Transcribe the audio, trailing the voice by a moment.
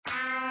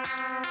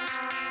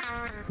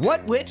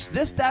What, which,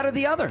 this, that, or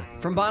the other?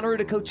 From Bonnaroo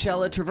to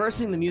Coachella,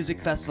 traversing the music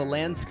festival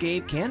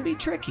landscape can be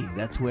tricky.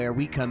 That's where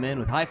we come in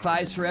with high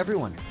fives for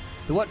everyone.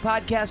 The What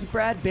Podcast with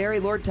Brad, Barry,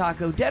 Lord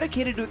Taco,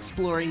 dedicated to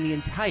exploring the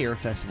entire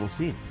festival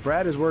scene.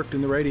 Brad has worked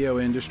in the radio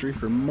industry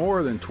for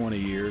more than 20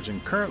 years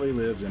and currently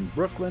lives in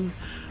Brooklyn,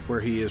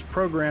 where he is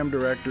program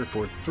director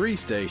for 3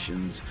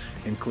 stations,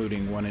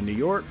 including one in New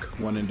York,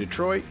 one in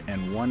Detroit,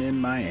 and one in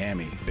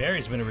Miami.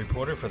 Barry's been a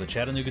reporter for the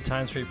Chattanooga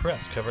Times-Free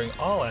Press, covering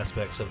all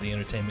aspects of the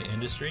entertainment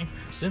industry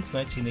since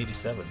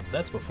 1987.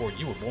 That's before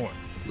you were born.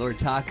 Lord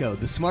Taco,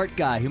 the smart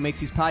guy who makes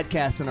these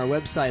podcasts on our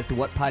website at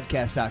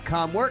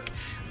thewhatpodcast.com work.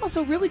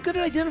 Also really good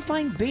at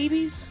identifying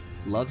babies,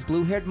 loves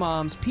blue-haired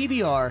moms,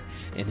 PBR,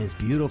 and his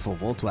beautiful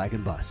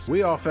Volkswagen bus.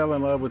 We all fell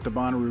in love with the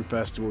Bonnaroo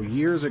Festival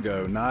years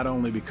ago, not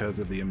only because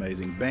of the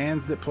amazing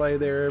bands that play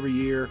there every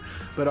year,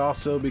 but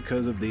also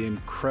because of the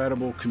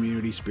incredible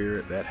community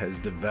spirit that has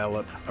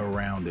developed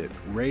around it.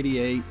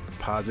 Radiate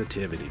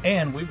positivity.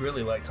 And we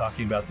really like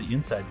talking about the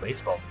inside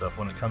baseball stuff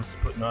when it comes to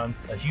putting on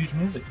a huge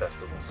music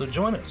festival. So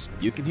join us.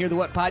 You can hear the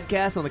What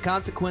Podcast on the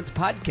Consequence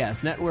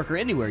Podcast Network or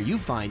anywhere you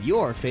find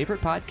your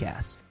favorite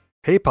podcasts.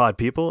 Hey pod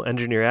people,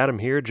 Engineer Adam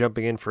here,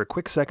 jumping in for a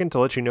quick second to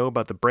let you know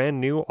about the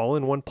brand new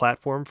all-in-one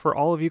platform for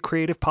all of you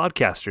creative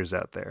podcasters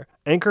out there.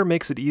 Anchor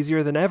makes it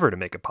easier than ever to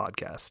make a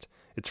podcast.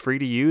 It's free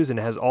to use and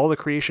has all the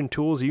creation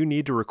tools you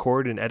need to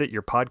record and edit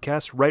your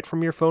podcast right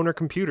from your phone or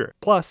computer.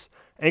 Plus,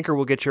 Anchor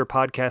will get your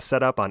podcast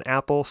set up on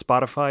Apple,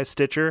 Spotify,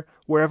 Stitcher,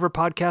 wherever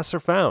podcasts are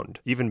found.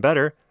 Even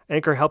better,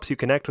 Anchor helps you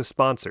connect with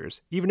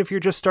sponsors, even if you're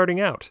just starting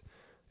out.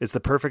 It's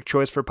the perfect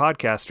choice for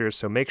podcasters,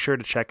 so make sure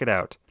to check it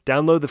out.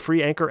 Download the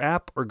free Anchor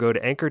app or go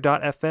to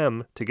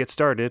anchor.fm to get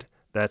started.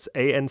 That's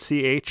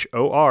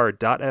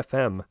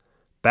ANCHOR.FM.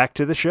 Back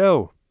to the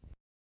show.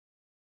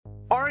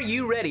 Are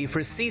you ready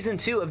for Season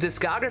 2 of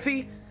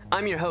Discography?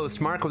 I'm your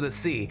host, Mark with a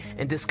C,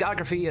 and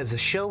Discography is a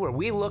show where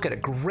we look at a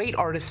great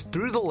artist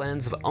through the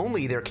lens of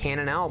only their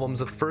canon albums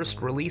of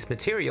first release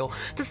material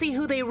to see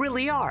who they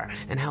really are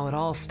and how it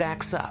all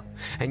stacks up.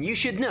 And you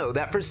should know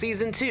that for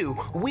Season 2,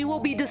 we will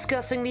be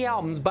discussing the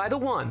albums by the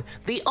one,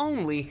 the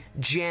only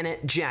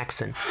Janet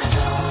Jackson.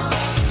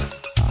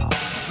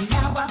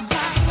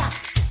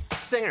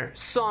 Singer,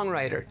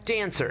 songwriter,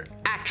 dancer,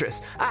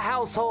 actress, a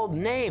household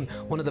name,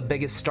 one of the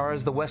biggest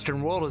stars the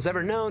Western world has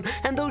ever known,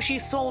 and though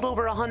she's sold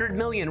over 100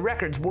 million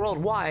records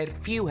worldwide,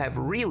 few have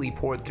really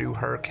poured through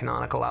her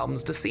canonical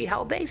albums to see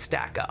how they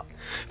stack up.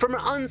 From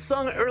her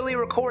unsung early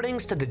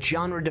recordings to the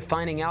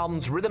genre-defining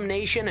albums Rhythm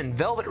Nation and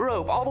Velvet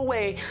Rope, all the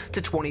way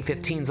to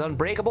 2015's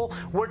Unbreakable,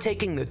 we're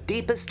taking the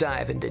deepest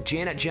dive into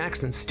Janet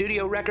Jackson's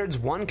studio records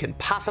one can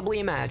possibly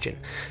imagine.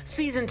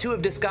 Season 2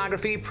 of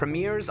Discography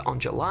premieres on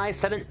July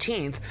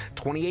 17th,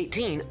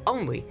 2018,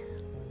 only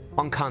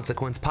on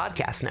Consequence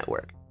Podcast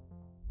Network.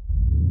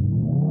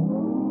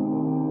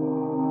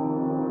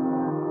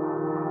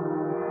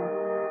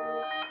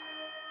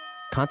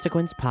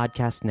 Consequence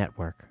Podcast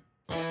Network.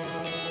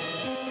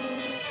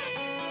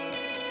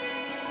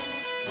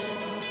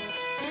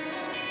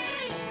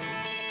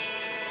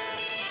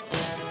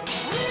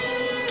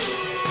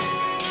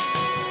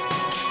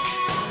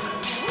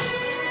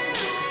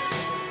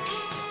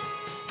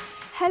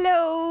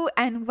 Hello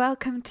and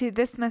welcome to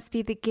This Must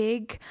Be the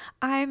Gig.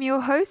 I'm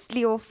your host,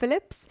 Leo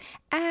Phillips,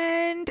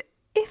 and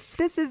if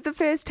this is the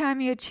first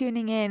time you're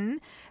tuning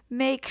in,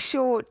 make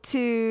sure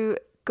to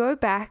go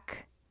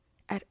back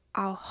at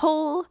our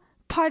whole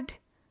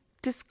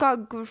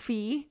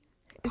podography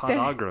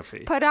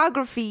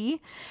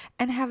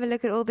and have a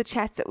look at all the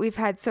chats that we've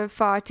had so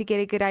far to get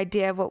a good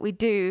idea of what we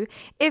do.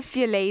 If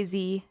you're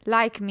lazy,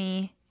 like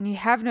me, and you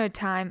have no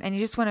time and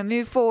you just want to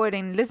move forward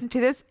and listen to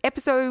this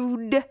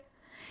episode,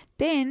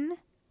 then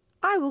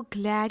I will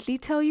gladly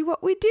tell you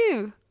what we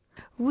do.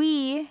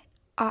 We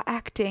are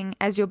acting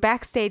as your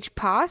backstage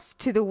pass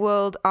to the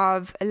world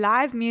of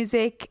live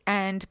music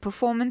and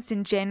performance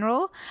in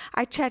general.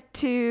 I chat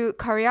to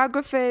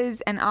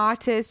choreographers and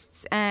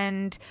artists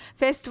and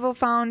festival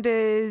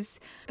founders.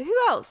 Who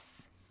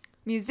else?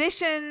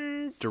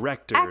 Musicians,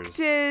 Directors,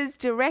 actors,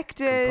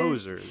 directors,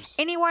 composers.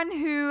 Anyone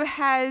who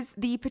has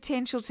the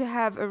potential to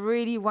have a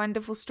really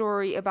wonderful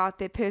story about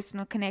their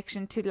personal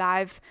connection to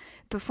live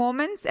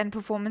performance and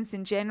performance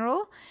in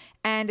general.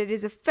 And it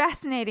is a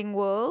fascinating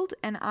world,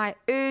 and I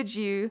urge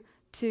you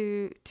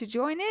to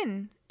join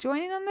in.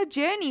 Join in on the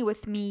journey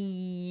with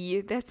me.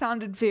 That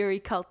sounded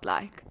very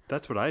cult-like.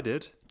 That's what I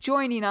did.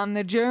 Joining on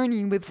the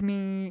journey with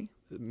me.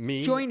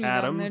 Me, Joining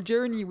Adam, on the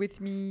journey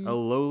with me. a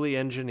lowly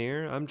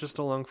engineer. I'm just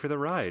along for the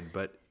ride,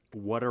 but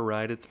what a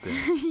ride it's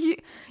been.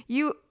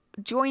 You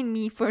join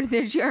me for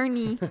the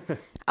journey.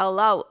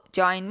 Hello,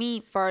 join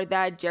me for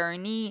the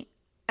journey.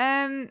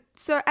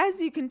 So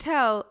as you can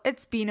tell,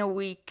 it's been a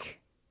week.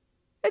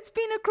 It's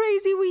been a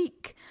crazy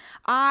week.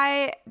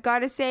 I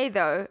gotta say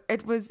though,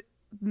 it was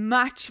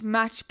much,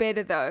 much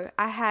better though.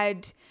 I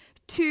had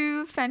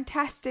 2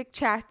 fantastic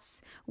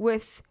chats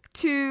with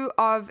 2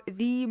 of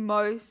the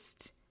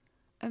most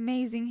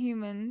amazing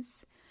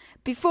humans.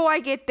 Before I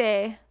get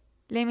there,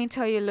 let me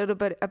tell you a little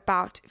bit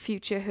about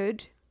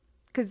Futurehood.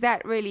 because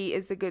that really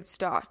is a good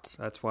start.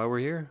 That's why we're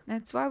here.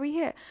 That's why we're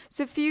here.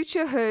 So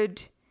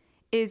Futurehood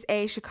is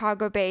a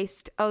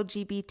Chicago-based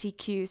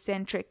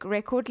LGBTQ-centric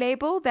record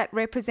label that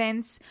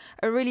represents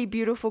a really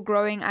beautiful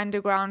growing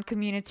underground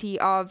community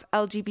of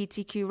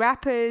LGBTQ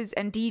rappers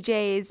and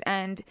DJs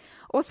and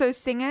also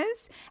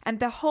singers. And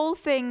the whole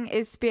thing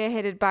is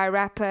spearheaded by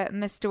rapper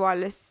Mr.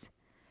 Wallace,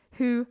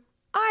 who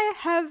I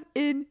have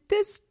in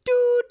the studio.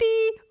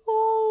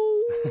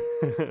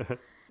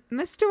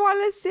 Mr.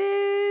 Wallace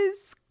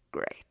is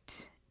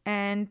great.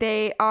 And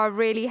they are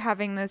really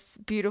having this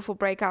beautiful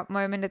breakout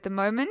moment at the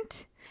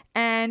moment.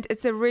 And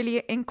it's a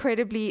really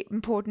incredibly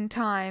important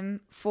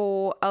time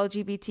for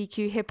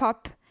LGBTQ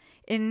hip-hop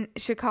in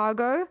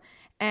Chicago.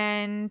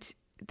 And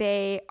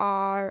they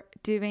are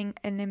doing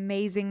an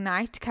amazing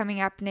night coming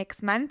up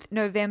next month,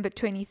 November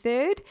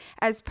 23rd,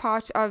 as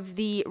part of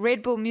the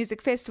Red Bull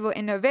Music Festival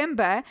in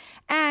November.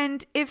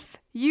 And if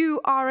you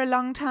are a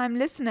long-time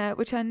listener,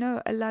 which I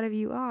know a lot of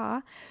you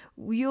are,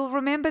 you'll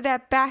remember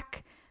that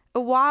back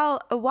a while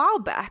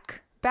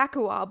back.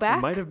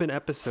 It might have been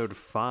episode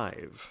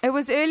 5. It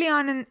was early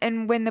on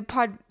in when the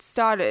pod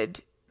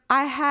started.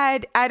 I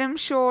had Adam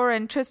Shaw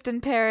and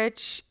Tristan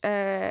Perich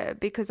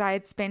because I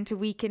had spent a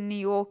week in New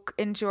York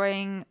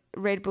enjoying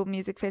Red Bull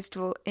Music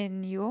Festival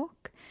in New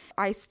York.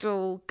 I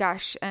still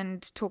gush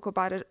and talk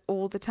about it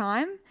all the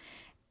time.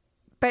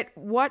 But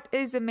what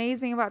is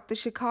amazing about the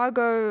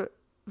Chicago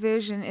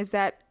version is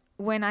that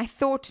when I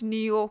thought New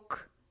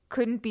York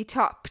couldn't be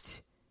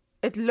topped,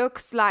 it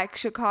looks like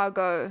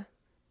Chicago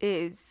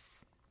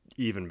is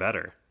even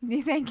better.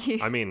 Thank you.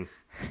 I mean,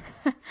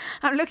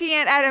 I'm looking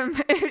at Adam,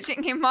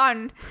 urging him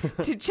on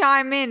to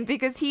chime in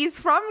because he's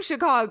from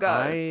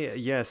Chicago.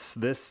 Yes,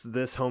 this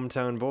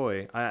hometown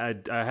boy. I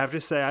have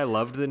to say I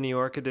loved the New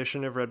York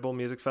edition of Red Bull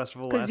Music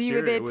Festival last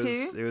year. Because you were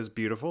there too? It was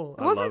beautiful.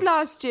 It wasn't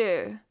last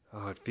year.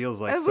 Oh, it feels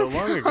like so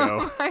long ago.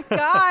 Oh my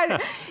God.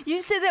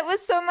 You said that with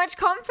so much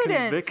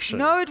confidence. Conviction.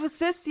 No, it was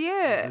this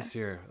year. It was this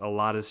year. A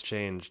lot has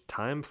changed.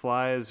 Time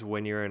flies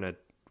when you're in a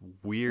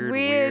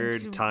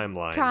weird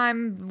timeline.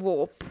 Time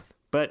warp.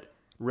 But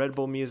Red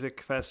Bull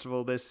Music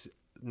Festival this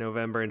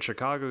November in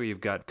Chicago,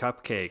 you've got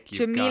Cupcake.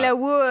 Jamila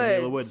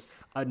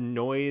Woods. A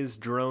noise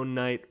drone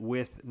night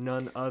with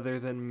none other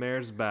than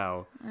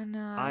Merzbow. I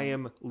know. I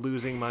am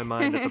losing my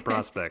mind at the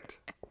prospect.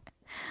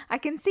 I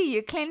can see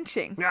you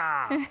clenching.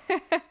 Ah!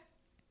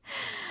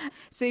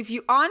 So if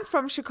you aren't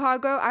from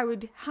Chicago, I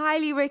would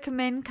highly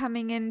recommend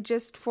coming in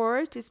just for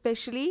it,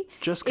 especially.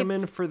 Just come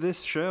in for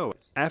this show.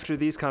 After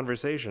these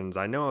conversations,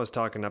 I know I was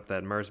talking up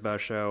that Merzbow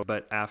show,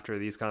 but after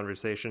these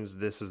conversations,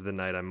 this is the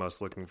night I'm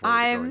most looking forward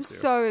to going to. I'm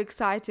so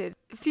excited.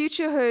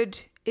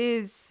 Futurehood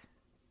is,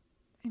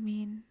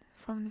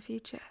 from the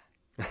future.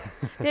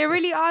 They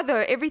really are,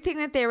 though. Everything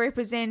that they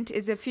represent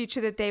is a future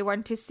that they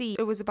want to see.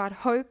 It was about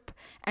hope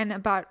and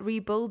about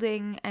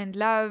rebuilding and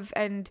love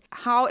and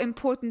how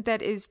important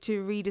that is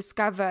to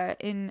rediscover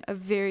in a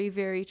very,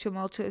 very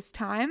tumultuous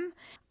time.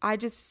 I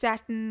just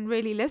sat and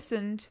really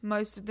listened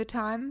most of the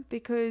time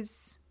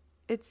because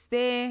it's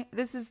their,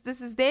 this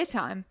is their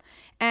time.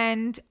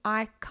 And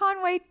I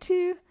can't wait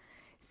to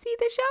see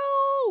the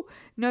show.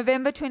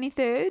 November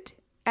 23rd.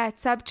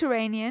 At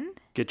Subterranean.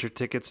 Get your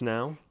tickets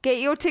now. Get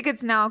your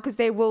tickets now because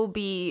they will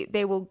go.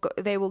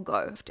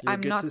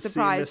 I'm not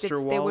surprised if they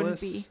wouldn't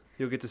be.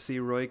 You'll get to see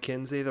Roy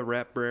Kinsey, the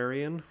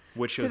Rap-brarian,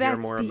 which you'll so hear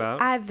more about.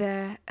 That's the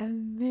other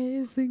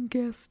amazing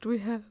guest we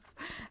have.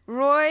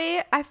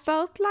 Roy, I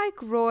felt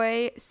like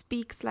Roy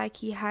speaks like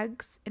he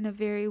hugs in a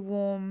very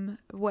warm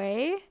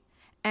way.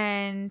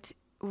 And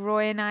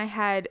Roy and I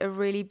had a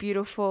really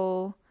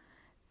beautiful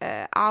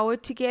hour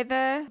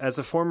together. As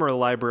a former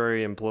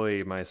library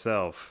employee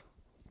myself,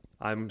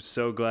 I'm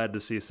so glad to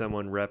see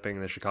someone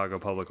repping the Chicago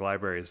Public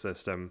Library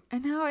system.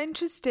 And how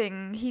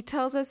interesting. He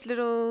tells us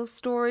little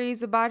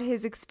stories about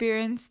his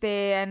experience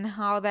there and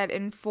how that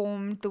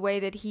informed the way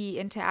that he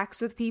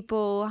interacts with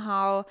people,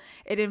 how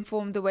it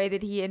informed the way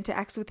that he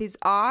interacts with his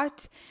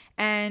art.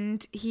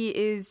 And he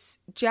is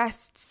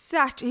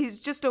he's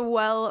just a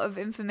well of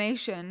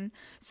information.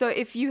 So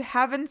if you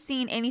haven't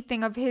seen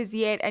anything of his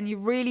yet and you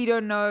really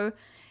don't know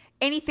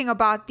anything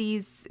about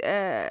these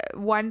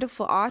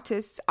wonderful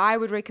artists, I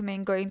would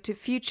recommend going to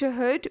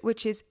Futurehood,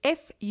 which is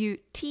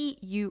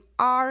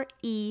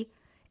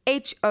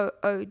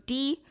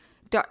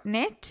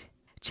FUTUREHOOD.net.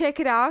 Check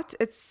it out.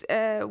 It's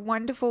a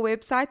wonderful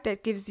website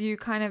that gives you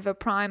kind of a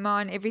primer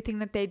on everything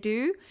that they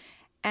do.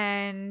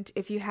 And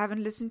if you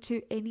haven't listened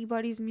to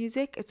anybody's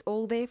music, it's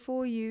all there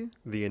for you.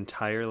 The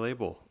entire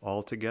label,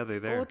 all together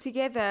there. All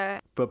together.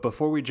 But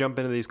before we jump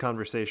into these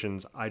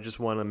conversations, I just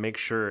want to make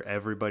sure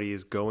everybody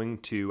is going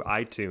to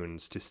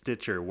iTunes, to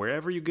Stitcher,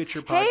 wherever you get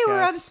your podcasts. Hey,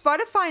 we're on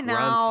Spotify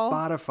now.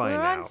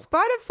 We're on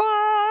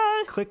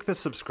Spotify. Click the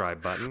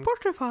subscribe button.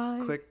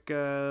 Spotify. Click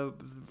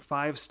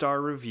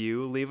 5-star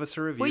review. Leave us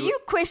a review. Were you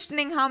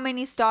questioning how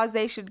many stars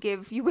they should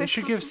give? You were they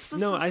should give.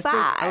 No, I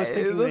was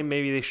thinking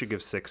maybe they should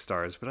give 6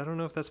 stars, but I don't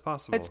know if that's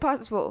possible. It's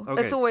possible.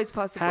 Okay. It's always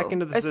possible. Hack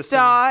into the a system.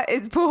 star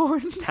is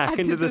born. Hack I did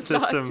into the this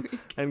last system week.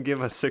 and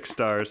give us 6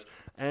 stars.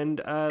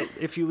 And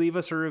if you leave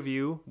us a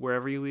review,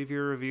 wherever you leave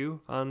your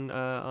review, on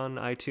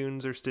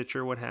iTunes or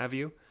Stitcher, what have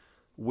you,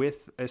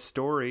 with a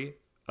story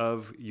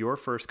of your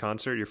first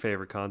concert, your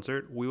favorite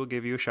concert, we will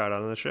give you a shout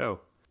out on the show.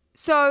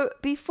 So,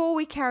 before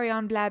we carry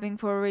on blabbing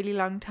for a really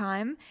long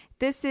time,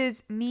 this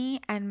is me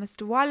and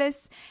Mr.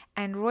 Wallace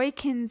and Roy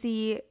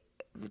Kinsey,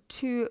 the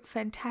 2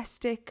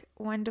 fantastic,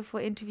 wonderful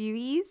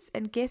interviewees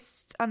and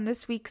guests on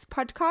this week's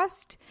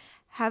podcast.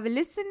 Have a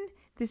listen.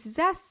 This is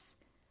us.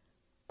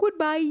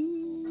 Goodbye.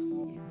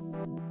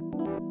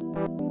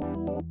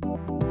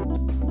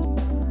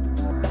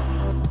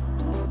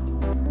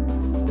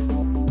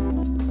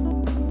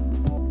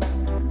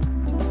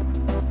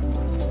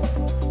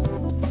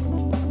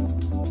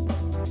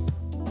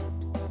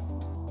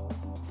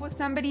 For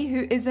somebody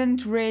who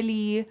isn't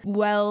really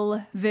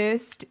well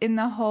versed in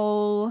the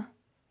whole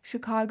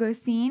Chicago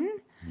scene,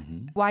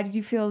 why did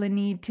you feel the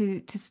need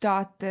to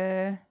start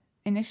the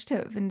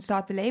initiative and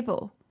start the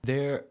label?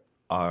 There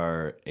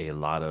are a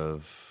lot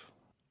of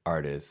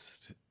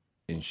artists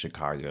in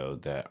Chicago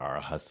that are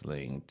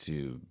hustling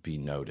to be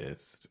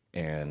noticed,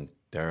 and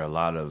there are a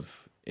lot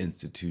of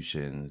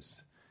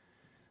institutions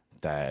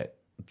that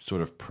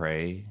sort of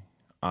prey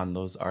on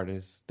those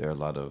artists. There are a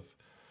lot of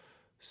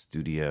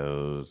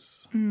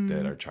studios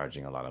that are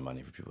charging a lot of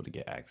money for people to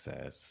get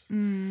access.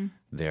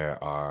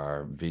 There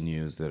are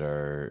venues that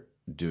are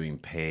doing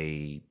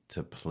pay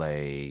to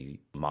play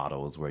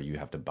models where you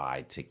have to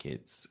buy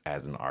tickets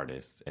as an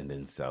artist and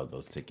then sell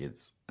those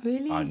tickets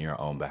on your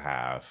own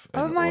behalf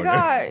in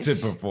order to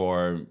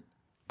perform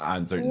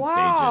on certain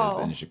stages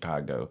in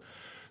Chicago.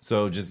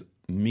 So just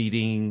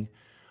meeting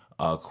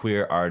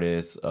queer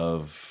artists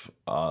of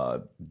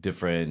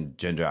different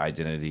gender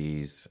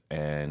identities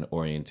and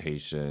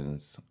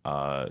orientations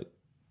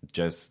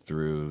just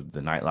through the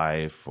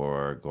nightlife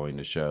or going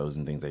to shows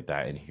and things like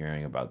that, and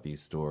hearing about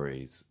these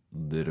stories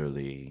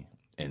literally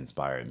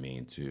inspired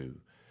me to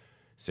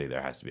say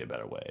there has to be a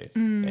better way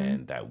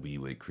and that we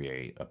would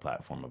create a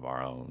platform of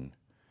our own.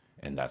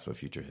 And that's what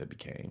Futurehood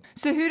became.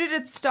 So who did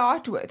it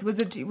start with? Was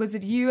it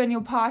you and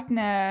your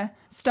partner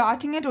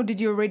starting it, or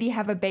did you already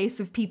have a base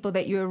of people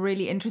that you were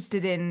really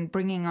interested in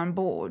bringing on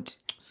board?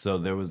 So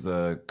there was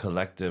a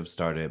collective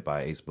started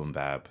by Ace Boom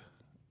Bap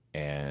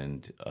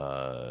and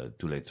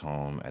Dule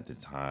Tom at the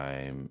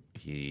time.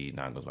 He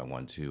now goes by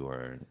 1-2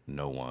 or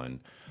No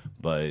One.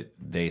 But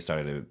they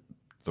started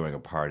throwing a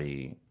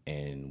party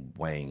in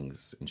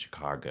Wang's in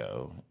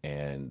Chicago,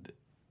 and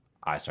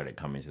I started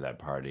coming to that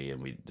party,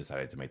 and we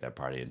decided to make that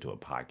party into a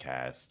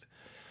podcast,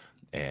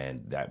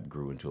 and that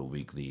grew into a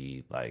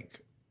weekly,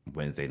 like,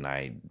 Wednesday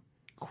night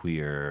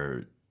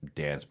queer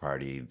dance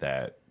party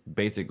that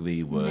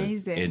basically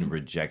was in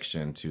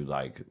rejection to,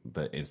 like,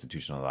 the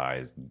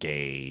institutionalized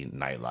gay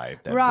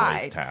nightlife that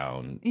Boys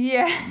Town,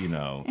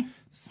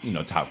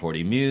 top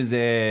 40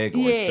 music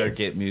or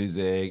circuit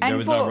music. And there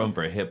was no room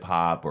for hip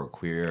hop or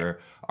queer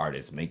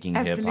artists making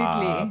hip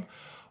hop.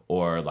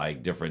 Or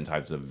like different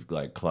types of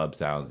like club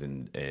sounds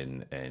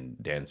and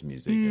dance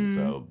music. And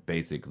so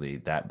basically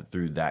that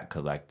through that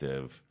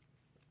collective,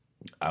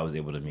 I was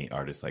able to meet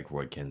artists like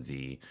Roy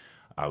Kinsey.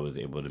 I was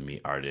able to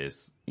meet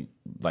artists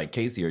like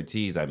Casey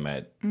Ortiz I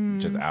met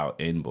just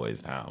out in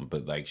Boys Town,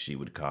 but like she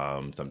would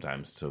come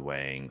sometimes to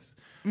Wang's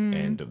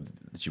and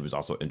she was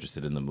also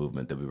interested in the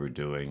movement that we were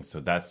doing. So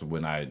that's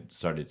when I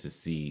started to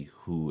see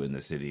who in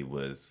the city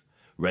was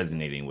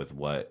resonating with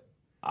what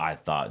I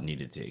thought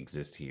needed to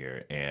exist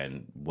here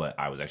and what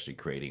I was actually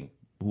creating,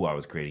 who I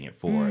was creating it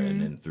for. And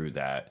then through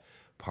that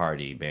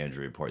party, Banjo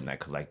Report, and that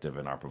collective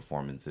and our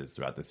performances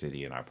throughout the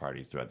city and our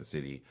parties throughout the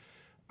city,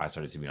 I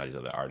started to meet all these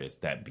other artists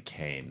that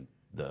became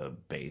the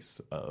base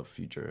of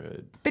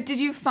Futurehood. But did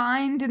you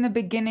find in the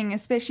beginning,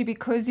 especially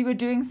because you were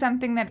doing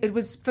something that it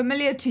was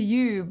familiar to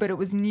you, but it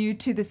was new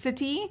to the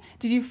city,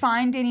 did you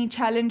find any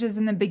challenges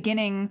in the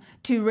beginning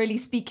to really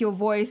speak your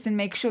voice and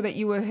make sure that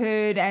you were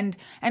heard and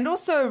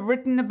also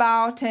written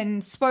about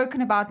and spoken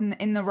about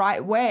in the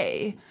right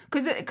way?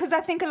 Because I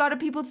think a lot of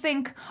people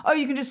think, oh,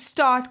 you can just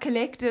start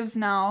collectives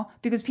now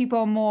because people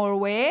are more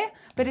aware,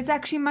 but it's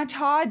actually much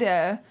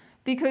harder.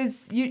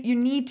 Because you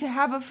need to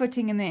have a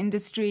footing in the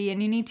industry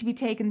and you need to be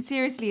taken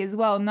seriously as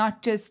well,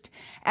 not just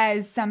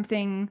as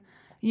something,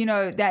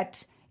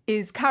 that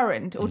is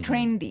current or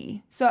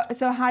trendy. So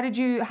how did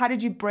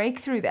you break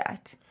through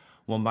that?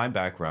 Well, my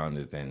background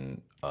is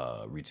in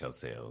retail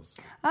sales.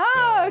 Oh,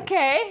 so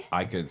okay.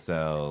 I could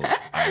sell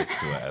ice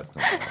to an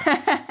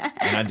Eskimo.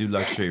 And I do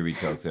luxury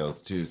retail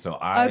sales too. So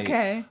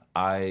I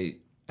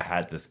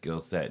had the skill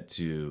set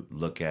to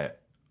look at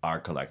our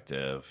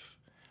collective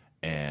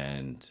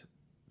and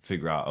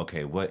figure out,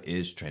 okay, what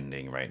is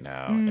trending right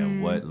now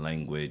and what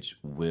language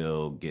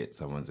will get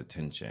someone's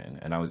attention.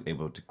 And I was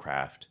able to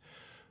craft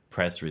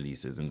press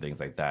releases and things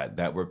like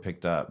that were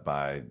picked up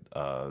by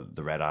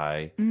the Red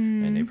Eye,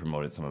 and they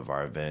promoted some of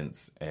our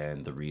events,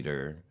 and the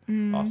Reader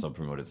also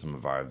promoted some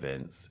of our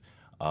events.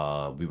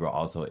 We were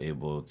also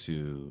able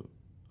to,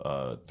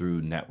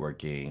 through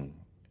networking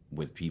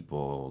with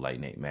people like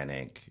Nate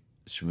Manick,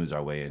 schmooze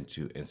our way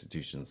into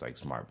institutions like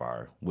Smart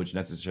Bar, which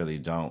necessarily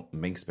don't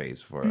make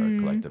space for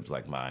collectives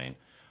like mine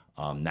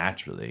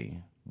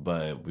naturally,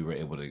 but we were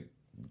able to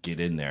get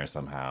in there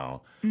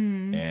somehow.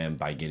 And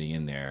by getting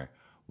in there,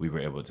 we were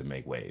able to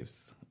make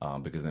waves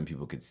because then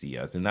people could see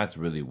us. And that's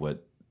really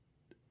what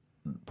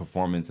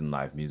performance in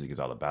live music is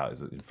all about,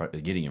 is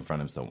getting in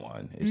front of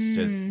someone. It's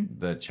just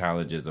the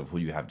challenges of who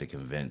you have to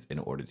convince in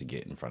order to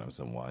get in front of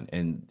someone.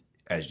 And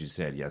as you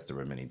said, yes, there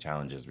were many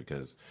challenges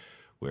because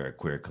we're a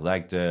queer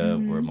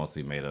collective. We're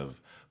mostly made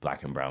of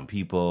Black and brown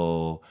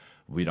people.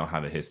 We don't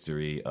have a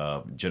history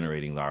of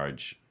generating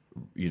large,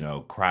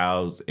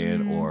 crowds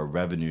and or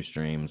revenue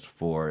streams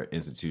for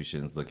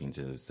institutions looking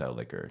to sell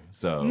liquor.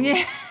 So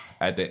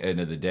at the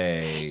end of the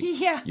day,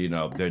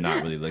 they're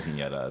not really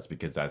looking at us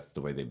because that's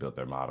the way they built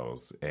their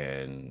models.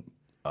 And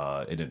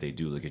if they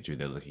do look at you,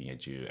 they're looking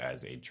at you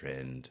as a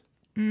trend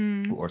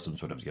or some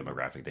sort of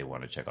demographic they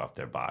want to check off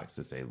their box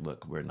to say,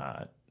 look, we're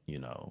not,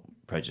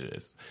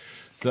 prejudice.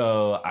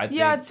 So I think...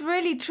 Yeah, it's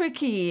really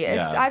tricky.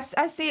 I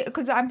see,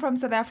 because I'm from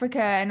South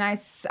Africa and I've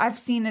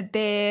seen it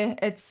there.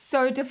 It's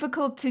so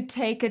difficult to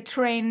take a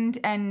trend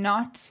and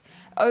not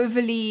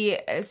overly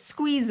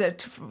squeeze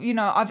it,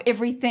 of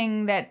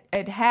everything that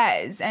it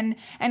has. And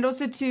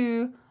also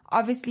to,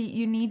 obviously,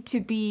 you need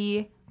to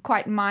be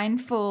quite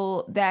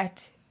mindful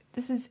that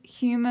this is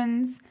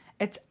humans.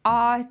 It's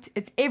art.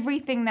 It's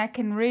everything that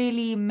can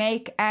really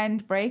make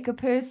and break a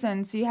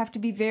person. So you have to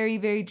be very,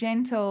 very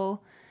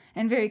gentle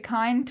and very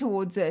kind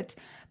towards it.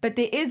 But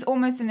there is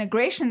almost an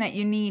aggression that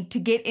you need to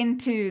get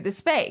into the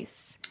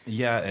space.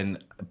 Yeah,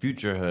 and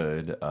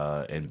Futurehood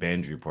and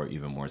Bandry Report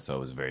even more so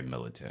was very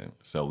militant.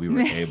 So we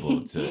were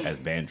able to, as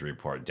Bandry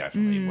Report,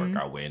 definitely work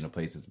our way into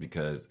places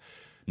because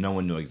no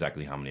one knew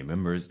exactly how many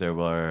members there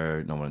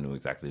were. No one knew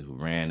exactly who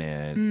ran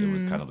it. It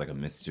was kind of like a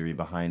mystery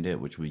behind it,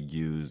 which we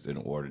used in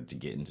order to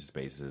get into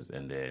spaces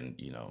and then,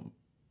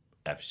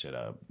 F shit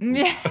up.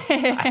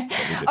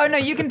 Oh, no,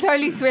 you can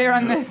totally swear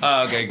on this.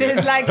 Oh, okay, good.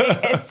 There's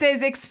it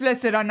says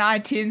explicit on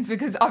iTunes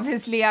because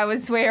obviously I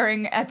was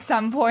swearing at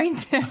some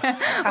point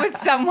with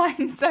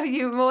someone, so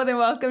you're more than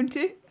welcome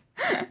to.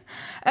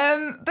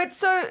 But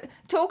so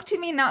talk to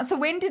me now. So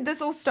when did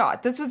this all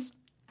start? This was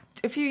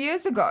a few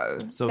years ago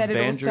that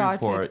it all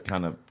started. Bandry Report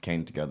kind of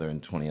came together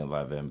in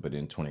 2011, but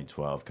in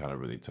 2012 kind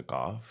of really took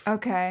off.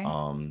 Okay.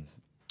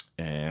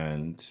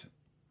 And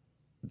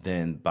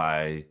then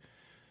by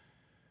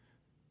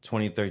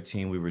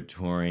 2013, we were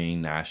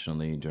touring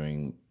nationally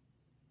during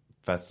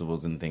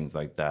festivals and things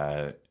like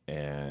that.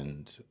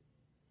 And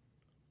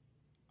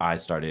I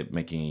started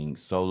making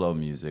solo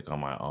music on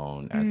my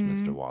own as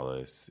Mr.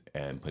 Wallace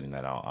and putting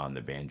that out on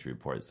the Bandry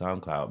Report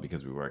SoundCloud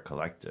because we were a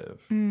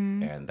collective.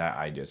 And that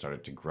idea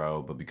started to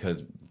grow. But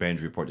because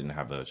Bandry Report didn't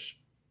have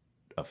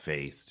a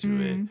face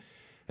to it,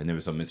 and there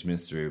was some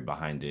mystery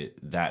behind it,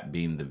 that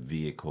being the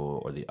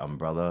vehicle or the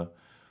umbrella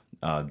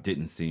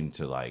didn't seem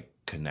to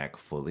connect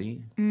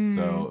fully.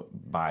 So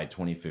by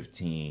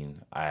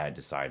 2015, I had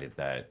decided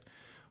that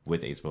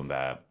with Ace Boom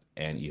Bap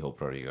and Hijo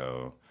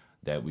Prodigo,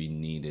 that we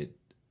needed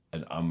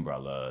an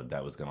umbrella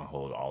that was going to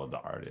hold all of the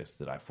artists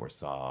that I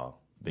foresaw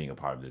being a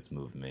part of this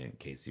movement,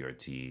 Casey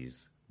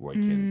Ortiz, Roy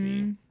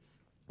Kinsey.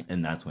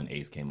 And that's when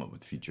Ace came up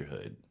with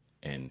Futurehood.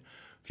 And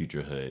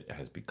Futurehood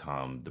has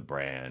become the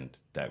brand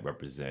that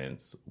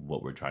represents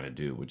what we're trying to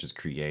do, which is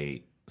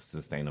create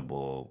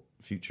sustainable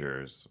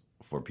futures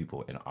for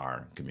people in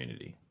our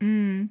community.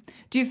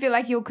 Do you feel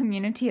like your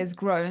community has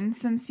grown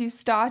since you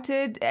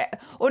started?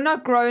 Or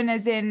not grown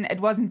as in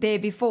it wasn't there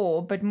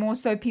before, but more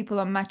so people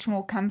are much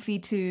more comfy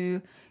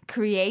to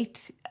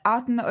create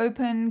out in the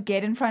open,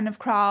 get in front of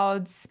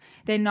crowds.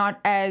 They're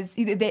not as...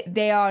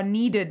 They are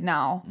needed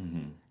now.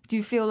 Do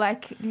you feel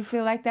like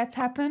that's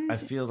happened? I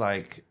feel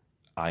like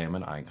I am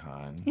an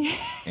icon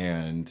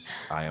and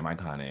I am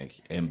iconic.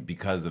 And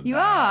because of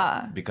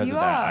that,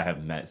 I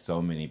have met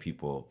so many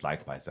people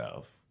like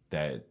myself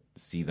that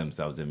see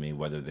themselves in me,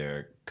 whether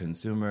they're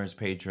consumers,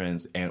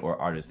 patrons, and or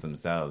artists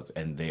themselves,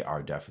 and they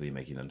are definitely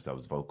making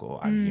themselves vocal.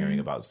 I'm hearing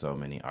about so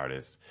many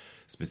artists,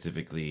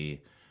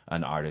 specifically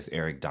an artist,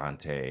 Eric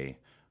Dante,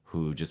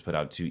 who just put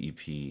out 2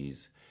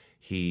 EPs.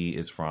 He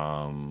is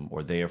from,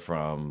 or they are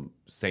from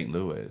St.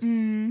 Louis,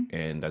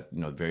 and that's,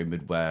 very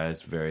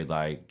Midwest, very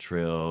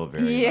trill,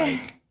 very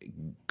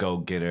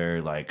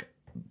go-getter,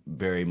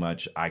 very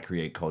much I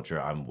create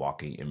culture, I'm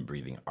walking and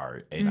breathing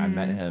art. And I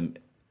met him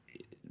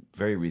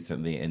very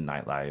recently in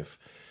nightlife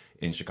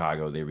in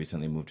Chicago. They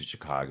recently moved to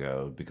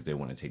Chicago because they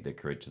want to take their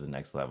career to the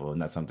next level.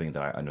 And that's something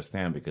that I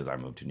understand because I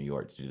moved to New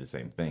York to do the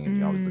same thing. And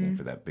you're always looking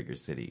for that bigger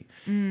city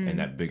and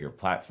that bigger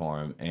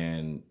platform.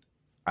 And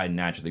I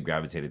naturally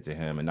gravitated to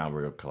him, and now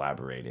we're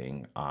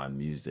collaborating on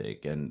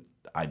music. And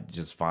I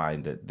just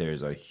find that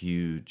there's a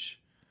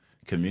huge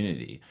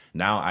community.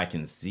 Now I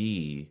can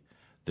see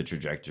the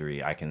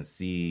trajectory. I can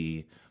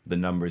see the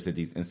numbers that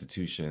these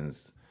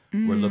institutions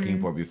were looking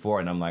for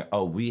before. And I'm like,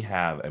 oh, we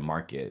have a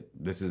market.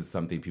 This is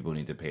something people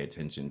need to pay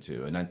attention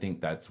to. And I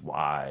think that's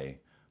why,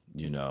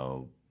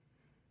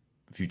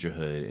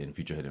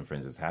 Futurehood and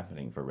Friends is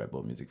happening for Red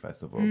Bull Music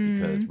Festival,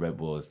 because Red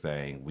Bull is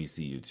saying, we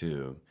see you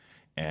too,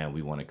 and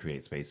we want to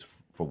create space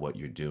for what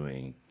you're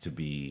doing to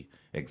be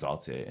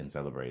exalted and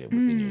celebrated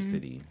within your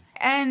city.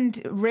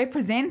 And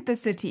represent the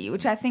city,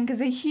 which I think is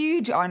a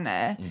huge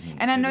honor.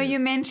 And I know you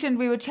mentioned,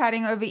 we were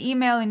chatting over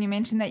email, and you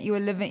mentioned that you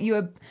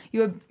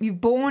were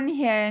born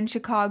here in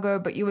Chicago,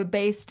 but you were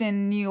based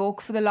in New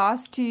York for the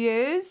last 2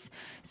 years.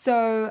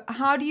 So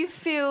how do you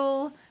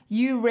feel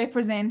you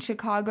represent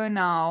Chicago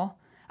now?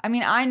 I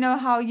mean, I know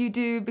how you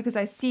do because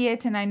I see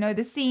it and I know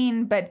the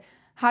scene, but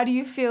how do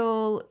you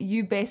feel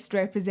you best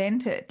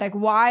represent it? Like,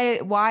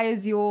 why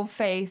is your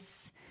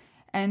face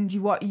and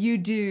what you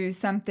do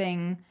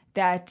something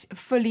that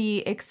fully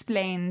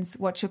explains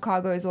what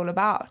Chicago is all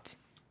about?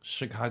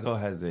 Chicago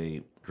has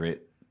a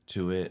grit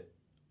to it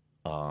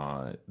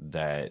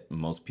that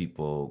most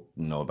people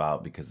know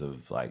about because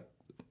of like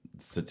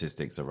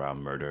statistics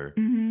around murder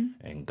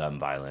and gun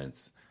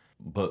violence.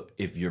 But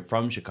if you're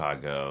from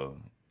Chicago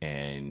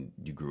and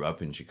you grew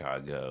up in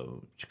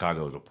Chicago,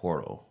 Chicago is a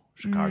portal.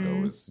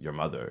 Chicago is your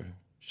mother.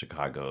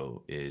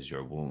 Chicago is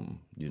your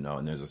womb,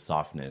 and there's a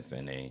softness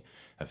and a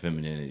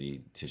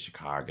femininity to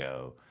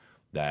Chicago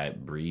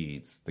that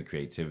breeds the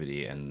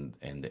creativity and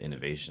the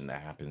innovation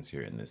that happens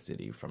here in this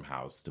city, from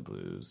house to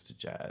blues to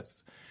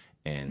jazz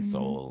and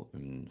soul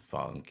and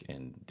funk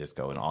and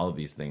disco and all of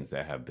these things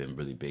that have been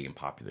really big and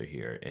popular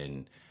here.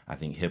 And I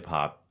think hip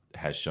hop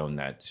has shown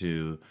that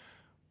too,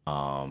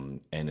 and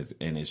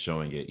is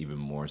showing it even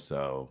more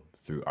so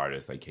through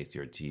artists like Casey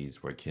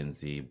Ortiz, Roy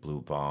Kinsey, Blue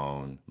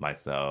Bone,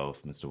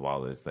 myself, Mr.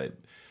 Wallace, that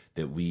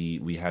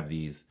we have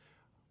these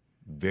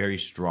very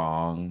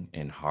strong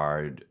and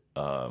hard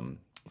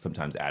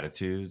sometimes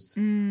attitudes,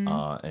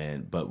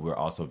 but we're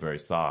also very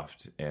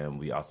soft, and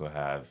we also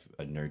have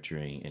a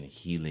nurturing and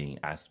healing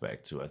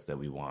aspect to us that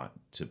we want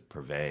to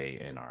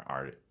purvey in our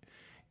art.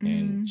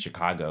 And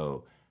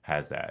Chicago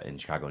has that,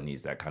 and Chicago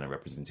needs that kind of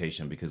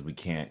representation, because we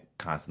can't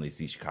constantly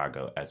see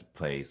Chicago as a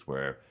place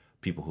where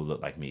people who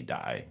look like me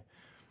die.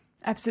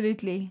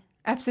 Absolutely.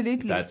 That's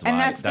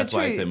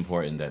why it's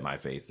important that my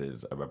face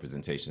is a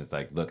representation. It's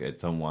like, look, at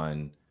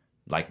someone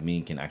like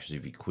me can actually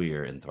be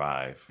queer and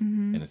thrive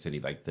in a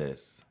city like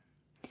this.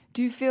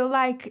 Do you feel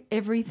like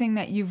everything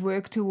that you've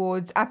worked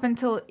towards up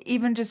until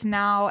even just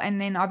now,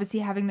 and then obviously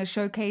having the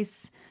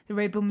showcase, the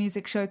Red Bull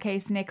Music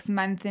Showcase next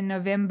month in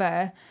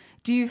November,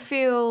 do you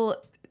feel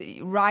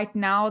right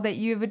now that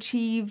you've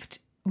achieved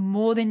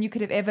more than you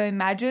could have ever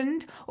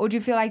imagined? Or do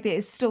you feel like there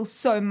is still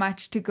so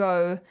much to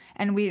go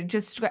and we're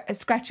just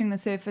scratching the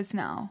surface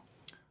now?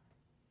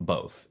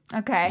 Both.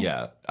 Okay.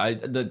 Yeah.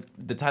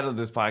 The title of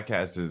this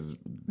podcast is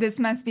This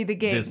Must Be the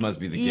Gig. This Must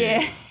Be the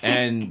Gig. Yeah.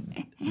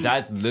 And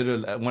that's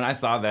literally, when I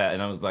saw that,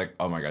 and I was like,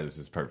 oh my God, this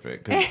is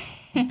perfect. Because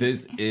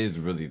this is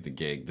really the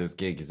gig. This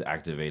gig has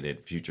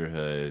activated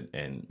Futurehood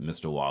and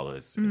Mr.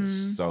 Wallace in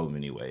so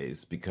many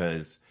ways,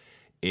 because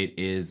it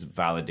is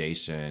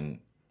validation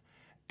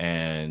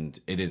and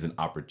it is an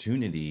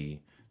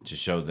opportunity to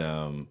show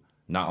them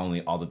not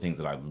only all the things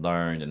that I've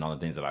learned and all the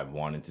things that I've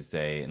wanted to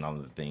say and all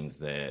the things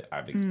that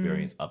I've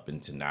experienced up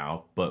until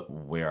now, but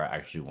where I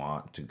actually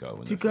want to go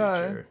in the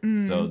future.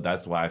 So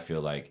that's why I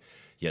feel like,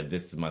 yeah,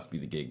 this must be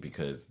the gig,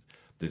 because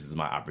this is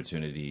my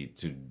opportunity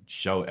to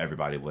show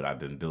everybody what I've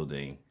been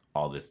building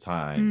all this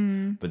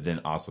time, but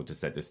then also to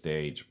set the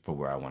stage for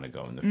where I want to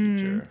go in the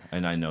future.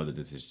 And I know that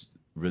this is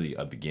really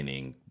a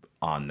beginning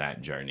on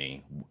that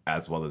journey,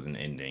 as well as an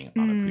ending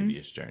on a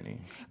previous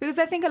journey. Because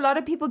I think a lot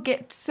of people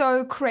get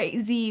so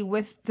crazy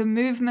with the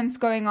movements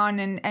going on,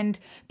 and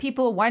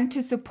people want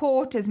to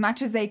support as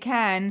much as they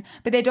can,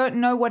 but they don't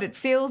know what it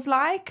feels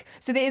like.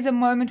 So there is a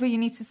moment where you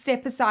need to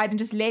step aside and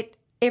just let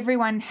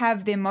everyone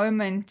have their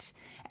moment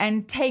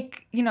and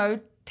take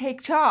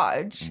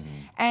charge.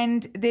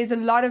 And there's a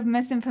lot of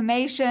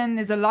misinformation,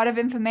 there's a lot of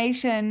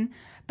information,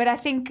 but I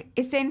think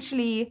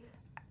essentially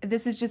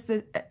this is just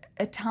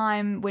a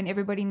time when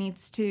everybody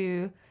needs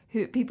to,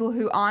 people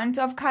who aren't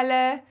of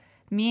color,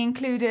 me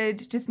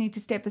included, just need to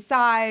step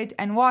aside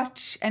and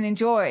watch and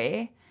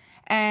enjoy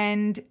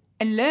and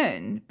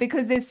learn,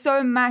 because there's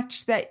so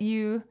much that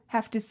you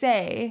have to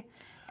say.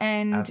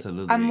 And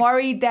absolutely. I'm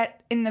worried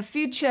that in the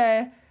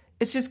future,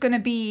 it's just going to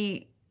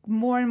be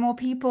more and more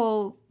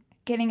people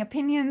getting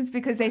opinions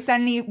because they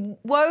suddenly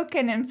woke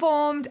and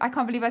informed. I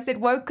can't believe I said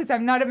woke because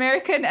I'm not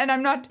American and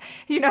I'm not,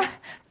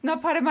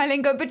 not part of my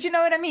lingo. But you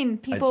know what I mean?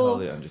 People, I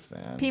totally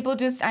understand. People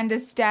just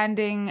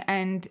understanding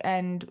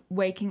and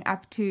waking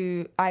up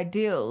to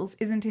ideals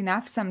isn't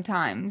enough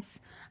sometimes.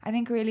 I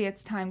think really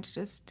it's time to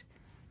just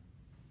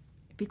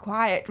be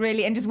quiet,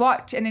 really, and just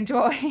watch and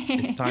enjoy.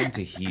 It's time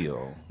to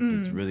heal.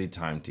 It's really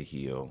time to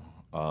heal.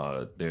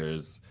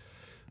 There's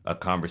a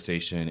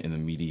conversation in the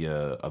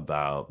media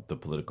about the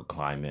political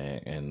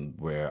climate and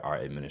where our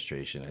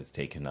administration has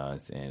taken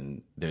us.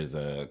 And there's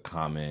a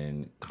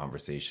common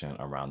conversation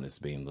around this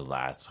being the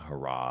last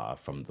hurrah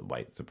from the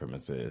white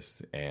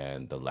supremacists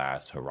and the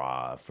last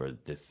hurrah for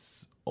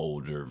this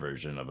older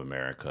version of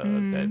America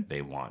that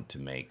they want to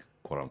make,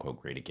 quote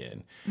unquote, great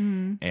again.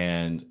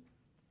 And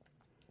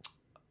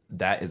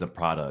that is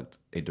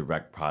a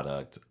direct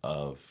product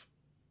of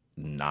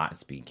not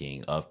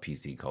speaking, of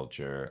PC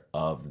culture,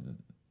 of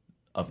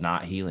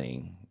not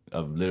healing,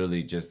 of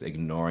literally just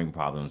ignoring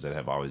problems that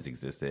have always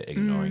existed,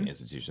 ignoring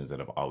institutions that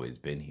have always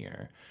been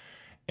here.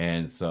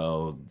 And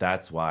so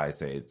that's why I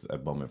say it's a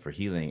moment for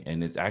healing.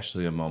 And it's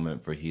actually a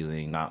moment for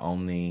healing not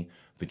only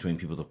between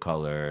people of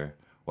color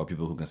or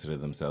people who consider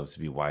themselves to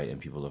be white and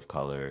people of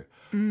color,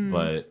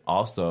 but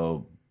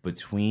also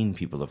between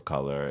people of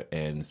color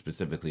and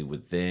specifically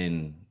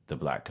within the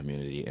Black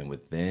community and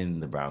within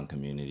the brown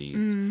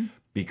communities,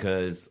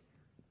 because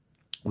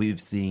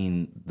we've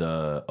seen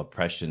the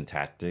oppression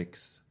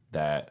tactics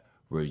that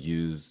were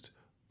used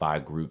by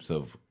groups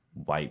of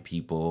white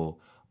people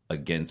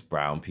against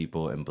brown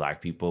people and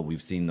Black people.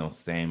 We've seen those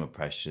same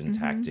oppression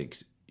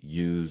tactics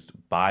used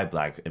by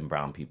Black and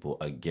brown people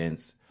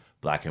against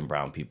Black and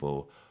brown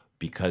people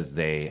because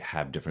they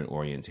have different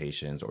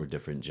orientations or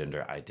different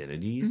gender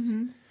identities.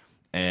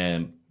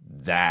 And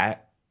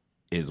that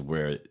is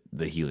where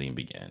the healing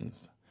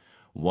begins.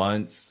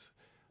 Once,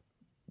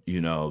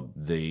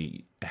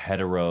 the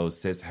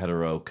cis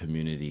hetero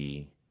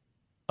community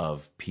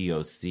of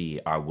POC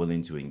are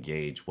willing to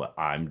engage what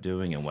I'm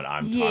doing and what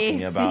I'm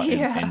talking about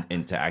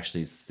and to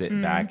actually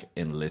sit back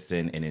and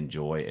listen and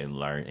enjoy and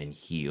learn and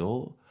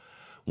heal.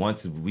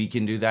 Once we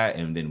can do that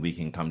and then we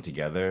can come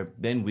together,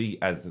 then we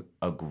as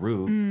a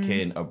group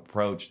can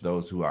approach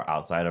those who are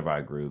outside of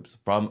our groups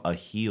from a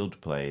healed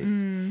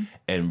place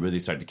and really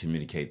start to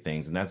communicate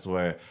things. And that's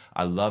where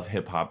I love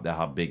hip hop,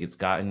 how big it's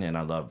gotten. And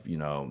I love,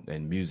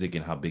 and music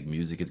and how big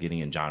music is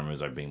getting and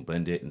genres are being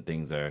blended and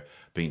things are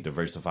being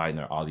diversified and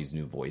there are all these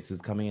new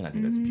voices coming in. I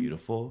think that's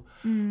beautiful.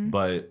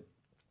 But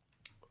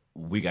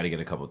we got to get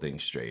a couple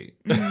things straight.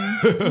 No,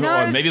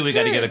 or maybe we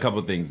got to get a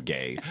couple things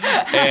gay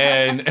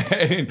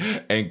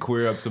and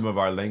queer up some of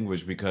our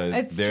language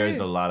because there's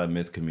a lot of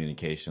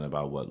miscommunication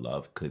about what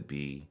love could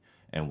be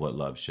and what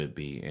love should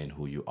be and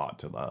who you ought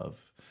to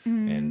love.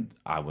 And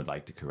I would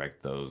like to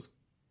correct those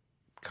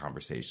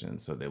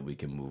conversations so that we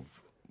can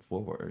move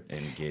forward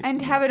and get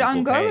and have it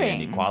ongoing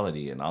and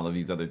equality and all of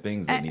these other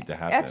things that need to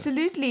happen.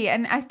 Absolutely.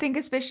 And I think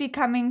especially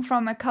coming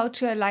from a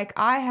culture like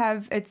I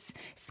have, it's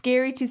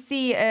scary to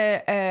see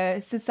a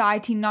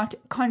society not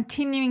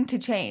continuing to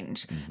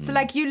change. So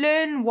like you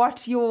learn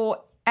what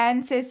your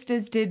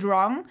ancestors did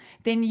wrong,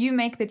 then you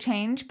make the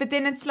change, but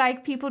then it's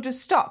like people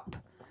just stop.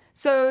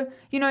 So,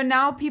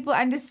 now people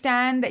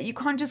understand that you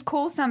can't just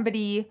call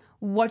somebody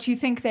what you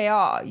think they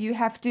are. You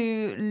have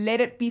to let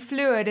it be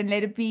fluid and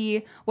let it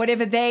be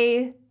whatever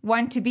they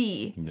want to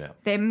be. Yeah.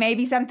 There may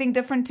be something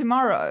different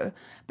tomorrow,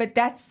 but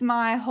that's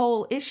my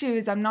whole issue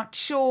is I'm not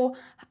sure.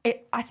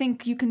 I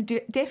think you can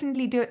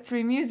definitely do it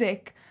through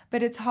music,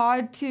 but it's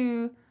hard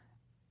to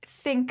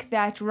think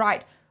that,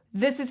 right,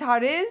 this is how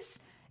it is.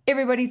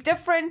 Everybody's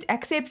different.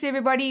 Accept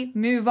everybody.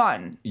 Move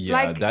on.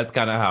 Yeah, that's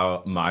kind of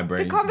how my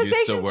brain used to work.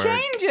 The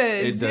conversation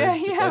changes. It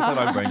does. Yeah. That's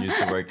how my brain used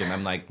to work. And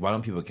I'm like, why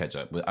don't people catch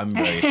up? But I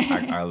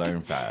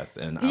learn fast.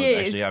 And I was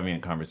actually having a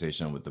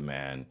conversation with a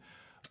man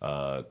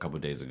a couple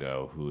of days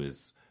ago who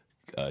is,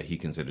 he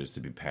considers to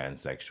be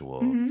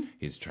pansexual.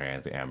 He's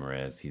trans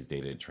amorous. He's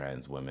dated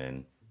trans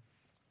women.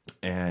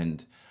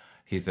 And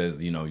he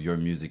says, your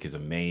music is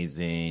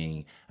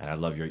amazing, and I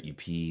love your EP,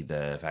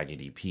 the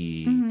Faggot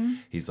EP.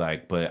 He's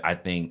like, but I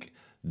think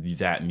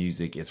that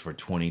music is for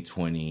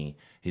 2020.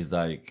 He's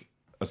like,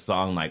 a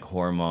song like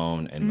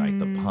Hormone and like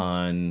the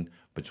pun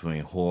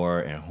between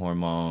whore and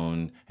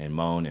hormone and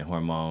moan and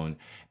hormone.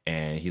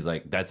 And he's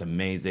like, that's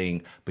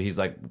amazing. But he's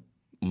like,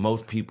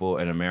 most people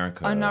in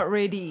America are not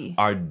ready.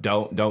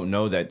 Don't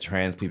know that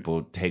trans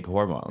people take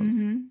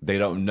hormones. They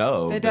don't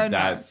know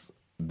that's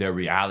their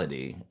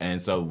reality.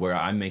 And so where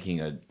I'm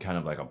making a kind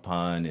of like a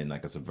pun and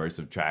like a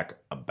subversive track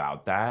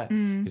about that,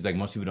 he's like,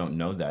 most people don't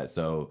know that.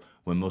 So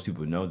when most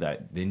people know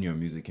that, then your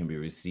music can be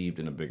received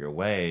in a bigger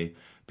way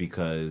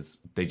because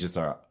they just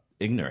are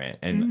ignorant.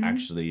 And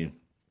actually,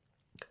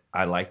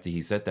 I like that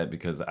he said that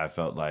because I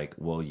felt like,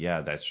 well,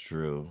 yeah, that's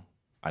true.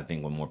 I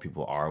think when more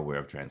people are aware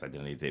of trans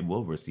identity, they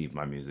will receive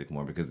my music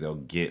more because they'll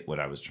get what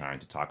I was trying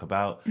to talk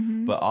about.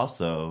 But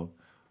also,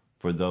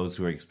 for those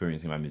who are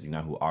experiencing my music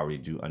now who already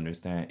do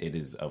understand, it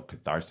is a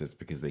catharsis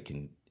because they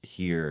can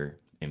hear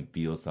and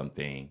feel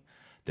something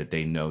that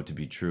they know to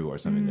be true or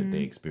something that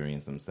they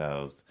experience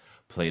themselves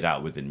played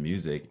out within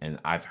music. And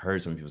I've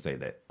heard some people say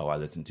that, oh, I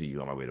listened to you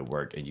on my way to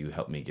work and you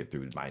helped me get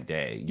through my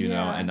day, you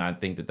know? And I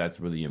think that that's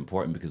really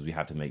important because we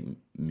have to make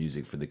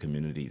music for the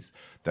communities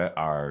that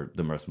are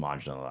the most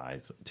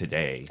marginalized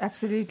today.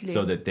 Absolutely.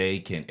 So that they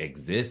can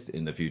exist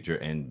in the future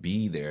and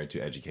be there to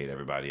educate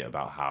everybody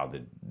about how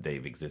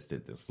they've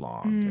existed this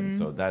long. And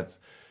so that's,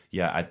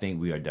 I think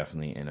we are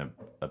definitely in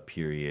a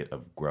period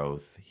of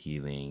growth,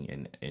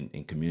 healing,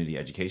 and community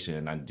education.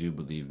 And I do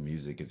believe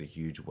music is a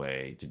huge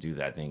way to do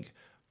that. I think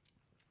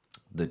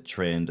the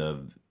trend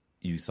of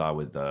you saw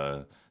with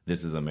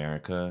This Is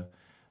America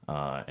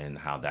and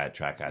how that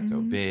track got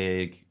so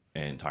big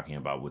and talking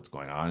about what's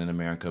going on in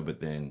America. But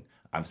then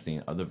I've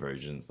seen other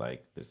versions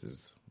like This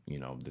Is,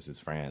 this is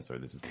France or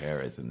this is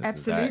Paris and this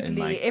Absolutely. is that. And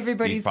like,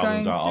 everybody's these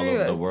problems going are all through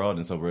over the it. world.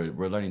 And so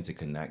we're learning to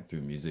connect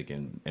through music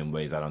in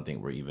ways I don't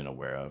think we're even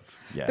aware of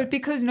yet. But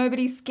because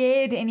nobody's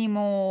scared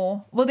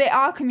anymore, well, there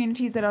are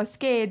communities that are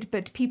scared,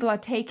 but people are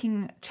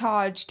taking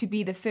charge to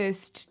be the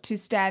first to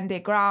stand their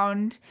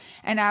ground.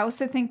 And I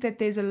also think that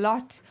there's a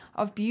lot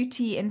of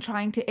beauty in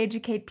trying to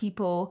educate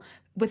people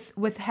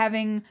with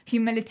having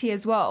humility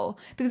as well,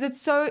 because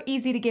it's so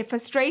easy to get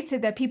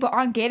frustrated that people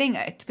aren't getting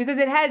it, because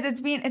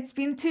it's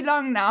been too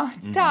long now.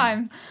 It's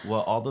time.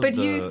 Well, but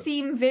you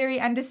seem very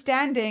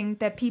understanding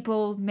that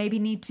people maybe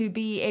need to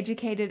be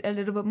educated a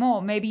little bit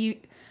more.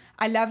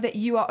 I love that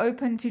you are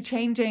open to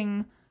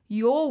changing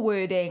your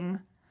wording,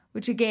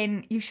 which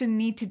again you shouldn't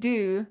need to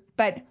do,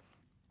 but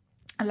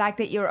I like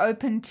that you're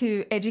open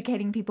to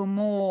educating people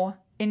more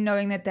in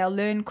knowing that they'll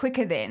learn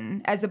quicker then,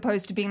 as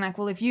opposed to being like,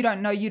 well, if you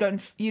don't know, you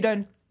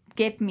don't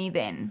get me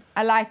then.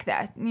 I like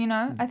that,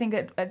 I think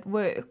it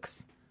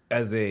works.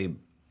 As a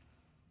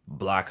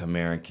Black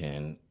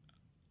American,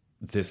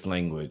 this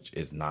language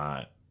is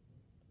not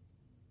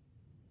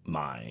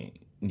mine.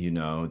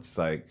 It's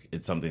like,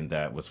 it's something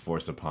that was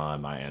forced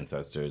upon my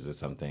ancestors. It's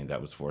something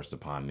that was forced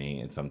upon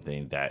me. It's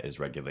something that is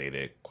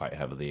regulated quite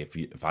heavily.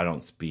 If I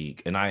don't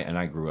speak, and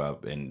I grew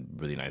up in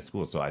really nice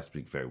schools, so I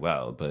speak very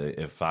well. But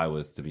if I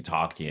was to be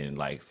talking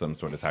like some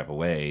sort of type of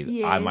way,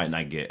 yes, I might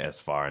not get as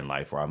far in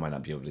life, or I might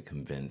not be able to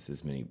convince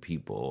as many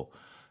people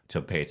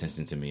to pay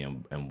attention to me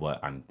and what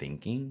I'm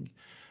thinking.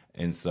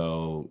 And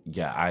so,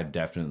 yeah, I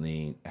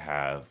definitely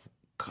have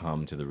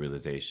come to the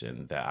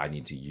realization that I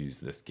need to use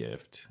this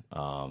gift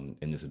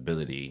and this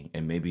ability,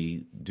 and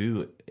maybe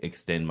do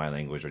extend my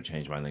language or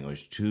change my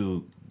language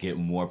to get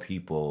more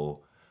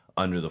people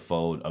under the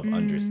fold of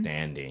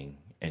understanding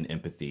and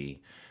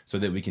empathy, so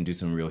that we can do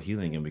some real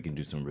healing and we can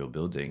do some real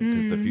building,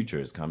 because the future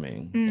is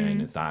coming and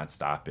it's not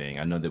stopping.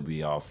 I know that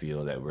we all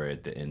feel that we're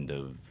at the end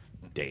of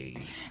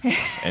days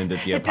and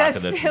that the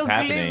apocalypse does feel is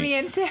happening. Gloomy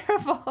and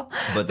terrible.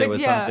 But there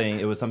was something.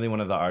 It was something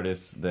one of the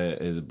artists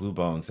that is Blue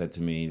Bone said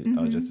to me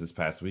just this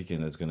past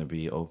weekend. That's going to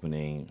be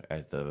opening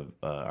at the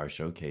our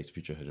showcase,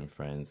 Futurehood and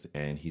Friends,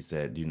 and he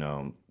said,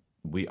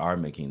 we are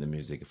making the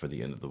music for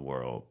the end of the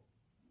world,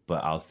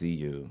 but I'll see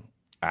you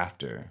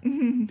after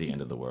the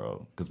end of the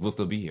world, because we'll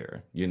still be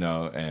here,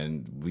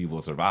 and we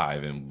will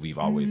survive, and we've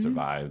always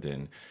survived,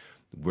 and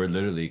we're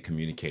literally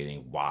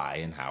communicating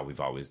why and how we've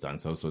always done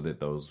so that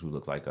those who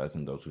look like us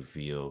and those who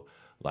feel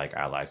like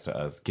allies to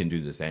us can do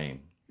the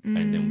same.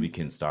 And then we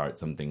can start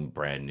something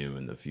brand new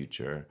in the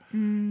future.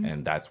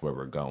 And that's where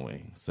we're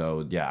going.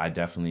 So, yeah, I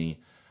definitely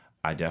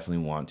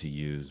want to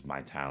use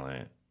my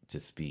talent to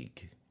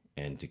speak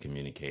and to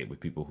communicate with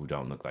people who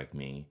don't look like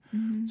me,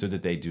 so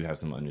that they do have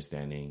some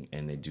understanding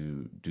and they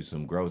do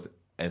some growth.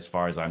 As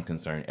far as I'm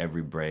concerned,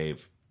 every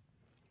brave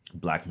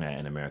Black man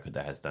in America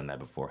that has done that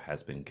before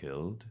has been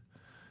killed.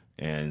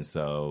 And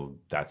so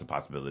that's a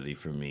possibility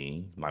for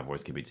me. My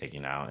voice could be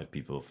taken out if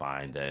people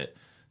find that,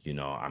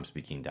 I'm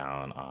speaking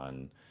down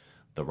on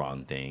the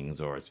wrong things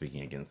or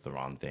speaking against the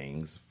wrong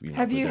things.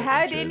 Have you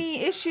had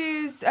any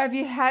issues? Have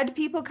you had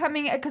people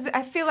coming? Because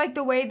I feel like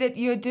the way that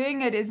you're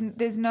doing it is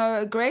there's no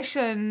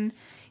aggression.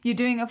 You're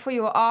doing it for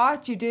your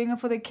art. You're doing it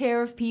for the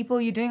care of people.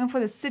 You're doing it for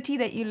the city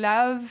that you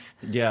love.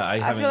 Yeah, I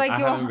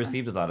haven't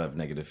received a lot of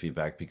negative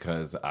feedback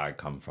because I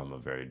come from a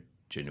very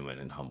genuine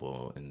and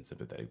humble and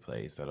sympathetic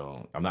place.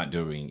 I'm not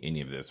doing any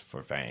of this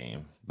for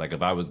fame. Like,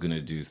 if I was going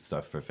to do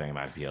stuff for fame,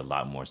 I'd be a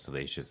lot more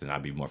salacious and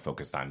I'd be more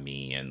focused on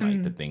me and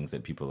like the things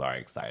that people are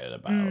excited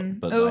about.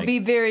 But it would be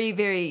very,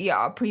 very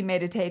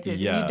premeditated.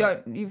 Yeah. You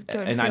don't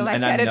feel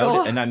like that at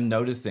all. And I'm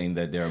noticing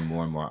that there are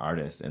more and more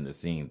artists in the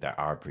scene that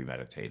are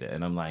premeditated.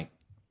 And I'm like,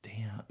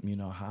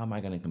 damn, how am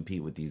I going to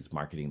compete with these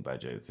marketing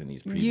budgets and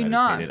these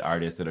premeditated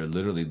artists that are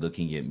literally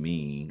looking at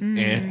me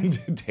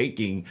and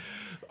taking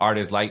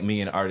artists like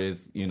me and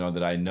artists,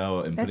 that I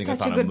know and putting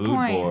us on a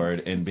mood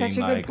board and being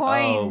like,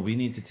 oh, we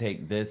need to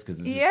take this because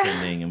this is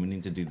trending and we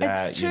need to do that,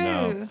 That's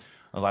true.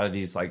 A lot of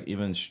these, like,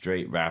 even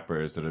straight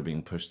rappers that are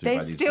being pushed through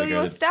by these steal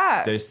your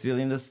stuff. They're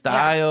stealing the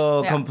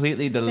style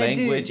completely, the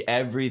language,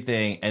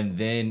 everything, and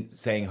then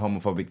saying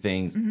homophobic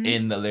things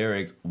in the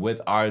lyrics with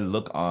our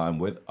look on,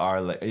 with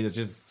our... It's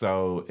just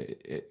so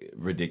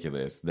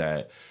ridiculous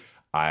that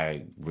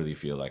I really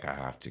feel like I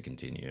have to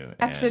continue.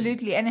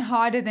 Absolutely, and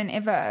harder than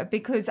ever,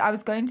 because I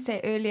was going to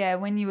say earlier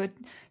when you were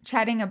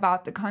chatting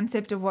about the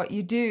concept of what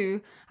you do,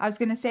 I was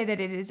going to say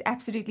that it is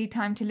absolutely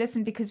time to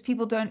listen, because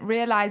people don't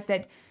realize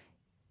that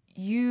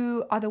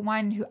you are the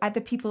one who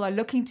other people are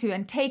looking to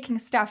and taking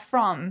stuff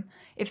from.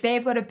 If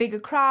they've got a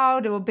bigger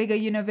crowd or a bigger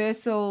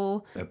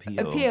universal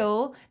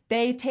appeal,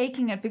 they're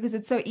taking it because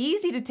it's so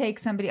easy to take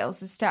somebody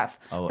else's stuff.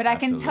 But I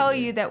can tell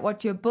you that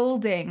what you're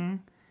building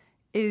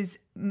is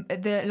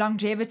the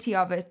longevity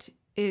of it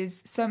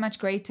is so much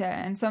greater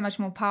and so much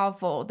more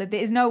powerful that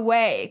there is no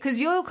way, because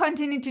you'll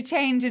continue to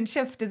change and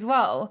shift as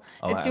well.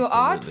 It's your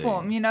art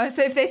form,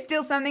 so if they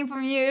steal something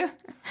from you,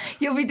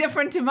 you'll be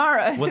different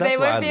tomorrow, so they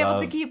won't be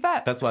able to keep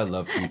up. That's why I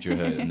love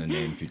Futurehood and the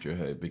name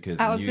Futurehood, because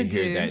when you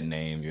hear that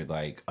name, you're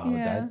like, oh,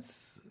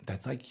 that's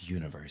that's like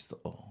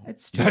universal.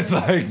 It's true.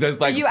 That's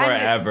like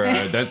forever.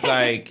 That's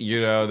like,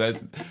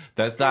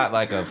 that's not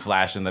like a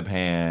flash in the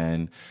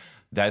pan.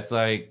 That's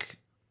like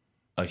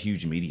a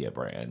huge media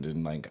brand.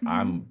 And like,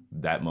 I'm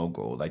that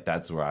mogul. Like,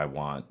 that's where I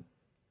want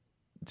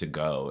to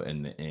go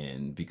in the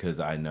end, because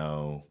I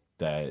know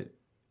that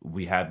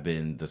we have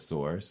been the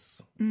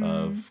source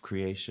of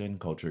creation,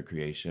 culture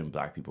creation.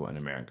 Black people in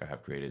America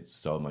have created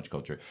so much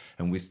culture,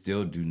 and we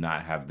still do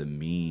not have the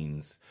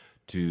means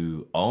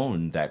to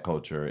own that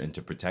culture and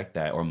to protect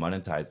that or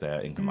monetize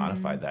that and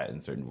commodify that in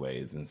certain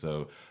ways. And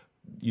so,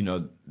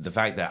 the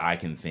fact that I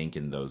can think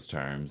in those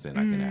terms and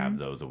I can have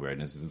those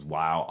awarenesses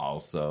while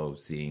also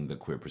seeing the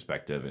queer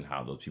perspective and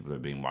how those people are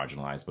being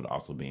marginalized but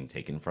also being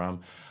taken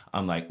from,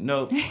 I'm like,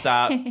 nope,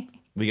 stop.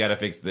 We got to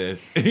fix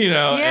this, and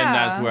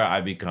that's where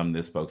I become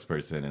this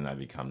spokesperson and I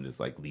become this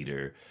like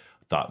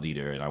thought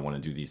leader, and I want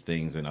to do these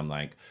things. And I'm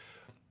like,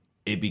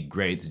 it'd be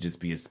great to just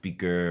be a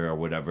speaker or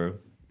whatever,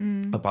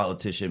 a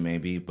politician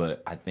maybe.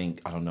 But I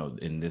think, I don't know,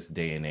 in this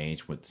day and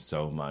age with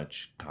so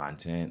much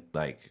content,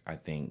 like I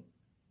think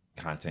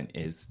content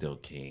is still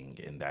king,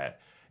 in that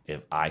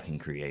if I can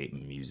create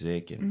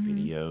music and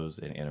videos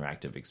and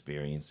interactive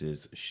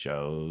experiences,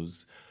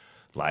 shows,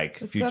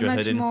 like it's Future so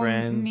Hidden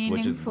Friends, meaningful.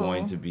 which is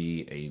going to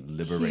be a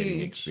liberating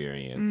Huge.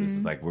 experience. This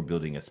is like we're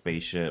building a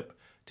spaceship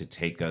to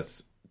take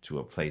us to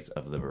a place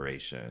of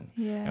liberation.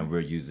 Yeah. And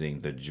we're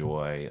using the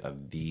joy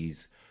of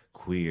these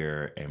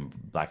queer and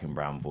Black and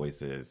brown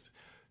voices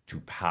to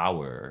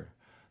power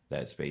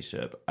that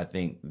spaceship. I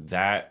think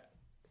that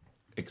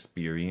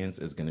experience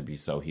is going to be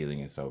so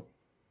healing and so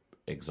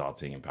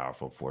exalting and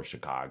powerful for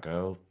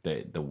Chicago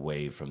that the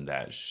wave from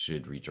that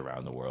should reach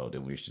around the world,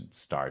 and we should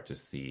start to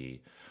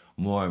see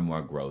more and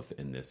more growth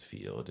in this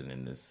field and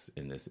in this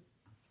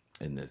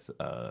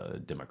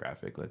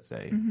demographic, let's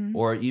say,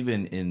 or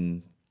even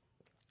in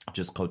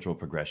just cultural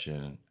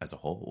progression as a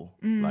whole.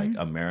 Like,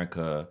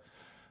 America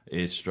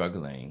is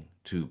struggling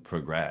to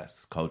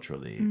progress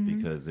culturally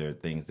because there are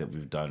things that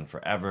we've done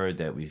forever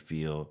that we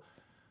feel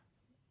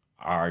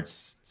are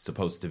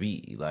supposed to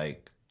be.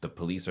 Like, the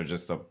police are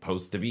just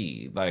supposed to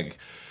be, like,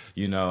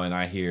 and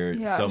I hear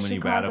so many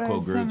Chicago radical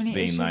has so groups many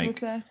being issues like, with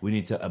that. we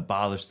need to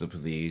abolish the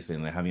police,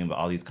 and they're having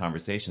all these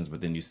conversations,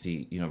 but then you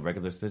see,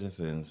 regular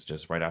citizens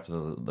just right after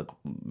the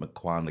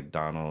Laquan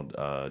McDonald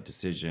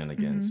decision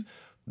against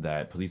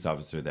that police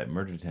officer that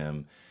murdered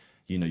him,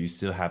 you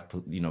still have,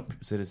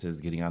 citizens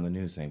getting on the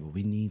news saying, well,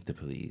 we need the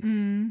police.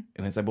 And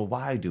it's like, well,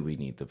 why do we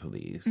need the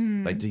police?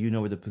 Like, do you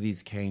know where the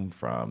police came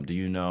from? Do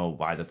you know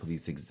why the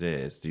police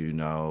exist? Do you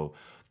know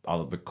all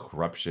of the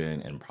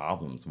corruption and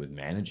problems with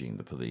managing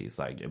the police?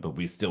 Like, but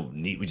we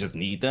just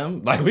need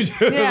them? Like,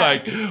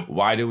 like,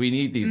 why do we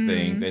need these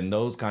things? And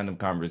those kind of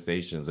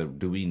conversations of,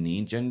 do we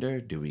need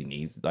gender? Do we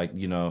need,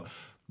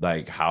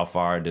 like, how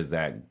far does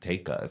that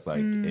take us? Like,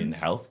 in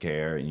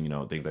healthcare,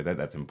 things like that,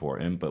 that's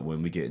important. But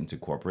when we get into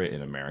corporate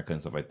in America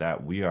and stuff like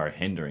that, we are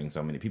hindering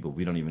so many people.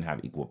 We don't even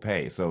have equal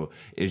pay. So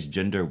is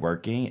gender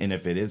working? And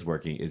if it is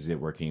working, is it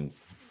working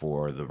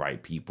for the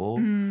right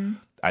people?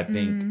 I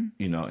think,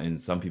 and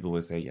some people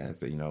would say,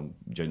 yes,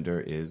 gender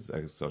is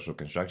a social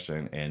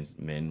construction and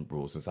men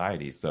rule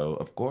society. So,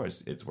 of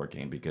course, it's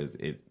working because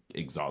it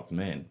exalts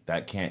men.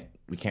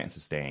 We can't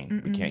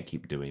sustain. We can't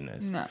keep doing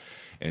this. No.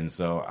 And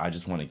so I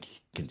just want to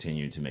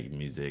continue to make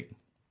music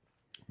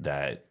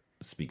that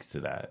speaks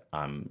to that.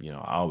 I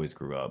always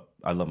grew up,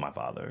 I love my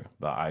father,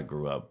 but I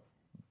grew up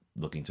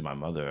looking to my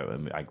mother.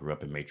 I grew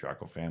up in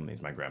matriarchal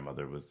families. My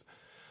grandmother was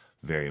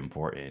very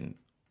important,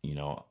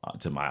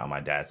 on my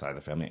dad's side of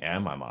the family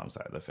and my mom's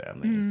side of the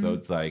family. So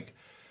it's like,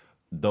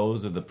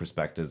 those are the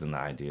perspectives and the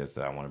ideas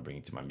that I want to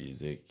bring to my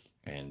music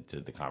and to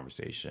the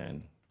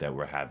conversation that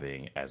we're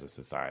having as a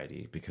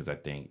society, because I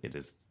think it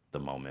is the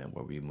moment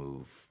where we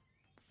move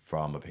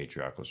from a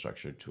patriarchal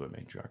structure to a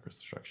matriarchal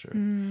structure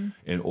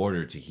in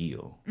order to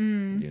heal,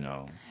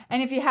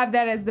 And if you have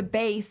that as the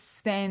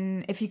base,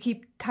 then if you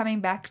keep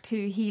coming back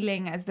to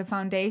healing as the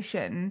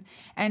foundation,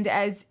 and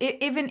as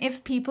even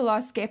if people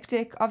are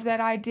skeptic of that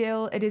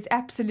ideal, it is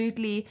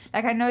absolutely,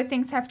 like, I know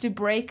things have to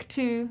break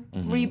to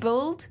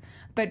rebuild,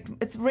 but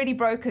it's already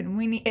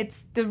broken.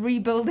 It's the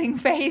rebuilding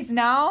phase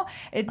now.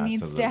 It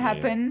needs to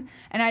happen.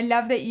 And I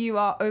love that you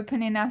are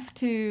open enough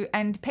to,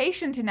 and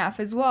patient enough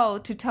as well,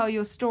 to tell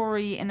your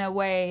story in a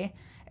way,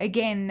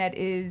 again, that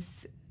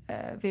is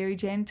very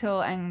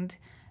gentle and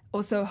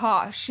also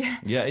harsh.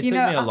 Yeah, it took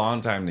me a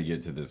long time to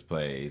get to this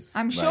place.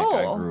 I'm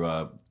sure. I grew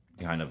up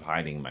kind of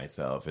hiding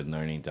myself and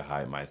learning to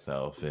hide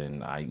myself,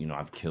 and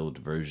I've killed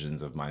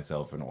versions of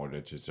myself in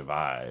order to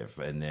survive,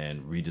 and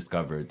then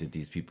rediscovered that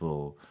these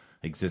people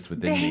exist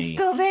within me. They're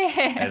still there.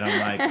 And I'm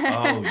like,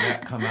 oh, yeah,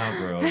 come out,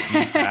 girl. Be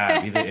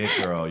fat. Be the it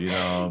girl,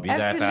 be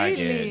that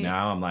faggot.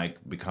 Now I'm like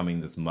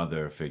becoming this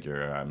mother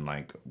figure. I'm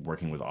like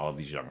working with all of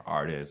these young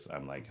artists.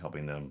 I'm like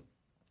helping them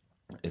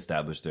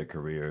establish their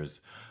careers.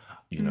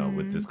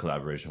 With this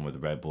collaboration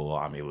with Red Bull,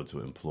 I'm able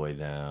to employ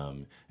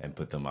them and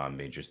put them on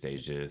major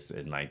stages.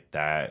 And like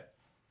that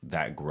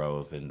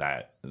growth and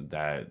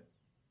that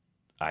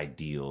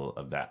ideal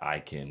of that I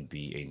can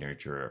be a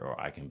nurturer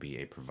or I can be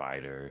a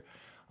provider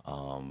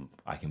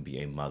I can be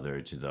a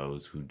mother to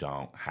those who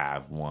don't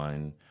have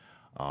one,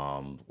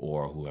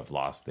 or who have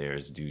lost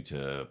theirs due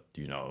to,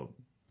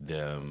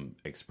 them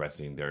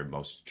expressing their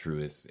most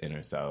truest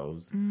inner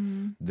selves.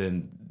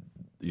 Then,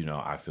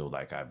 I feel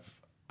like I've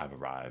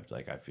arrived.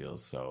 Like, I feel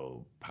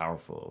so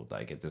powerful.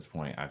 Like, at this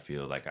point, I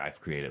feel like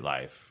I've created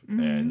life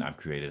and I've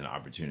created an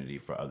opportunity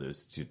for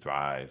others to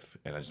thrive.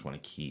 And I just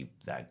want to keep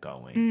that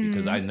going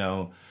because I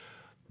know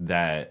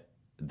that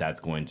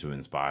that's going to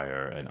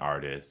inspire an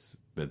artist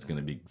that's going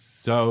to be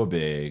so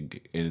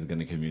big and is going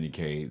to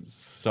communicate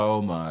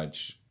so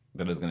much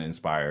that is going to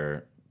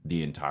inspire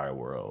the entire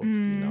world.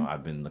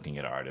 I've been looking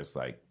at artists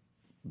like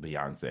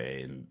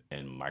Beyonce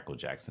and Michael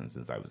Jackson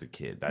since I was a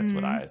kid. That's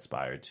what I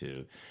aspire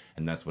to,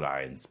 and that's what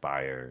I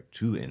inspire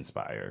to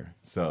inspire.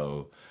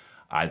 So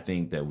I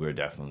think that we're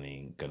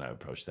definitely going to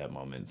approach that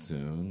moment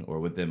soon or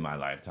within my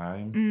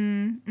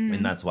lifetime.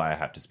 And that's why I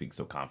have to speak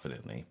so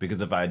confidently.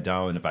 Because if I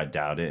doubt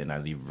it and I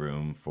leave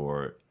room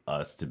for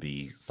us to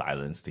be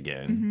silenced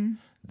again,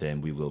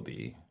 then we will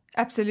be.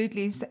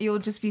 Absolutely. You'll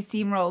just be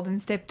steamrolled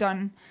and stepped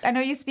on. I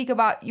know you speak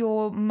about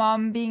your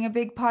mom being a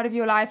big part of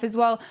your life as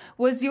well.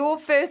 Was your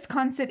first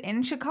concert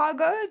in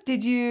Chicago? Do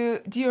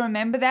you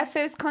remember that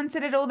first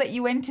concert at all that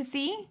you went to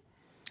see?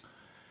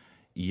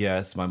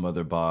 Yes, my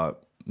mother bought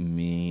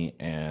me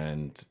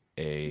and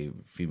a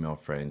female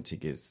friend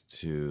tickets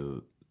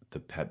to the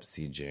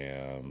Pepsi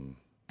Jam.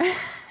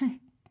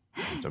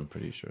 Which I'm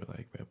pretty sure,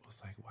 like, Red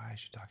was like, why is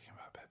she talking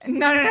about Pepsi?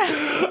 No.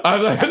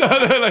 I'm like,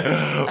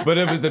 no. But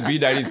it was the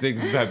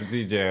B96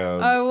 Pepsi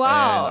Jam. Oh,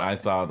 wow. And I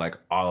saw, like,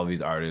 all of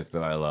these artists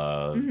that I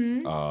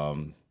loved.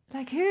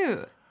 Like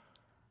who?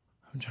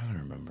 I'm trying to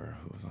remember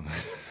who was on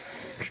that.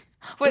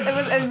 Well, it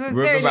was a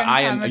very long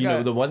time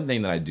ago. The one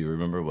thing that I do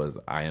remember was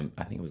I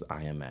think it was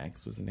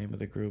IMX was the name of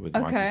the group with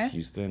Marcus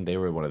Houston. They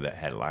were one of the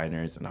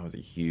headliners, and I was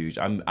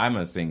I'm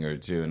a singer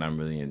too, and I'm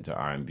really into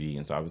R&B,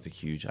 and so I was a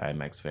huge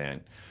IMX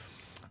fan.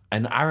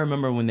 And I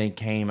remember when they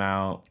came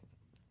out,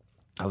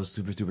 I was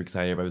super, super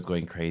excited. Everybody was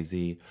going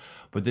crazy.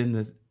 But then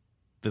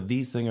the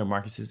lead singer,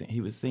 Marcus Houston,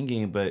 he was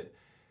singing, but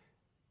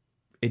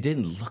it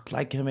didn't look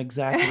like him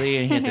exactly.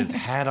 And he had this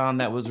hat on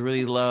that was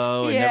really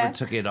low and never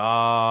took it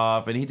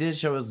off. And he did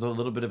show us a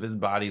little bit of his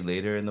body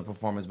later in the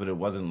performance, but it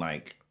wasn't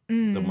like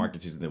the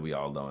Marcus Houston that we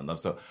all know and love.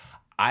 So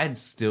I'd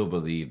still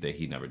believe that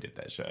he never did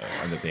that show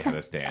and that they had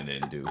to stand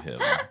in and do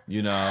him,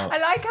 I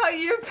like how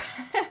you...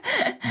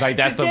 like,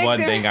 that's the one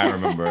thing I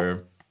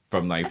remember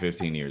from like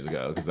 15 years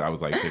ago, because I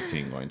was like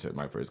 15 going to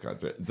my first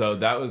concert. So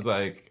that was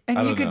like,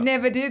 and you could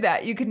never do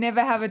that. You could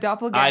never have a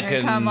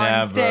doppelganger come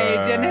on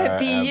stage and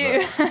be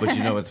you. But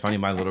what's funny?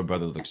 My little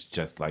brother looks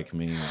just like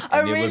me.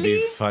 And it would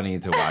be funny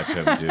to watch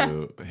him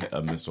do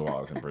a Mr.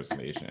 Wallace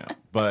impersonation.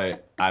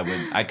 But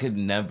I could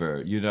never,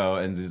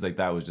 and just like,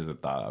 that was just a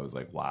thought. I was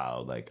like,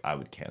 wow, like I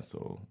would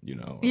cancel,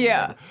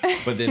 Yeah.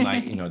 But then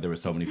like, there were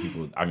so many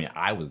people. I mean,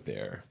 I was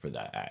there for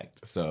that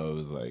act. So it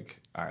was like,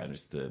 I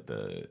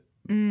understood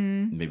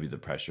maybe the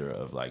pressure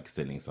of like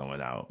sending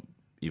someone out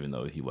even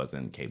though he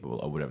wasn't capable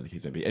or whatever the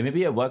case may be. And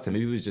maybe it wasn't.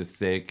 Maybe he was just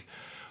sick.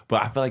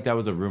 But I feel like that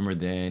was a rumor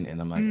then, and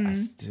I'm like, I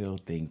still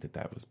think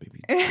that was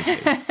maybe the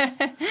case.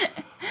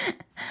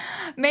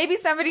 Maybe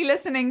somebody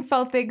listening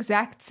felt the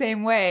exact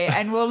same way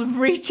and will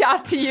reach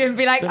out to you and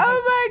be like, oh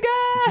my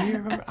God. Do you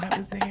remember? I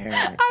was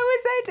there. I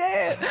was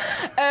there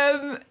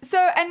too.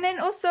 And then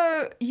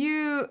also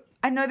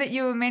I know that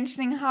you were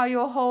mentioning how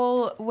your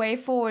whole way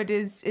forward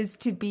is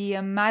to be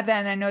a mother,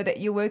 and I know that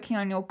you're working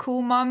on your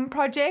Cool Mom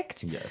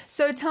project. Yes.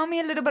 So tell me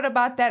a little bit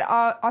about that.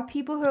 Are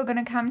people who are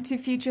going to come to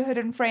Future Hood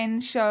and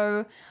Friends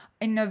show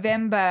in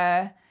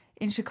November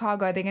in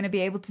Chicago, are they going to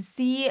be able to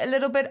see a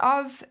little bit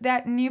of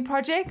that new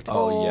project?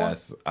 Oh,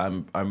 yes.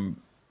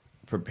 I'm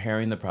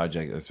preparing the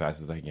project as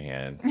fast as I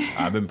can.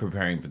 I've been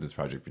preparing for this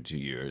project for 2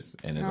 years,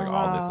 and there's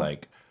all this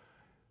like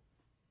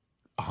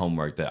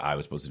homework that I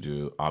was supposed to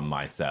do on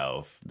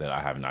myself that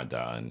I have not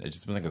done. It's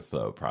just been like a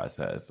slow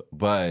process,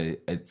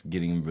 but it's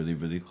getting really,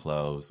 really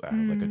close. I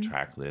have like a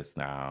track list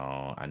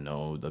now. I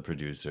know the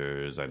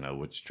producers. I know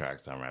which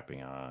tracks I'm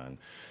rapping on.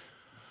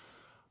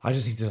 I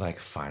just need to like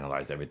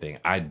finalize everything.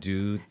 I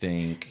do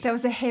think that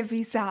was a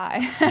heavy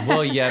sigh.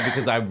 Well, yeah,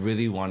 because I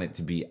really want it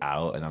to be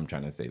out, and I'm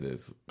trying to say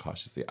this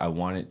cautiously. I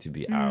want it to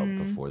be out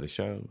before the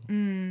show.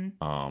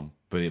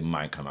 But it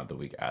might come out the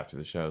week after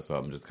the show. So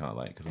I'm just kind of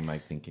like, because I'm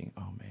like thinking,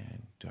 oh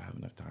man, do I have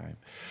enough time?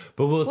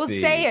 But we'll see.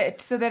 We'll say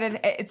it so that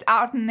it's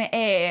out in the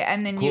air,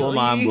 and then Cool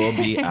Mom will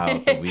be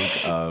out the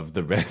week of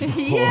the Red Bull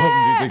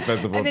Music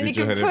Festival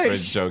Future Hood and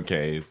Friends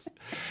Showcase.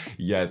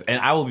 Yes, and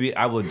I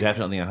will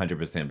definitely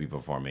 100% be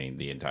performing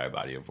the entire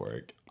body of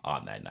work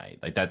on that night.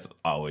 Like, that's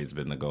always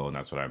been the goal, and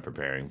that's what I'm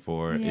preparing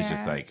for. Yeah. It's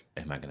just like,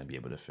 am I going to be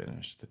able to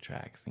finish the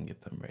tracks and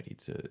get them ready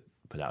to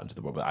put out into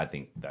the world? But I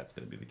think that's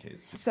going to be the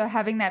case too. So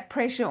having that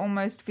pressure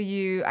almost for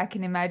you, I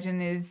can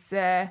imagine, is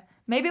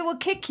maybe it will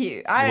kick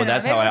you. I don't know.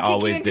 That's how I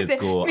always did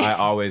school. I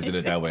always did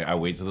it that way. I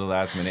wait till the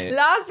last minute.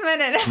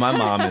 My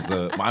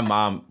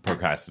mom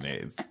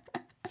procrastinates.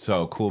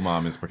 So Cool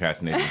Mom is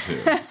procrastinating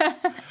too.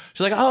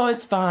 she's like, oh,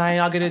 it's fine.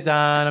 I'll get it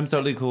done. I'm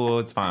totally cool.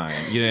 It's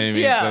fine. You know what I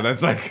mean? Yeah. So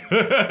that's like...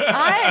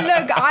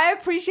 I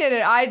appreciate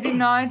it. I do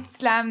not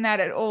slam that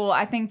at all.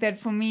 I think that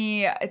for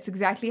me, it's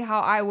exactly how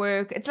I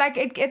work. It's like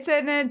it's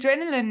an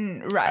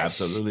adrenaline rush.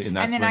 Absolutely. And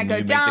that's then when I go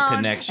you down, make the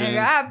connections. And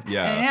I go up,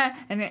 Yeah.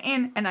 and then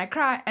in, and I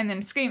cry, and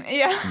then scream.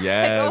 Yeah.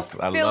 Yes.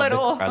 I feel it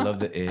all. I love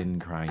the in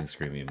crying,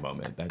 screaming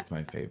moment. That's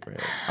my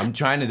favorite. I'm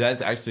trying to...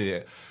 That's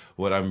actually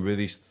what I'm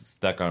really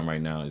stuck on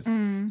right now is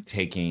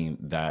taking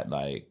that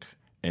like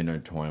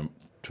inner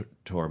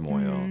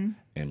turmoil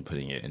and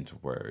putting it into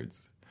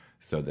words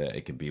so that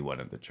it can be one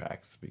of the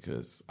tracks,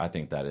 because I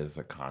think that is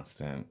a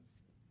constant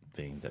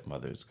thing that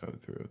mothers go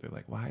through. They're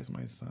like, why is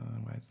my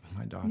son, why is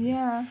my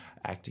daughter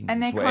acting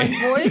and this they way?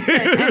 can't voice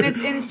it, and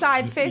it's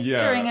inside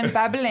festering Yeah. and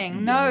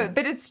bubbling. No, Yes.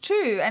 but it's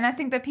true, and I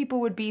think that people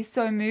would be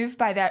so moved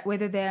by that,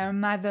 whether they're a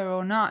mother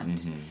or not.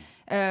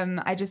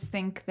 I just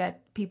think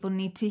that people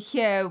need to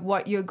hear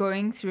what you're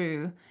going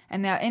through,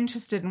 and they're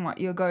interested in what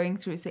you're going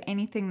through. So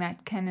anything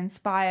that can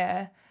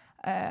inspire,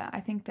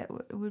 I think that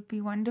would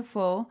be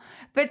wonderful.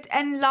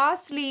 And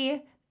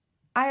lastly,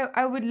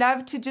 I would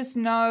love to just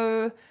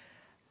know,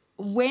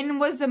 when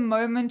was a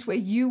moment where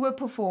you were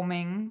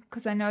performing?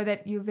 Because I know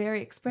that you're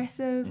very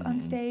expressive on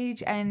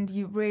stage, and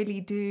you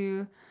really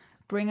do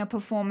bring a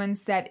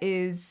performance that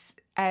is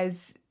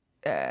as...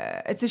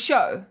 it's a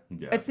show.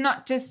 Yeah. It's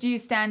not just you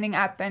standing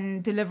up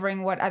and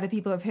delivering what other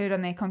people have heard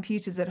on their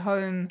computers at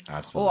home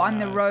Absolutely or on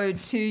the not. road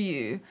to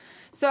you.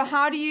 So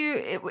how do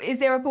you... Is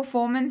there a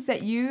performance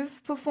that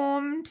you've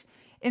performed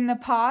in the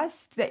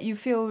past that you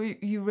feel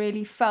you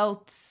really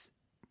felt,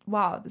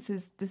 wow, this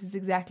is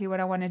exactly what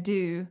I want to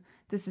do.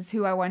 This is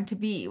who I want to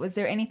be. Was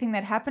there anything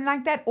that happened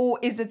like that? Or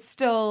is it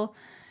still,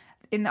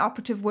 in the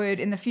operative word,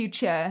 in the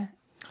future,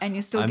 and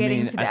you're still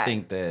getting to that? I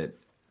think that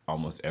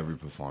almost every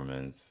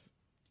performance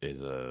is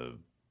a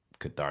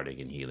cathartic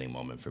and healing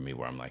moment for me,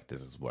 where I'm like,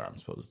 this is where I'm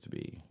supposed to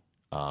be.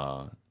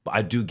 But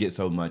I do get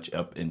so much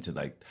up into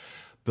like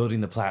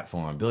building the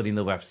platform, building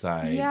the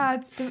website,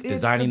 it's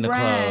designing the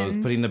clothes,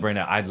 brand. putting the brand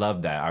out. I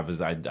love that.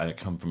 I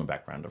come from a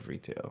background of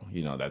retail.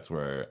 You know, that's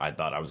where I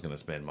thought I was going to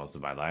spend most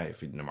of my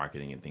life in the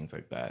marketing and things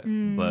like that.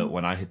 But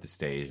when I hit the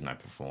stage and I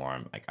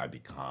perform, like I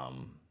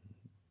become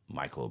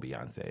Michael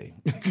Beyonce.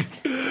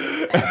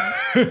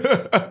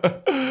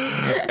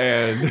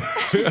 And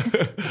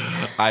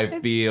I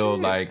feel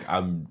like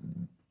I'm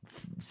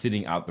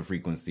sending out the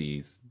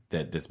frequencies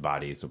that this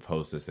body is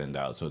supposed to send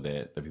out, so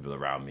that the people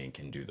around me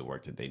can do the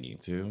work that they need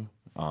to.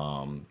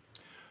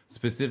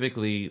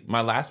 Specifically,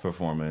 my last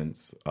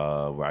performance,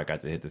 where I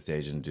got to hit the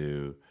stage and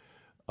do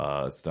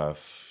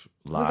stuff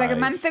live. It was like a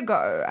month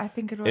ago, I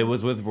think it was. It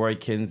was with Roy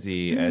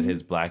Kinsey at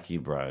his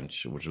Blackie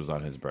brunch, which was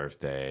on his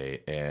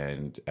birthday,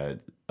 and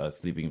at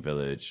Sleeping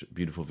Village,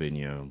 beautiful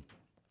venue.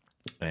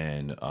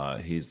 And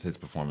his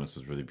performance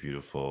was really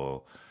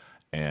beautiful.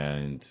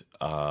 And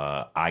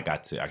I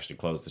got to actually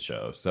close the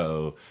show.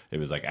 So it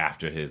was like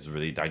after his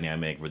really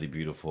dynamic, really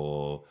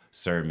beautiful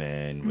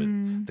sermon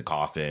with the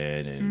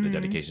coffin and the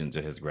dedication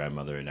to his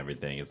grandmother and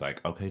everything. It's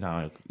like, okay,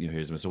 now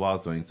here's Mr.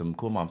 Wallace doing some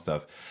cool mom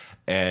stuff.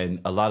 And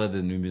a lot of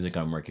the new music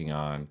I'm working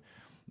on,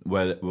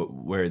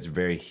 where it's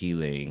very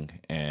healing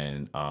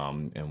and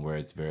where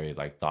it's very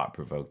like thought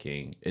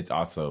provoking, it's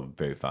also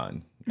very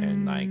fun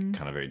and like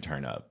kind of very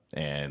turn up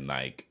and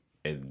like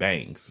it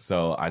bangs.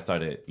 So I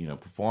started,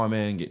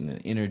 performing, getting the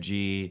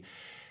energy,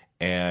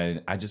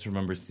 and I just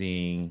remember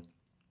seeing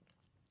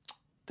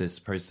this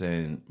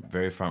person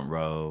very front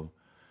row,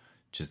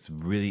 just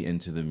really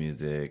into the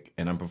music,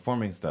 and I'm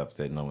performing stuff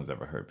that no one's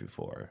ever heard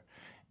before,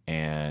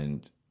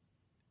 and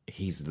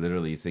he's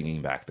literally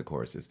singing back the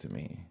choruses to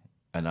me.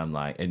 And I'm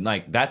like,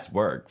 that's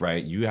work,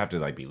 right? You have to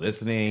like be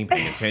listening,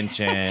 paying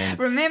attention,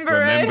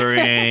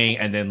 remembering,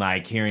 and then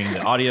like hearing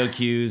the audio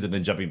cues and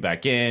then jumping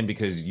back in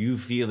because you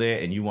feel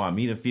it and you want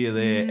me to feel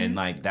it. And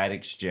like that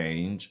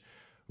exchange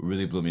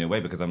really blew me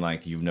away because I'm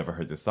like, you've never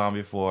heard this song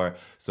before.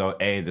 So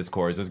this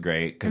chorus is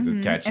great because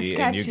it's catchy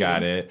and you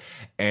got it.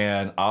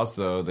 And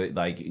also that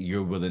like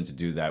you're willing to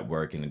do that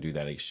work and to do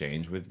that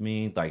exchange with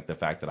me. Like the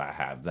fact that I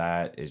have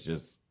that is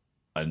just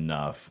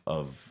enough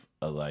of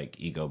a like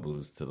ego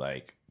boost to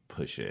like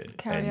push it.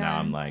 Carry now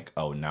on. I'm like,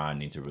 oh, now I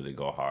need to really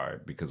go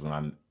hard because when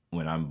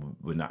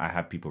I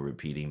have people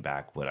repeating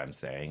back what I'm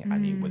saying, I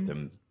need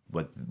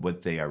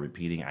what they are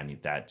repeating, I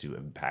need that to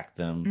impact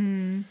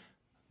them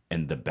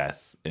in the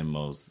best and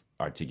most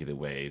articulate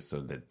ways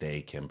so that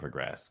they can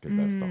progress, because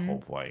that's the whole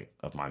point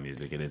of my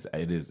music. It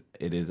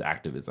is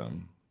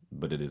activism,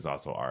 but it is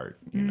also art,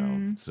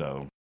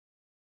 so.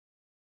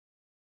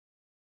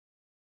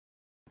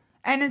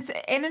 And it's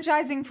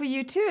energizing for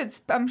you too.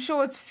 I'm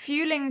sure it's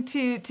fueling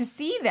to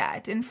see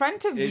that in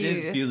front of you. It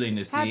is fueling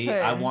to see.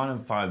 happen. I want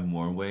to find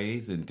more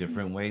ways and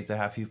different ways to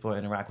have people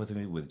interact with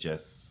me with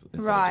just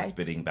instead of just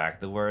spitting back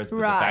the words. But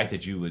the fact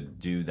that you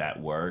would do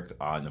that work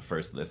on the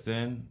first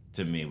listen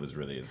to me was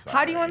really inspiring.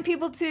 How do you want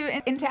people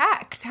to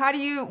interact? What do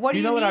you need?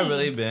 What I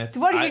really miss?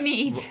 What do you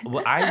need?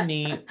 Well, I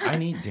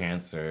need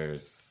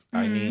dancers.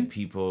 I need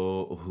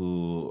people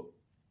who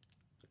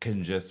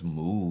can just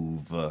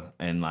move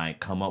and like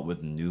come up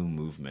with new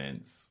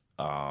movements.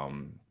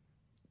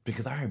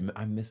 Because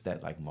I missed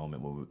that like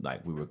moment where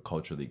we were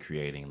culturally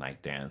creating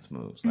like dance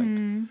moves. Like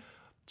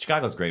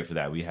Chicago's great for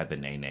that. We had the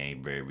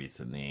Nene very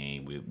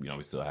recently.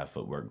 We still have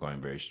footwork going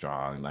very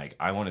strong. Like,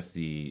 I want to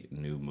see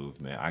new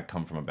movement. I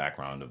come from a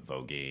background of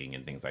voguing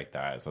and things like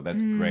that, so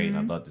that's great. And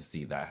I'd love to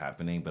see that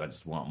happening. But I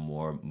just want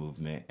more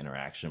movement,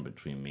 interaction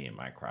between me and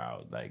my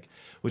crowd. Like,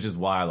 which is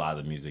why a lot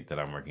of the music that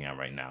I'm working on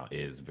right now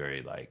is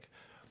very like,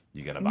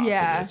 you gotta bop to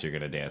this, you're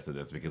gonna dance to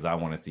this, because I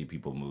want to see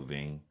people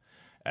moving,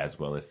 as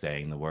well as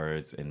saying the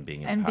words and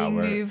being empowered.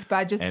 And being moved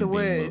by just the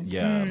words.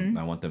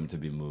 I want them to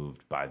be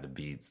moved by the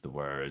beats, the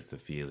words, the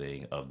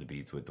feeling of the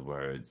beats with the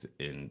words,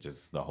 and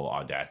just the whole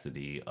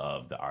audacity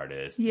of the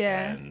artist.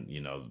 And,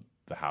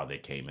 how they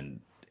came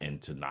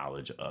into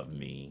knowledge of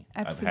me.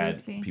 Absolutely.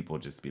 I've had people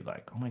just be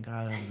like, oh my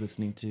God, I was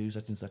listening to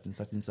such and such and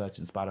such and such,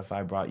 and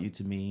Spotify brought you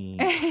to me.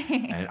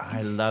 And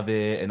I love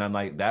it. And I'm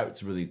like,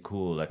 that's really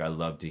cool. Like, I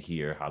love to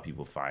hear how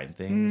people find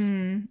things.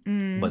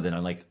 But then I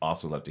like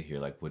also love to hear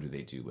like, what do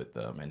they do with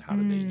them and how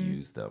do they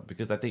use them?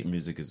 Because I think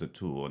music is a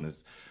tool,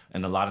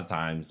 and a lot of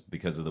times,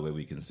 because of the way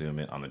we consume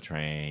it on the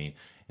train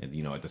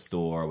and, at the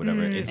store or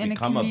whatever, it's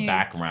become a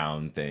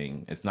background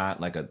thing. It's not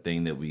like a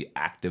thing that we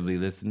actively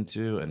listen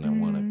to. And I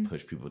want to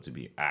push people to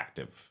be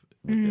active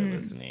with their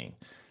listening,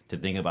 to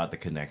think about the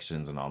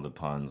connections and all the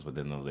puns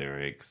within the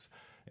lyrics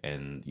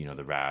and,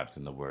 the raps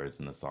and the words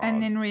and the songs.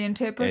 And then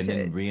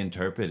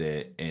reinterpret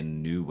it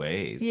in new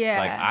ways. Yeah.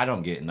 Like, I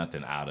don't get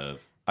nothing out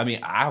of,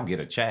 I'll get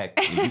a check.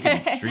 You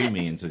can stream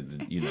me into,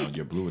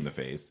 you're blue in the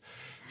face.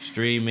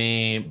 Stream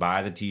me,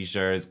 buy the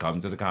t-shirts,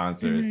 come to the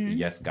concerts.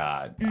 Yes,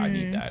 God, I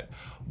need that.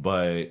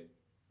 But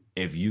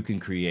if you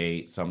can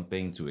create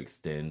something to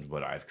extend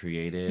what I've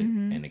created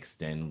and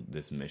extend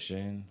this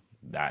mission,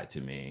 that to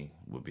me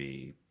would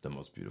be the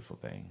most beautiful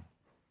thing.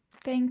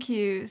 Thank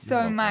you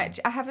so much.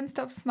 I haven't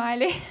stopped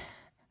smiling.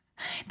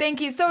 Thank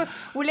you. So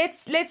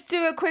let's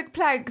do a quick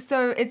plug.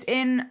 So it's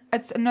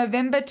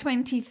November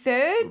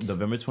 23rd.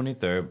 November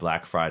 23rd,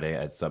 Black Friday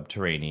at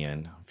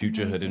Subterranean.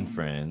 Future Hood and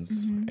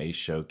Friends, a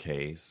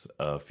showcase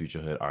of Future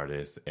Hood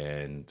artists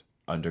and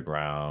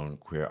underground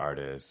queer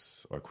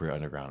artists or queer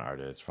underground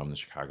artists from the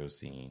Chicago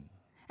scene.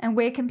 And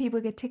where can people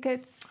get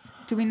tickets?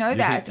 Do we know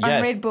that? On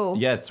Red Bull?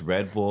 Yes,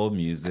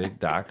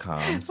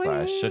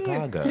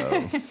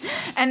 redbullmusic.com/Chicago.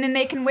 And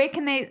then where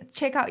can they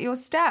check out your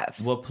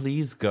stuff? Well,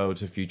 please go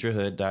to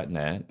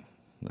futurehood.net.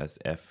 That's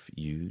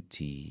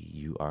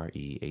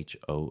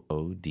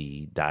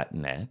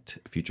FUTUREHOOD.net.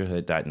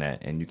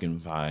 Futurehood.net. And you can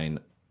find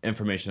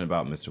information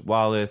about Mr.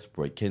 Wallace,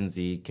 Roy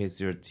Kinsey,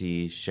 Casey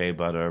Ortiz, Shea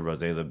Butter,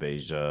 Rose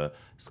LaBeija,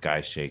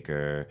 Sky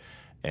Shaker,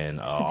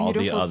 and all the other. It's a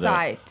beautiful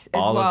site as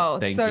well.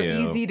 It's so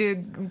easy to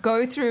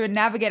go through and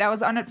navigate. I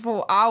was on it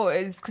for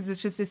hours because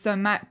there's so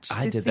much to see.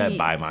 I did that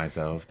by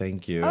myself.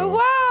 Thank you. Oh,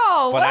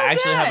 wow. But I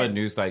actually have a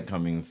new site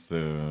coming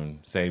soon.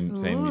 Same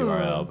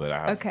URL, but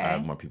I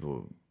have more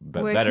people,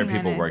 better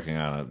people working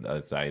on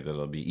a site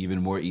that'll be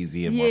even more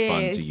easy and more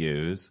fun to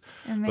use.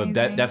 Amazing.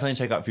 But definitely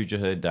check out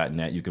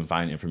futurehood.net. You can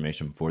find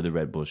information for the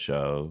Red Bull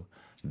show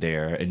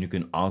there, and you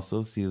can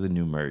also see the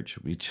new merch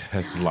we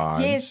just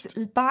launched. Yes,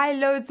 buy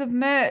loads of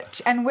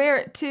merch and wear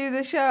it to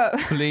the show.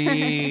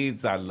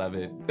 Please, I love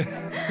it.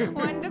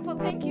 Wonderful,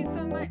 thank you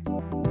so much.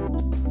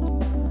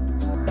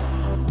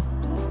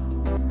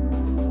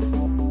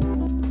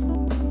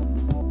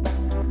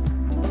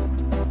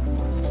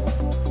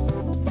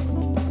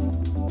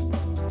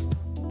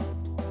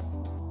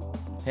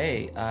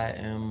 Hey, I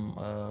am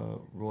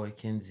Roy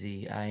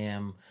Kinsey. I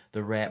am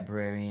the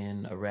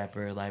Rap-brarian, a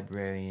rapper,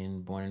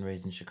 librarian, born and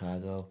raised in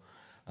Chicago.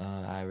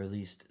 I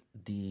released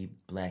the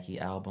Blackie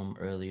album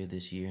earlier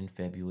this year in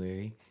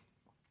February,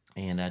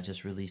 and I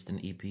just released an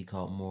EP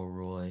called More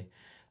Roy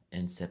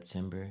in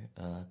September,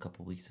 a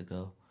couple weeks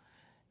ago.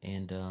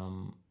 And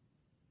I'm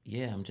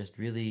just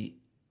really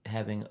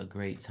having a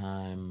great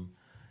time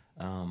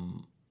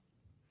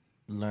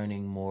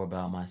learning more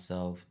about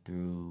myself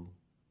through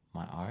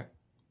my art.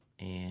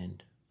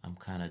 And I'm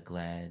kind of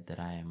glad that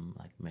I am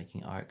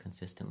making art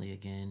consistently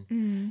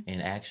again, and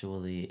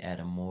actually at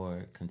a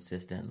more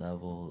consistent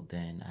level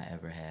than I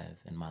ever have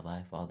in my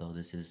life. Although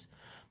this is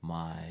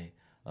my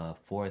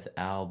fourth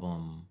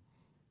album,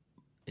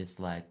 it's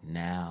like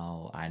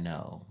now I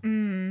know.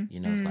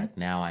 It's like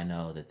now I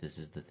know that this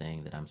is the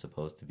thing that I'm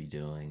supposed to be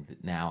doing.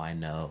 That now I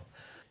know.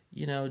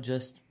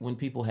 Just when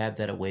people have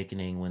that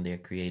awakening when they're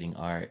creating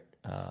art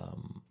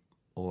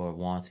or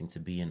wanting to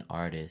be an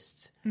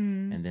artist,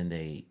 and then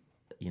they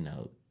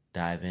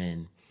dive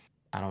in.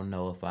 I don't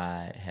know if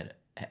I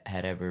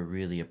had ever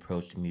really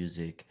approached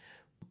music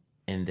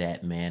in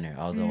that manner,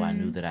 although I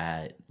knew that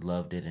I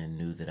loved it and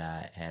knew that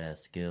I had a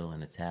skill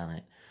and a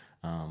talent.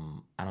 I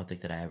don't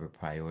think that I ever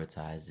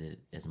prioritized it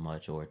as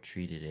much or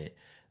treated it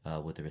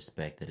with the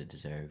respect that it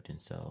deserved. And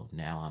so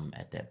now I'm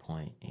at that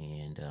point,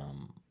 and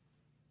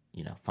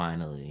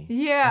finally.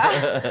 Yeah.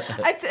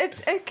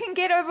 It can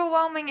get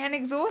overwhelming and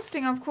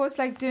exhausting, of course,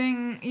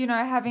 doing,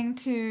 having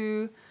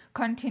to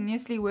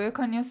continuously work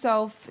on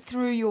yourself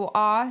through your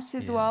art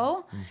as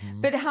well.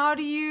 But how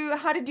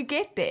did you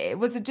get there?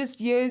 Was it just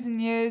years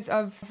and years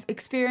of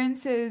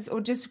experiences,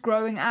 or just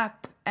growing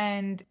up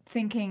and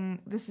thinking,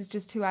 this is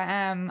just who I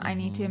am, I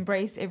need to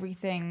embrace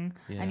everything,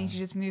 I need to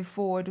just move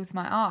forward with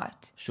my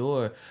art?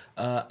 Sure.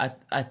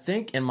 I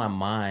think in my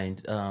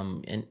mind,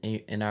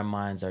 in our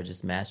minds are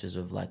just masters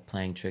of like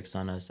playing tricks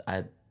on us.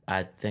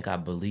 I think I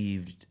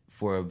believed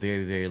for a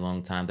very, very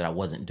long time that I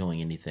wasn't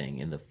doing anything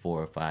in the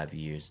 4 or 5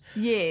 years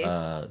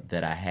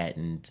that I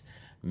hadn't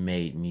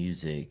made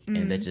music,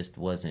 and that just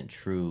wasn't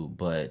true.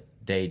 But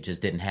they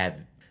just didn't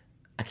have,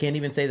 I can't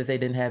even say that they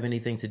didn't have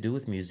anything to do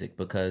with music,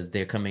 because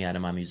they're coming out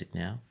of my music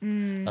now.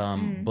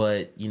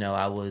 But, you know,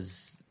 I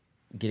was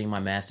getting my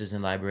master's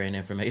in library and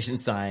information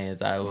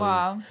science. I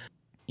was,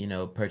 you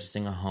know,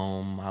 purchasing a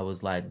home. I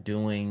was like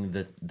doing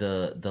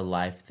the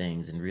life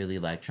things and really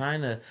like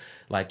trying to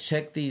like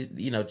check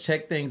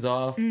things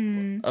off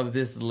of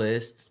this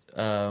list.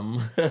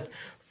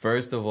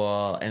 First of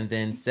all, and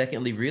then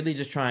secondly, really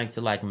just trying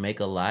to like make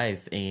a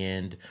life,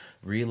 and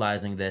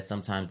realizing that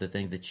sometimes the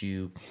things that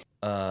you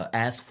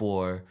ask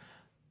for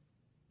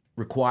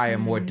require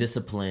more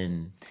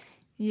discipline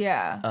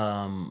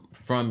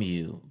from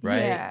you,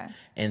 right?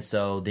 And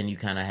so then you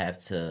kind of have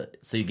to,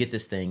 so you get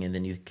this thing, and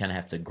then you kind of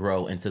have to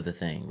grow into the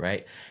thing,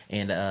 right?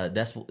 And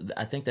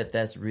I think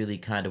that's really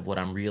kind of what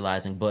I'm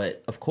realizing.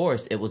 But of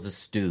course, it was a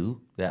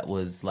stew that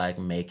was like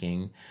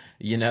making,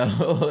 you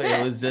know,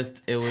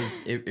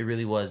 it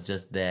really was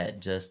just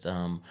that, just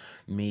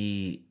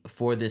me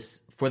for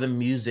the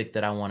music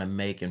that I want to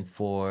make, and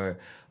for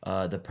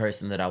the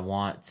person that I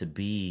want to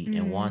be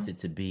and want it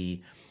to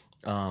be.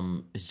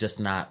 It's just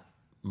not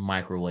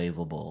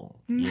microwavable,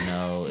 you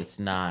know. It's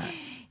not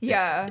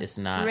it's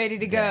not ready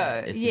to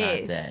go. It's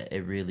not that.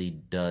 It really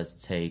does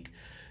take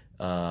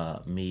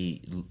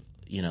me,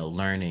 you know,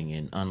 learning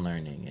and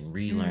unlearning and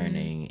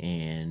relearning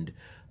and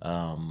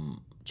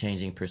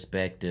changing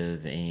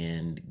perspective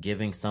and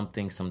giving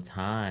something some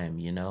time,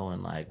 you know,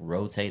 and like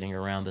rotating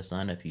around the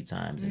sun a few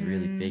times and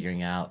really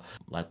figuring out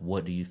like,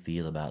 what do you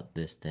feel about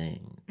this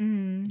thing,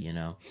 you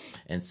know?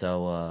 And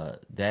so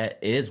that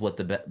is what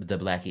the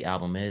Blackie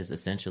album is.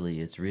 Essentially,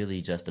 it's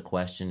really just a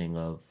questioning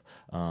of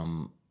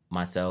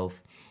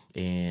myself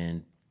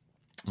and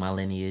my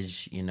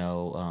lineage, you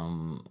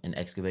know, an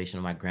excavation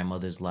of my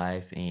grandmother's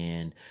life,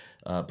 and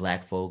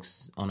Black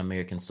folks on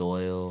American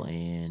soil,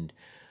 and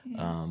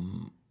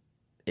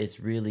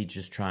it's really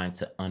just trying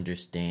to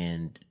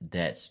understand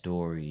that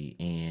story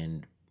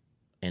and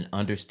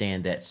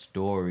understand that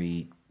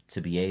story to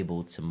be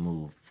able to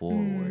move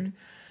forward.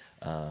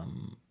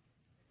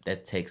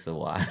 That takes a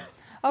while.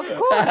 Of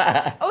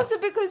course. Also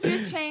because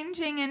you're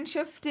changing and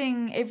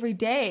shifting every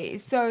day.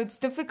 So it's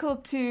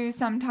difficult to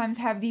sometimes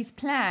have these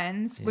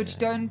plans which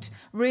don't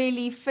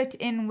really fit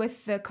in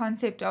with the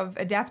concept of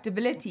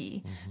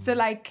adaptability. So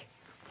like,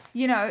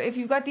 you know, if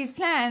you've got these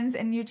plans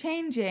and you're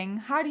changing,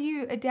 how do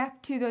you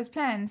adapt to those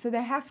plans? So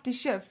they have to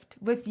shift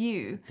with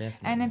you. Definitely.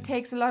 And it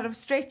takes a lot of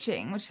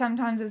stretching, which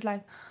sometimes is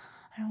like,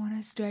 I don't want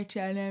to stretch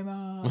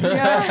anymore.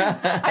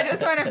 Yeah. I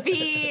just want to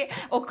be,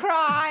 or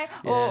cry,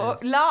 or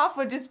laugh,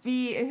 or just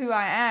be who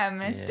I am.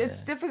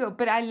 It's difficult,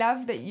 but I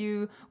love that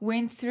you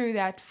went through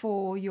that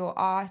for your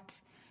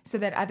art, so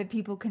that other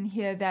people can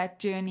hear that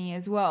journey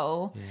as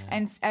well. Yeah.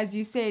 And as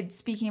you said,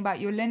 speaking about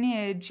your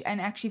lineage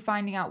and actually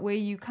finding out where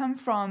you come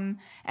from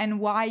and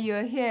why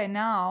you're here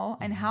now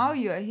and how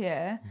you're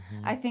here,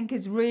 I think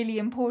is really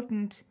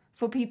important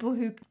for people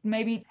who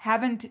maybe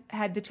haven't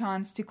had the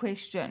chance to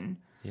question.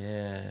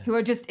 Who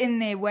are just in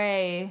their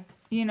way,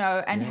 you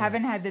know, and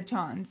haven't had the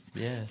chance.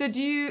 So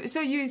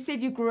you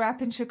said you grew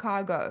up in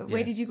Chicago.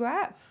 Where did you grow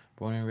up?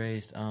 Born and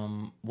raised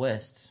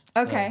west.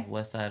 Okay.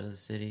 West side of the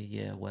city.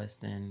 Yeah,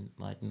 west and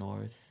like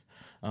north.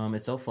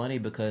 It's so funny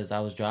because I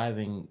was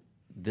driving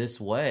this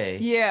way.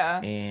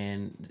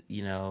 And,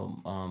 you know,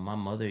 my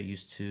mother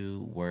used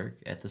to work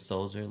at the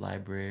Sulzer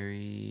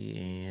Library,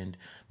 and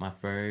my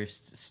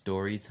first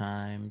story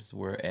times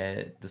were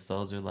at the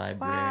Sulzer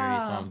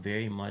Library. So I'm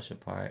very much a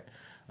part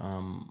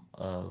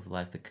of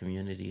like the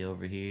community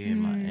over here,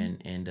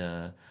 and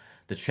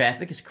the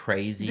traffic is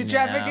crazy. The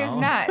traffic is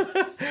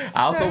nuts.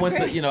 I also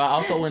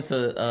went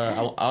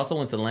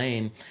to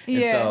Lane,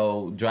 and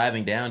so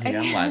driving down here,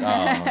 I'm like,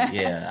 oh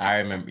yeah, I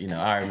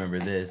remember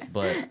this.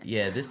 But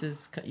yeah, this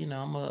is, you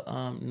know, I'm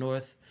a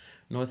north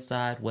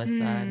side, west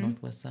side,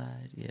 northwest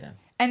side. Yeah.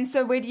 And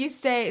so where do you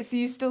stay? So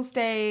you still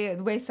stay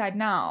the west side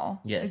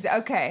now? Yes.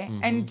 Okay.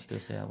 And still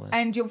stay out west.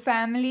 And your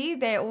family,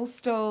 they're all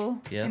still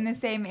in the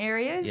same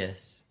areas?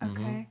 Yes.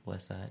 Okay.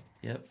 West side.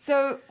 Yep.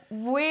 So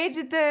where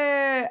did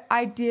the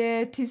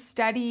idea to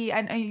study,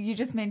 I know you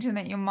just mentioned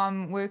that your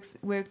mom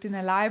worked in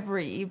a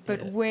library,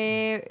 but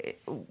where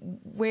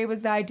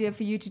was the idea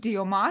for you to do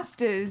your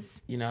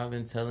master's? You know, I've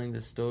been telling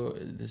this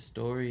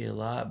story a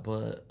lot,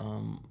 but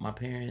my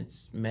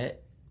parents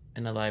met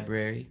in a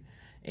library,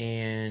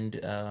 and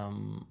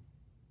then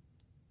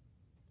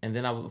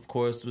I, of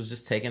course, was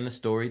just taking the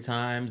story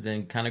times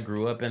and kind of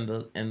grew up in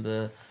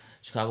the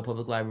Chicago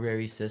Public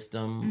Library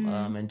system,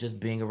 and just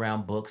being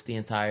around books the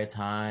entire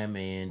time.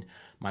 And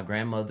my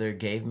grandmother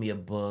gave me a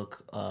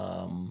book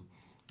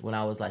when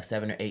I was like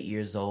 7 or 8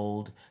 years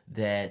old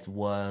that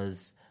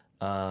was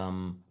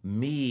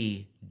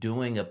me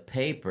doing a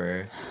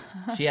paper.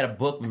 She had a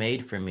book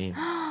made for me.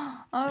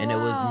 And it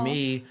was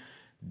me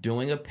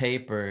doing a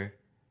paper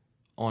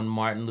on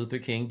Martin Luther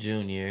King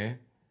Jr.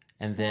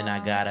 And then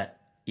I got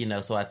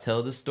so I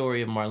tell the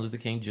story of Martin Luther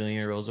King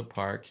Jr., Rosa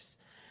Parks.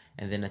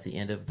 And then at the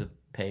end of the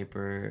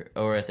paper,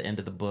 or at the end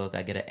of the book,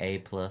 I get an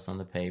A+ on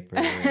the paper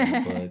in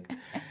the book.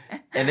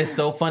 And it's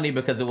so funny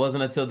because it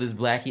wasn't until this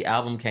Blackie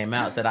album came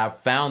out that I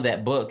found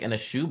that book in a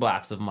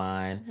shoebox of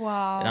mine.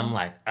 Wow. And I'm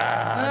like,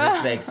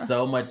 this makes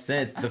so much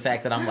sense. The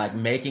fact that I'm like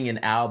making an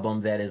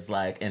album that is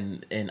like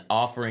an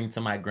offering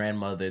to my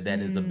grandmother that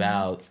is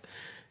about,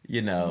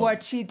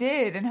 what she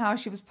did and how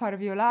she was part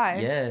of your life.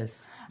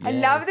 Yes. I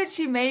love that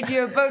she made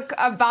you a book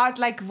about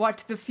like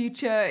what the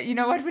future,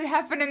 what would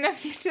happen in the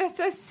future. That's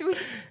so sweet.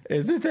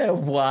 Isn't that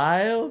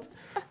wild?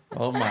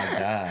 Oh my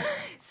God.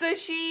 So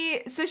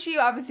she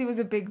obviously was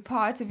a big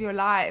part of your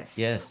life.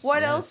 Yes.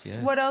 What else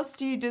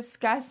do you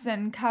discuss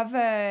and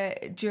cover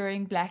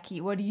during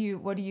Blackie? What do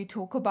you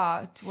talk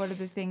about? What are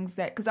the things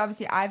that, because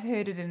obviously I've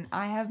heard it and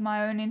I have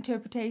my own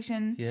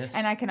interpretation. Yes.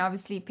 And I can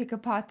obviously pick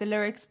apart the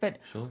lyrics, but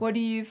sure. What do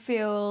you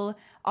feel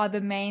are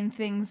the main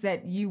things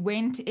that you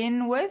went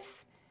in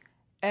with?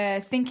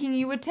 Thinking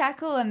you would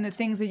tackle, and the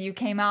things that you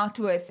came out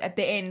with at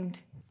the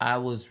end? I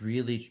was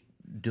really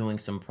doing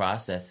some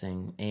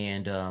processing,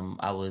 and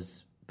I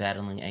was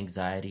battling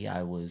anxiety.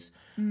 I was,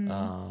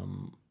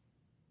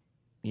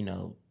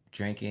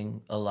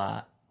 drinking a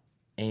lot,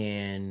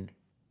 and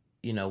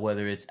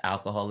whether it's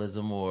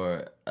alcoholism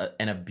or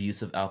an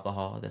abuse of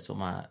alcohol. That's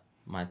what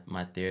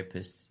my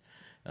therapist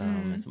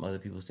and some other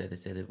people said. They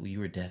said that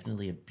you were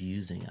definitely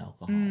abusing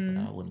alcohol, but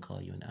I wouldn't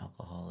call you an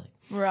alcoholic.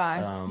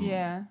 Right.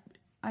 Yeah.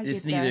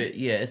 It's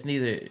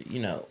neither,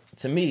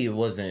 to me, it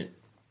wasn't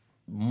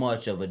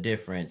much of a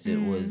difference. It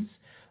was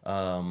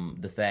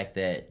the fact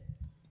that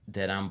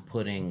I'm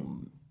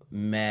putting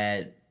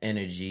mad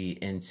energy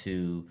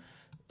into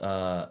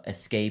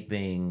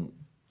escaping,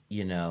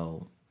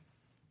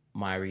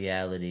 my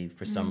reality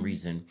for some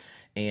reason.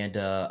 And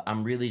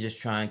I'm really just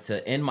trying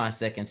to, in my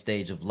second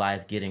stage of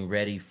life, getting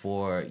ready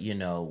for,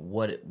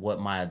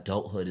 what my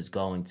adulthood is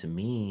going to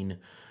mean,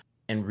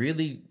 and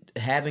really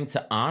having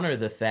to honor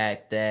the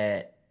fact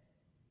that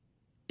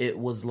it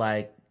was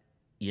like,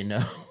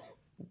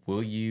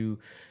 will you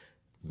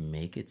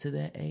make it to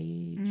that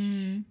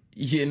age?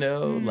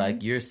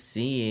 Like you're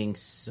seeing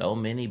so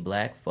many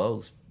Black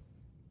folks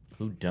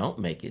who don't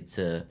make it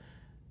to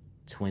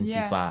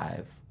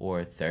 25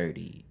 or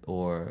 30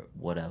 or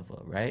whatever,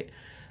 right?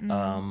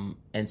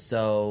 And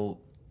so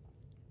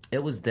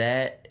it was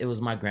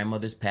my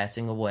grandmother's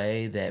passing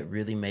away that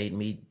really made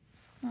me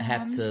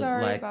have I'm to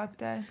sorry about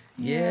that.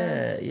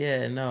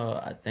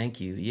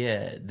 Thank you.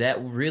 Yeah,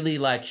 that really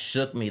like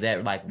shook me,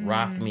 that like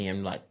rocked me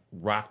and like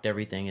rocked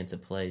everything into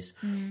place.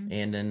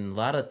 And then a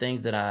lot of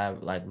things that I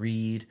like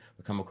read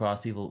or come across,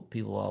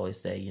 people always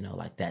say,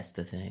 like that's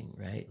the thing,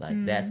 right?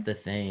 Like that's the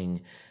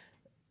thing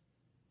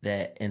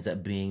that ends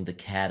up being the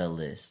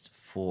catalyst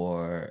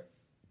for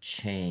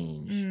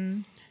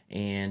change.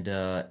 And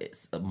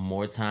it's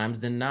more times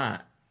than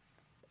not,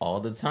 all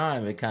the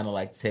time, it kind of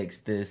like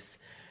takes this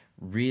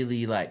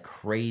really like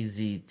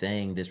crazy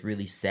thing, this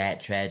really sad,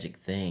 tragic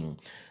thing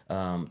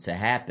to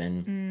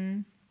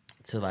happen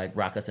to like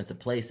rock us into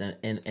place.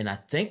 And I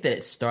think that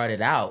it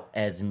started out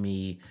as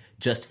me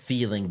just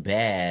feeling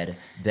bad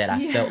that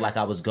I felt like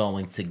I was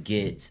going to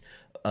get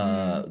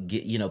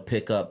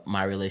pick up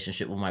my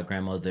relationship with my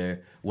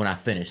grandmother when I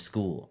finished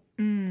school.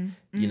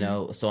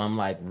 So I'm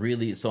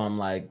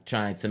like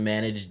trying to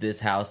manage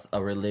this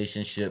a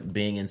relationship,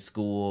 being in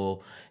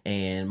school,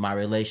 and my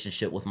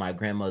relationship with my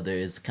grandmother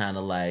is kind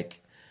of like,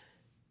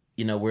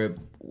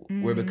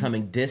 we're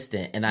becoming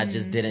distant, and I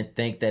just didn't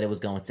think that it was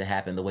going to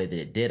happen the way that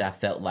it did. I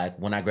felt like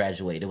when I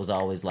graduated, it was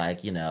always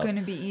like, going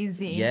to be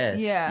easy.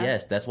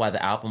 Yes. That's why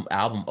the album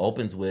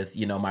opens with,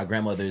 my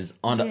grandmother's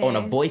on a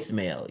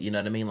voicemail. You know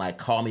what I mean? Like,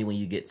 call me when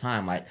you get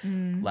time. Like,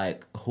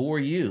 who are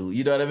you?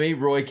 You know what I mean?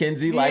 Roy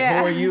Kinsey. Like,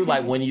 who are you?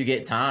 Like, when you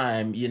get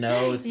time.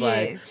 It's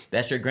like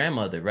that's your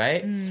grandmother,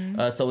 right?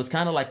 So it's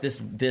kind of like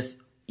this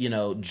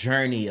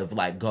journey of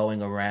like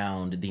going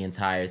around the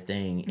entire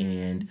thing,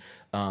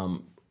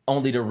 and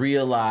only to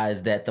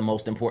realize that the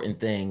most important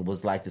thing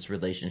was like this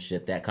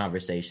relationship, that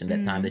conversation,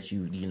 that time that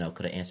you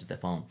could have answered the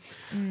phone.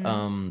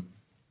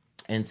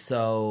 And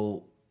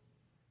so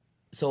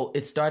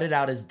it started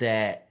out as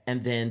that,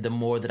 and then the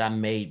more that I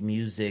made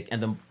music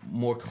and the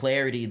more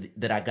clarity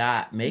that I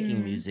got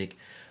making music,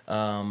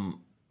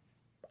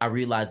 I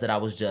realized that I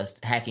was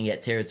just hacking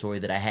at territory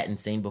that I hadn't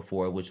seen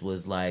before, which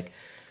was like,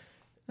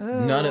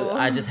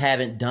 I just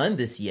haven't done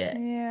this yet.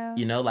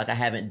 Like I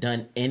haven't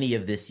done any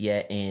of this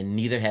yet, and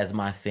neither has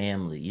my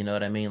family. You know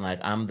what I mean? Like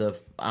I'm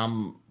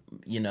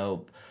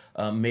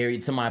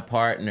married to my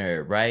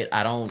partner, right?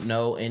 I don't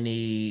know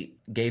any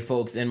gay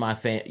folks in my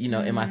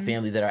in my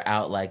family that are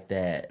out like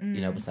that.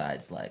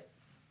 Besides like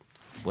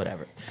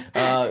whatever.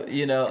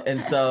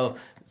 And so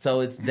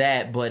it's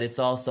that, but it's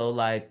also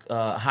like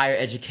higher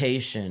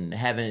education.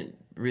 Haven't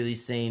really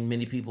seen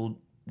many people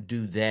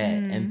do that.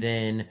 And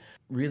then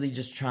really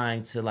just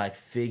trying to like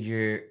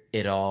figure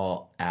it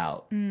all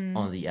out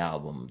on the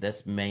album.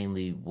 That's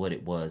mainly what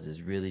it was,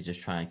 is really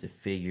just trying to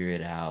figure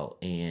it out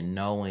and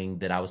knowing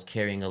that I was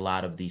carrying a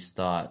lot of these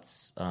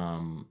thoughts,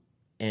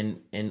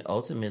 and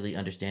ultimately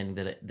understanding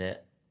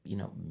that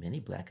many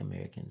Black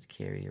Americans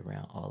carry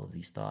around all of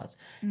these thoughts,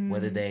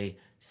 whether they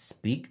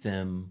speak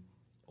them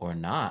or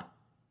not.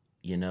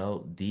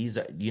 These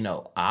are,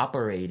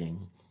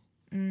 operating,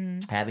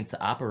 having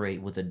to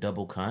operate with a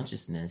double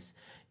consciousness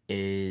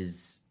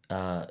is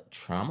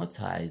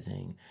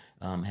traumatizing.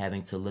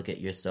 Having to look at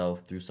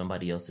yourself through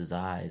somebody else's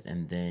eyes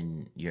and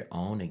then your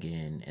own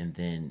again, and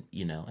then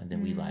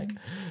we like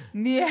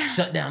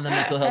shut down the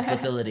mental health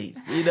facilities.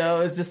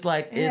 It's just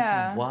like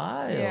it's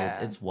wild.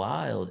 Yeah. It's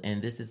wild,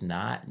 and this is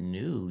not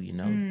new.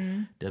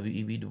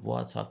 W.E.B. Du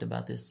Bois talked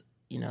about this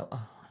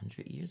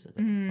 100 years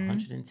ago,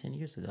 110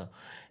 years ago.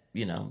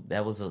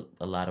 That was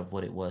a lot of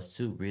what it was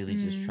too. Really,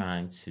 just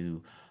trying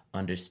to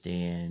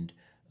understand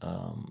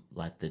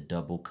like the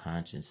double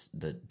consciousness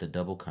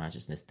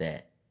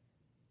that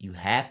you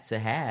have to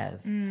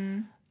have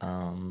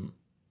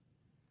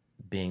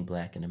being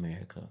Black in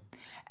America.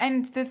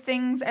 And the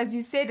things, as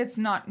you said, it's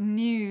not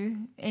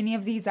new. Any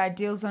of these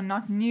ideals are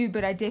not new,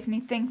 but I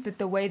definitely think that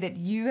the way that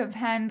you have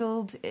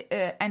handled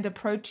and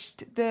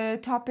approached the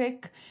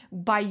topic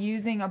by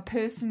using a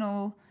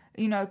personal,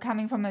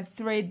 coming from a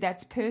thread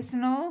that's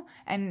personal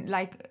and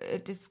like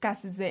it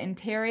discusses the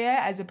interior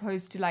as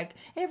opposed to like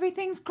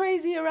everything's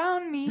crazy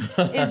around me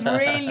is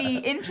really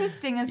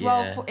interesting as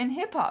well in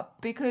hip hop,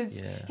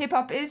 because hip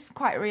hop is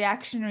quite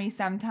reactionary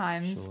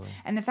sometimes. Sure.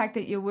 And the fact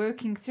that you're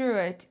working through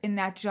it in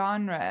that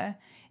genre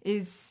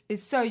is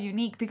so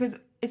unique, because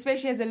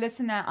especially as a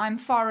listener, I'm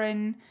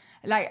foreign,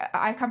 like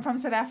I come from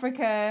South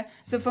Africa.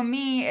 So for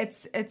me,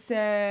 it's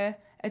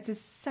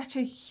such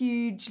a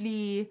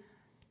hugely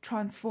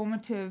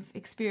transformative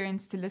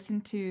experience to listen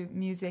to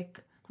music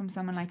from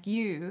someone like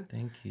you.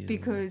 Thank you.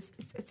 Because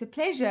it's a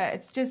pleasure.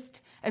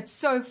 It's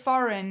so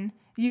foreign.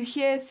 You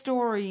hear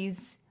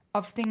stories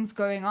of things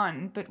going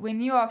on, but when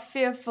you are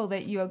fearful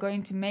that you are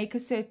going to make a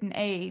certain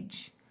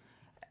age,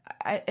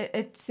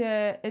 it's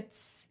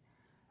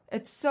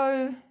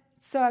so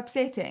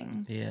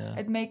upsetting. Yeah.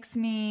 It makes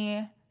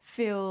me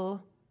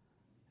feel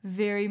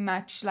very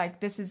much like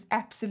this is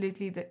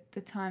absolutely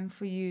the time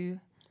for you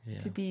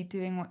to be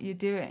doing what you're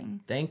doing.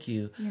 Thank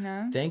you.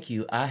 Thank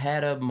you. I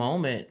had a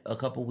moment a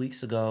couple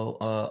weeks ago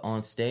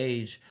on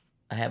stage.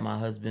 I had my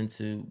husband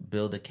to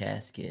build a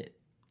casket.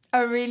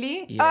 Oh,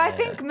 really? Yeah. Oh, I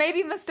think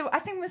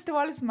Mr.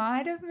 Wallace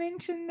might have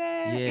mentioned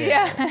that.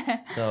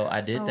 Yeah. So I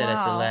did that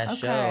at the last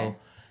show.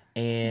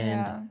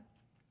 And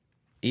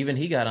even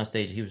he got on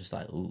stage, he was just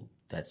like, ooh,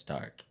 that's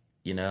dark,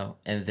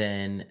 And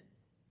then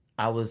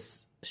I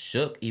was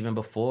shook even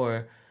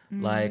before,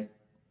 like,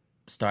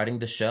 starting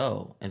the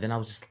show. And then I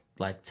was just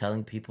like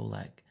telling people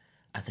like,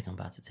 I think I'm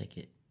about to take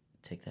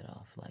that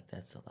off. Like,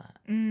 that's a lot.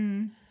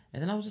 And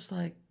then I was just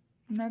like,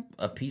 nope.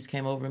 A piece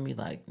came over me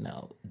like,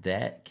 no,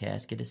 that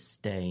casket is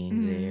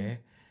staying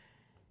there.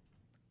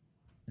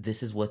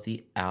 This is what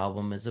the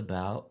album is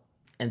about.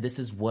 And this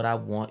is what I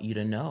want you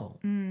to know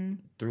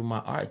through my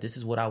art. This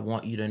is what I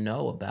want you to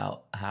know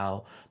about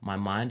how my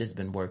mind has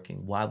been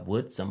working. Why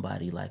would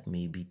somebody like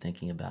me be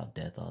thinking about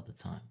death all the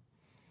time?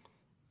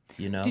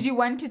 Did you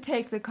want to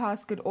take the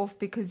casket off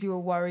because you were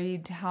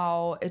worried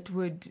how it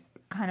would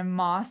kind of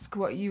mask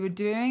what you were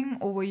doing?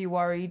 Or were you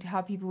worried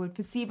how people would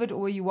perceive it?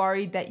 Or were you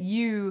worried that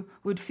you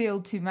would feel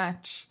too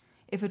much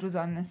if it was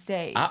on the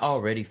stage? I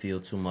already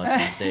feel too much on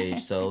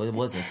stage, so it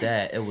wasn't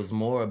that. It was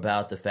more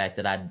about the fact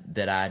that I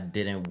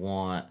didn't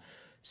want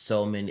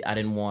I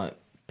didn't want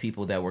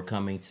people that were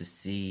coming to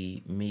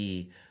see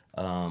me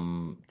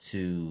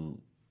to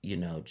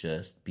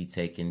just be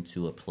taken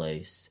to a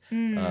place.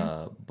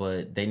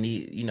 But they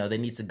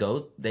need to go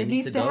to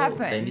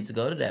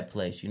that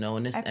place,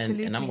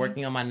 and I'm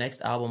working on my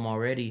next album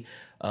already,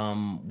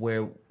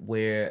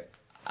 where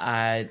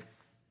I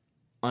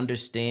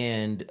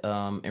understand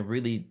and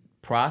really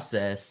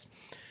process,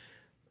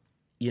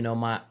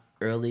 my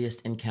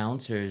earliest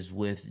encounters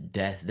with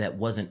death that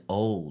wasn't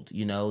old,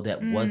 that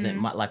wasn't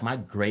my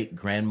great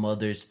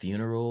grandmother's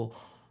funeral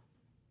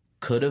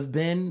could have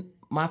been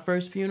my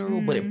first funeral,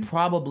 but it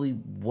probably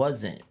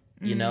wasn't,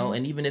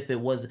 and even if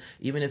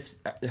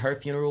her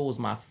funeral was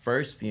my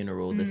first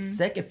funeral, the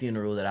second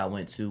funeral that I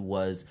went to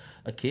was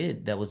a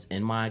kid that was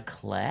in my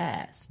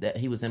class,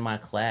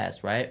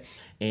 right?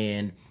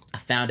 And I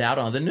found out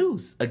on the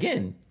news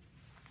again.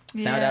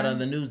 Found out on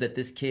the news that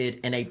this kid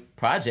in a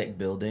project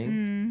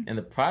building in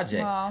the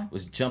projects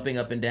was jumping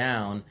up and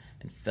down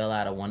and fell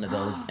out of one of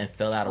those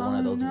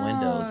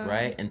windows,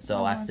 right? And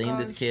so I seen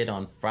this kid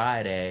on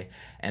Friday,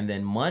 and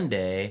then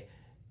Monday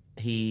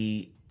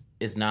he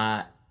is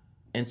not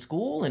in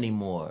school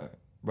anymore,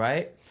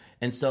 right?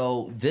 And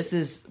so this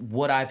is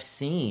what I've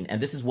seen, and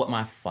this is what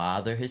my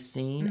father has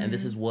seen, and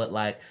this is what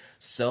like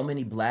so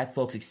many Black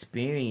folks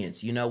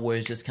experience, you know, where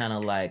it's just kind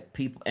of like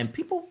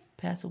people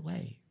pass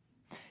away.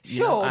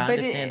 Sure, I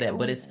understand that,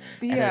 but it's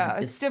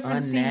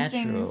different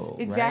unnatural,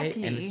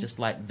 exactly. Right? And it's just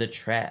like the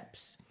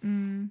traps.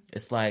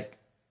 It's like,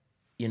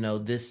 you know,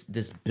 this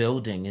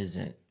building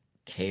isn't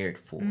cared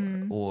for,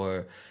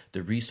 or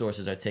the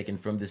resources are taken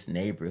from this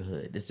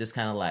neighborhood. It's just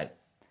kind of like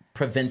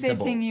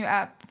preventable, setting you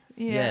up.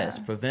 Yeah. Yes,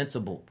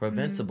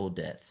 preventable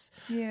deaths.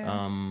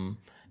 Yeah.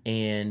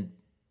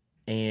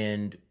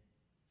 And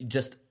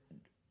just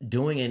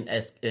doing an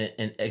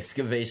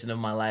excavation of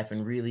my life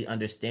and really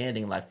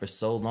understanding, like, for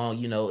so long,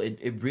 you know,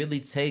 it really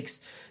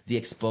takes the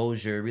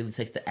exposure, it really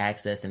takes the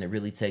access, and it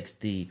really takes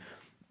the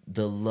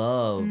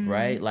love,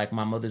 right? Like,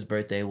 my mother's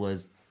birthday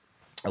was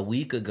a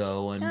week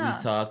ago, and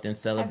we talked and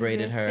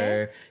celebrated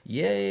her.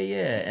 Yeah.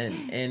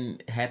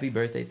 And happy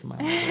birthday to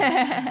my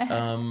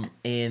mother.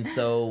 And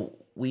so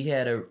we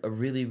had a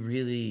really,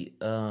 really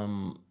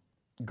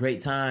great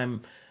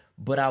time,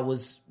 but I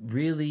was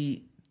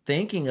really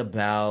thinking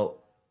about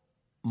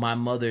my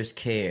mother's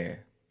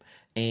care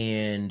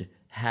and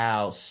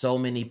how so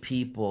many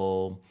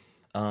people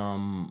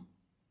don't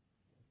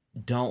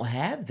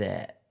have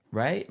that,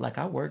 right? Like,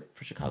 I work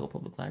for Chicago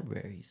Public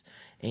Libraries,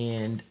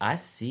 and I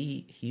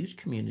see huge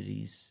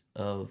communities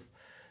of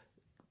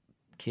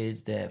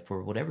kids that,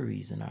 for whatever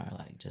reason, are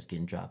like just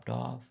getting dropped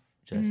off,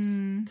 just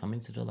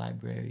coming to the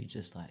library,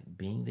 just like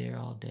being there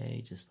all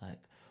day, just like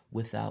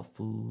without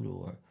food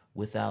or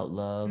without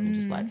love, and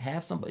just like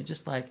have somebody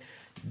just like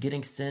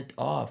getting sent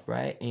off,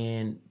 right?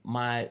 And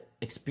my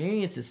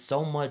experience is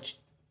so much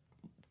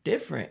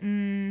different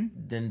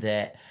than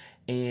that.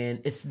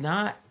 And it's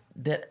not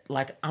that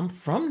like I'm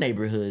from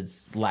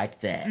neighborhoods like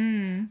that.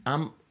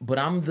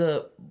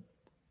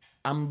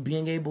 I'm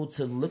being able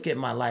to look at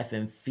my life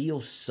and feel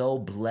so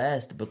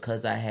blessed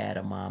because I had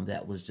a mom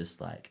that was just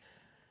like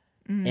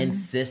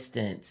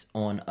insistent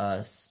on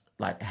us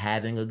like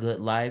having a good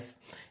life,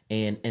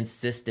 and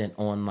insistent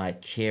on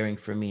like caring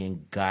for me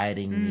and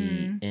guiding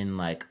me in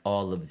like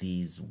all of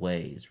these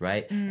ways,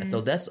 right? And so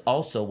that's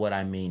also what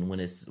I mean when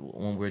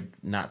we're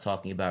not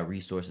talking about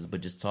resources, but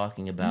just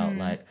talking about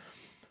like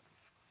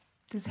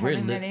just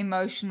having that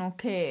emotional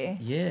care.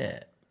 Yeah.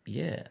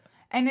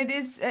 And it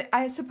is,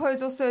 I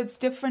suppose also it's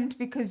different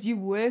because you're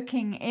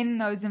working in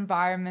those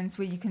environments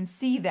where you can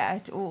see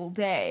that all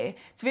day.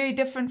 It's very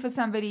different for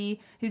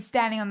somebody who's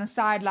standing on the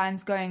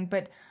sidelines going,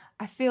 but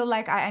I feel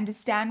like I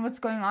understand what's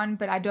going on,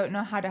 but I don't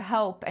know how to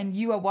help. And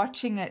you are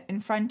watching it in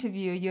front of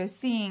you. You're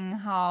seeing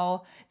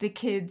how the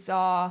kids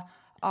are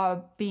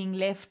being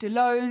left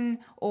alone,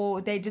 or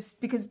they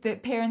just, because the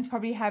parents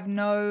probably have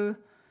no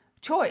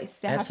choice.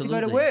 They have to go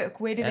to work.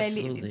 Where do they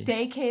live?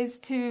 Daycare's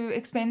too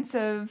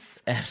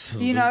expensive.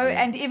 Absolutely. You know,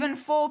 and even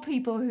for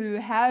people who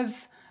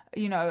have,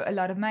 you know, a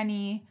lot of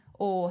money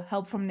or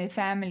help from their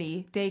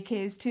family,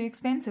 daycare is too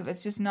expensive.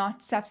 It's just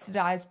not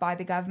subsidized by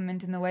the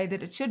government in the way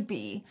that it should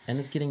be. And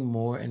it's getting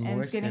more and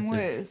more expensive. And it's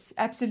getting worse.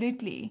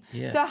 Absolutely.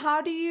 Yeah. So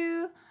how do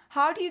you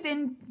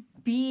then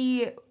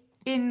be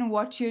in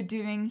what you're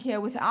doing here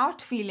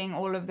without feeling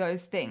all of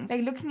those things?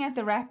 Like looking at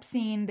the rap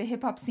scene, the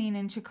hip hop scene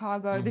in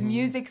Chicago, the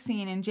music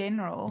scene in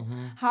general,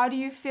 how do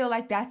you feel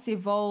like that's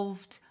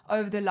evolved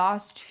over the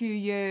last few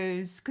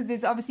years? Because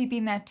there's obviously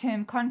been that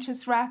term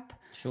conscious rap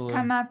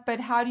come up, but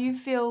how do you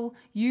feel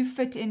you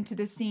fit into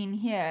the scene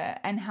here,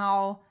 and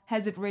how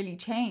has it really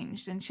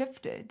changed and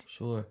shifted?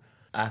 Sure.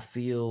 I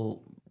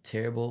feel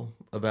terrible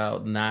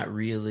about not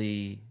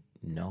really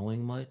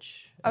knowing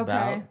much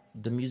about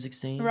the music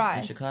scene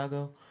in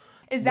Chicago.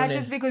 Is that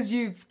just because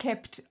you've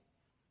kept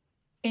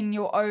in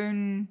your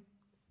own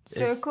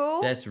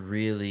circle? That's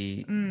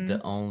really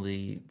the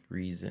only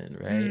reason,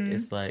 right?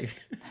 It's like...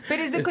 But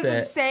is it because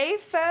it's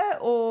safer,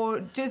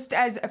 or just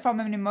as from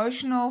an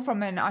emotional,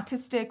 from an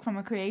artistic, from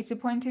a creative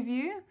point of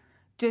view?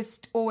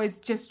 Just always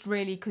just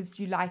really because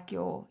you like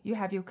you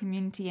have your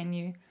community and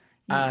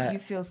you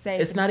feel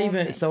safe? It's not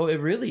even... So it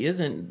really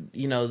isn't,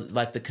 you know,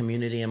 like the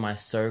community in my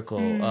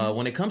circle.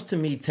 When it comes to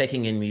me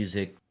taking in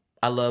music,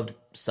 I loved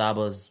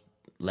Saba's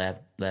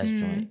last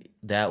joint.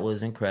 That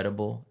was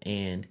incredible.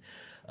 And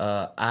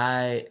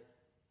I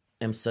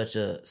am such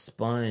a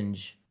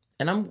sponge,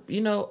 and I'm, you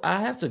know,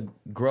 I have to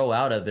grow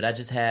out of it. I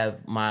just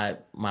have my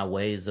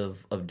ways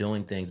of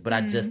doing things, but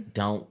I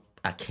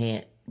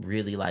can't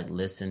really like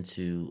listen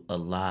to a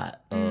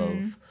lot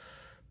of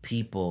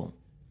people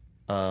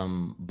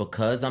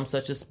because I'm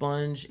such a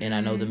sponge, and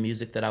I know the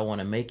music that I want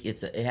to make,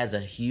 it has a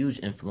huge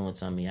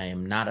influence on me. I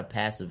am not a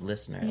passive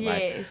listener.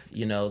 Yes. Like,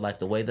 you know, like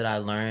the way that I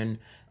learn,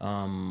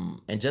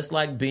 and just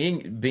like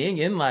being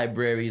in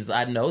libraries,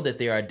 I know that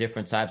there are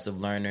different types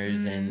of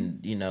learners,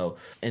 and, you know,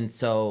 and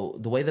so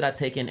the way that I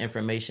take in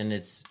information,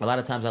 it's a lot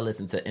of times I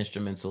listen to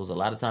instrumentals. A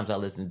lot of times I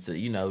listen to,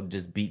 you know,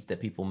 just beats that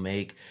people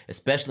make,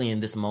 especially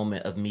in this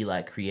moment of me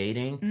like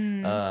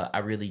creating. I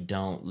really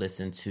don't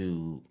listen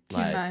to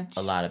like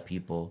a lot of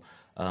people.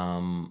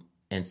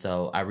 And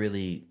so I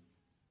really,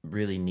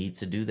 really need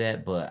to do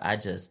that, but I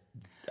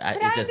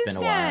it's just been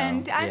a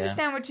while. I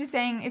understand what you're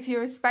saying. If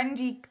you're a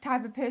spongy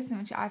type of person,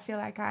 which I feel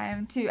like I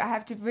am too, I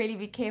have to really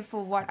be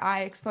careful what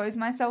I expose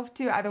myself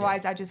to.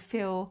 Otherwise, I just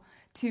feel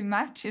too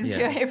much and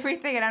feel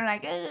everything, and I'm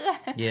like, ugh.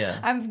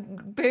 I'm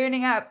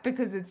burning up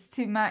because it's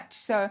too much.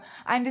 So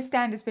I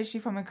understand, especially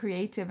from a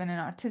creative and an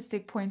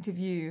artistic point of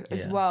view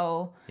as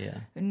well,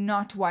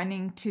 not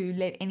wanting to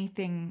let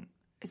anything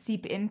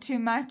seep in too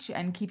much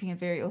and keeping it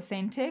very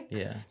authentic.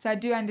 So I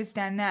do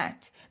understand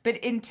that. But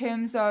in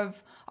terms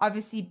of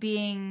obviously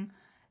being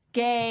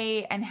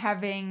gay and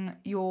having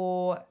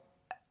your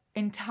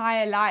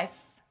entire life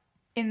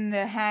in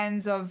the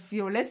hands of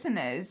your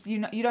listeners,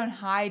 you don't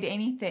hide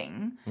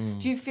anything.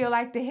 Do you feel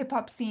like the hip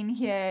hop scene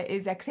here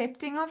is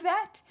accepting of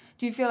that?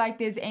 Do you feel like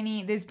there's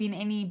been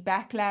any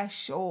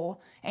backlash or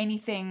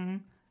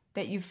anything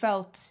that you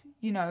felt,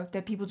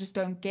 that people just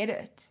don't get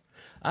it?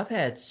 I've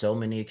had so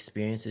many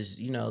experiences,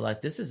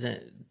 like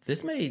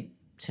this made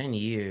 10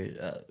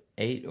 years,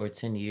 8 or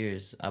 10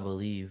 years, I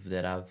believe,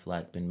 that I've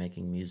like been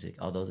making music,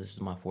 although this is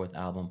my 4th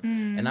album.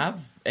 And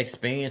I've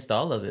experienced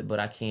all of it, but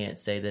I can't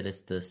say that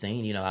it's the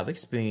same. I've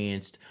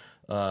experienced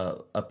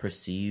a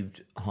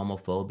perceived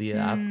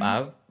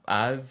homophobia.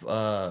 I've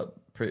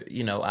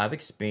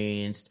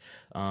experienced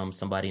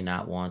somebody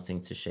not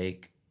wanting to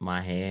shake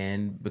my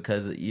hand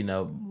because, I've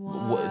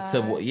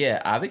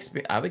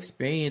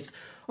experienced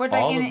what,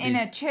 like in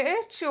a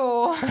church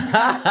or?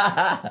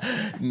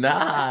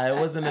 Nah, it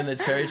wasn't in a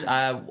church.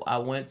 I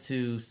went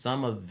to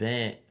some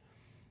event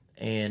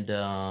and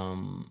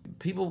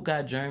people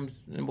got germs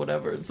and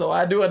whatever. So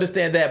I do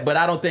understand that, but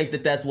I don't think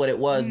that that's what it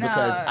was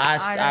because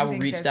I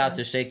reached out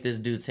to shake this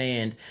dude's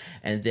hand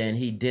and then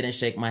he didn't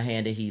shake my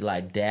hand and he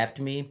like dapped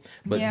me,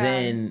 but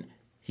then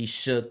he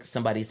shook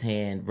somebody's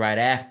hand right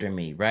after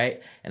me,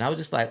 right? And I was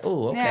just like,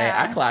 "Oh, okay,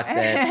 I clocked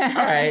that.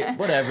 All right,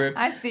 whatever."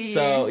 I see.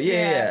 So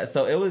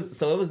so it was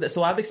that.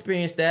 So I've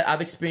experienced that. I've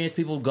experienced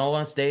people go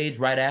on stage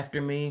right after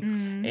me,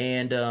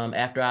 and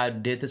after I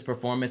did this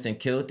performance and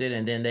killed it,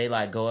 and then they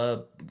like go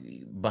up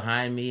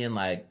behind me and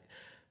like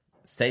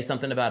say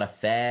something about a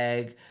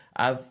fag.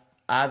 I've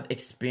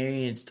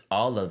experienced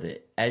all of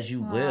it, as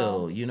you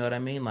will. You know what I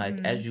mean? Like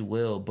as you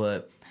will,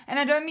 but. And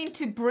I don't mean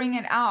to bring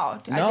it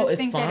out. No, I just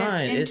it's think fine.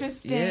 that it's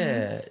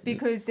interesting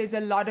because there's a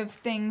lot of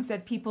things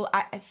that people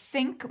I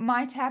think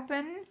might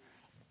happen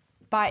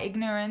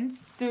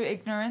through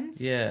ignorance.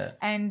 Yeah.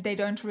 And they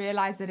don't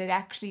realize that it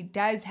actually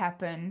does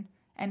happen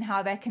and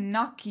how that can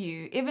knock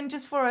you, even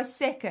just for a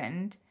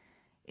second,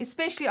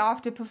 especially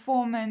after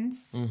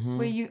performance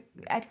where you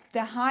at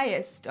the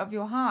highest of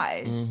your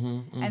highs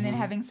and then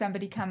having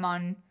somebody come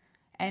on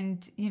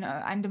and,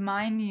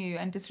 undermine you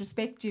and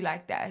disrespect you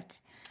like that.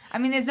 I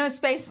mean, there's no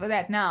space for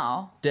that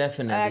now.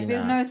 Definitely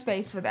there's no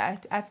space for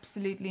that.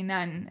 Absolutely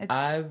none.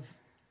 I've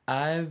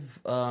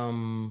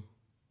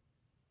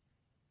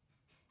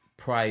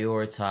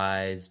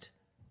prioritized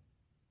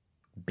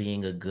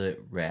being a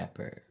good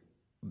rapper,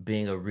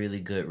 being a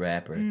really good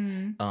rapper.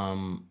 And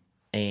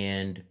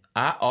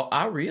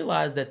I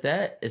realized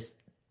that is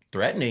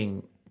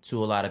threatening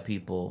to a lot of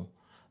people.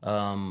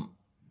 I'm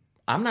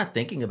not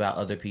thinking about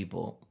other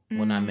people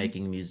when I'm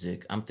making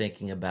music. I'm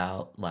thinking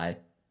about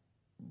like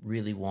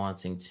really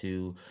wanting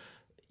to,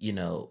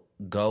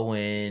 go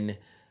in,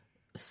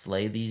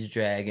 slay these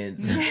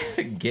dragons,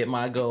 get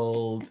my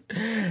gold,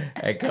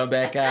 and come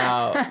back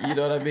out. You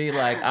know what I mean?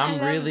 Like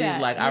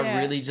I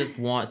really just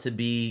want to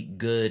be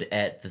good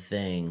at the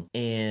thing.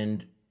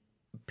 And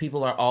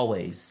people are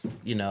always,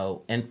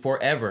 and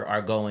forever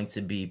are going to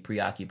be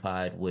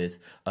preoccupied with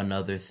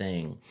another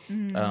thing.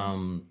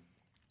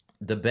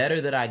 The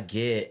better that I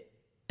get,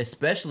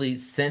 especially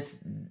since,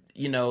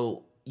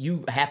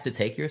 you have to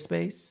take your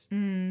space,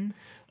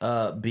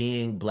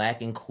 being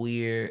Black and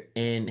queer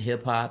in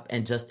hip hop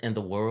and just in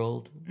the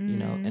world,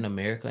 in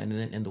America and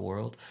in the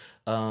world.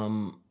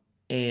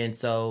 And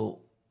so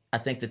I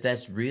think that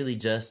that's really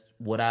just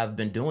what I've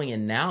been doing.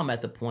 And now I'm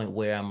at the point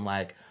where I'm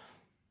like,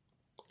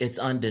 it's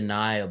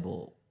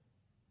undeniable.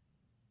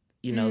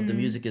 The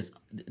music is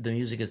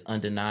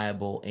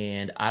undeniable.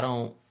 And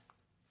I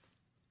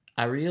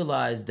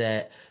realize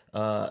that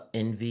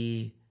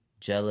envy,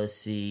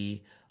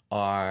 jealousy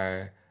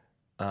are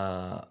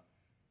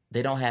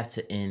they don't have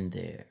to end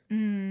there.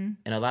 And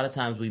a lot of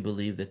times we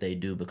believe that they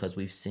do because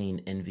we've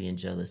seen envy and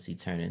jealousy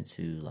turn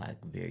into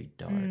like very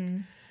dark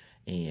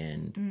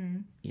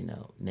and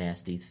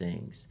nasty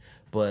things.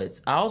 But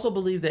I also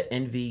believe that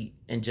envy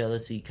and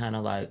jealousy kind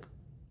of like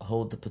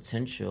hold the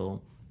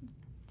potential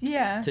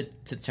to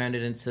turn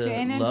it into to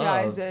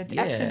energize love. It.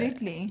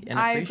 Absolutely. And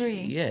I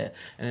agree. And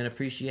an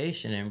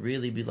appreciation, and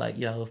really be like,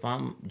 if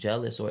I'm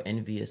jealous or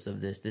envious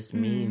of this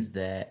means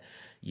that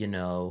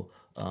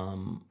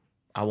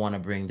I want to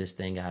bring this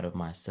thing out of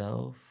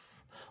myself,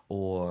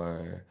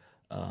 or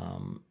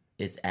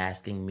it's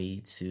asking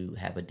me to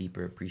have a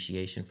deeper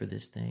appreciation for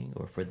this thing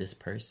or for this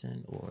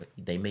person, or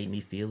they made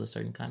me feel a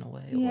certain kind of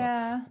way,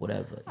 or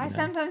whatever. I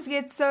sometimes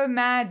get so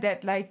mad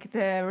that like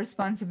the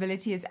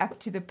responsibility is up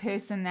to the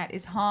person that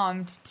is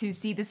harmed to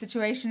see the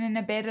situation in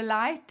a better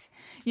light,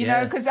 you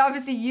know, because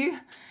obviously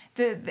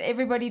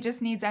everybody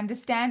just needs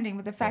understanding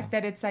with the fact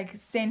that it's like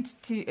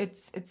sent to,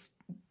 it's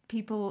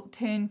people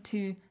turn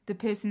to the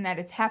person that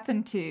it's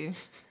happened to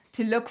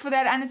look for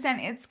that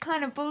understanding. It's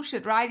kind of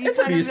bullshit, right? It's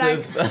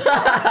abusive. Like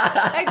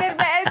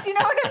that, you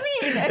know what I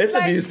mean? It's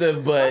like,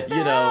 abusive, but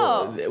you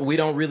know, we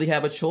don't really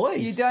have a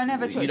choice. You don't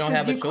have a choice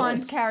because you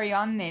can't carry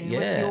on then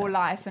with your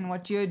life and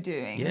what you're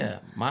doing. Yeah,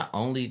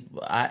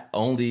 I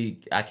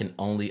can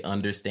only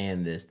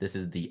understand this. This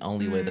is the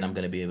only way that I'm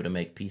going to be able to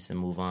make peace and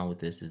move on with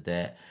this, is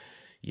that,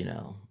 you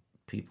know,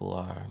 people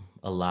are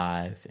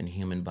alive in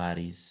human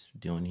bodies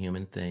doing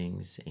human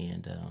things,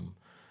 and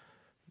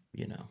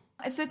you know.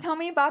 So tell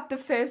me about the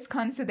first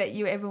concert that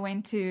you ever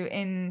went to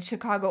in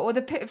Chicago, or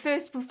the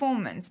first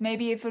performance.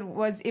 Maybe if it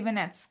was even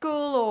at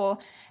school, or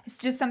it's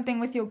just something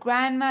with your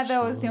grandmother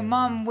or with your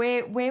mom.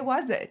 Where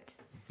was it?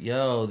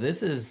 Yo,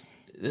 this is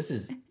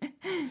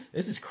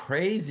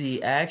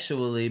crazy,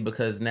 actually,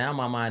 because now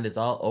my mind is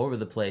all over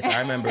the place. I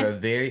remember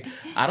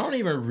I don't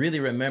even really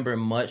remember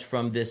much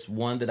from this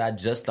one that I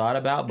just thought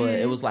about, but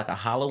it was like a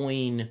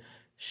Halloween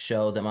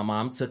show that my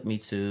mom took me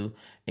to,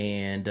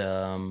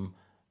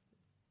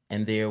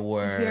 and there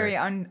were very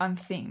on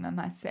theme, I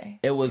must say.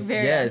 It was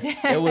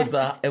it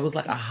was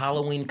like a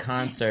Halloween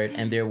concert,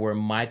 and there were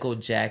Michael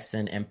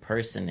Jackson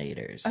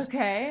impersonators.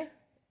 Okay.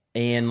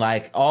 And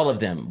like all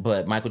of them,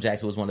 but Michael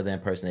Jackson was one of the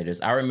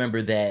impersonators. I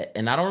remember that,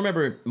 and I don't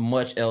remember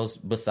much else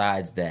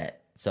besides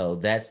that. So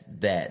that's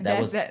that. That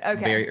was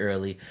very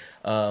early.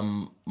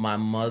 My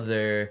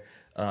mother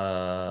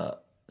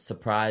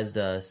surprised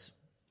us,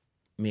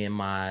 me and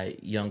my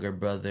younger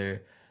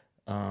brother.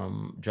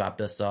 Dropped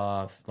us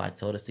off, like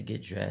told us to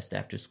get dressed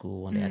after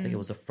school one day. I think it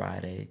was a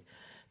Friday.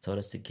 Told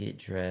us to get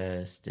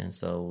dressed, and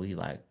so we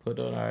like put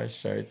on our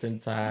shirts and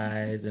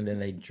ties, and then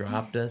they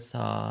dropped us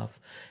off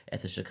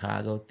at the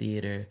Chicago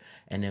Theater,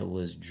 and it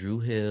was Dru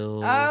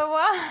Hill,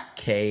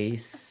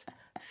 Case,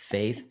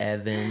 Faith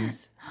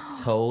Evans,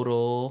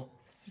 Total.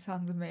 This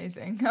sounds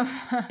amazing.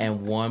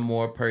 And one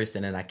more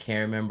person, and I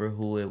can't remember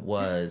who it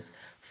was.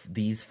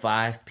 These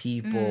 5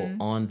 people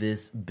on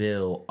this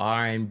bill,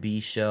 R&B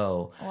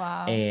show.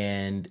 Wow.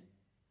 And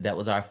that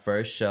was our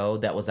first show.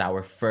 That was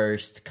our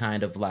first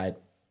kind of like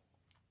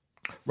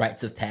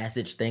rites of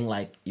passage thing.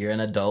 Like, you're an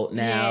adult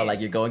now. Yes.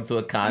 Like, you're going to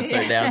a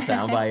concert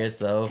downtown by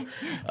yourself.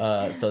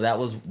 So that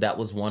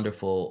was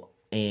wonderful.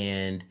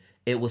 And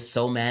it was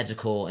so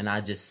magical, and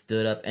I just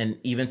stood up. And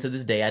even to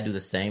this day, I do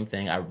the same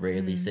thing. I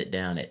rarely sit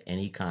down at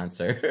any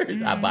concert.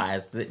 I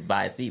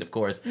buy a seat, of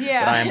course, but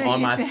I am on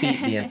my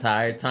feet the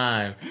entire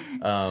time.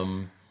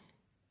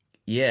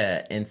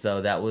 And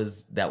so that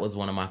was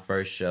one of my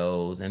first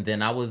shows. And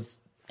then I was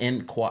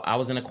in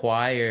a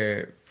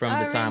choir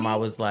from the time I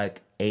was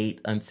like 8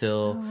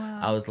 until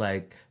I was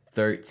like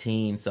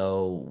 13.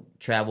 So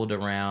traveled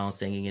around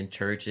singing in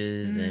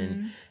churches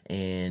and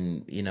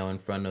you know, in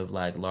front of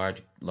like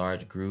large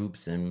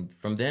groups, and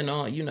from then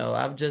on, you know,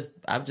 I've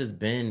just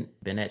been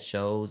at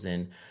shows,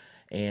 and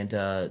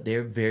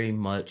they're very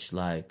much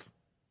like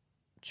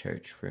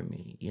church for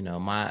me. You know,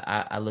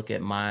 I look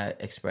at my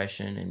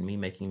expression and me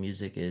making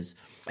music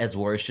as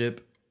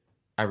worship.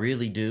 I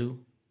really do,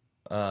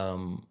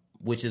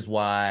 which is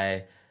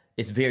why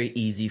it's very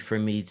easy for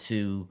me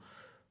to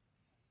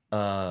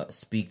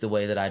speak the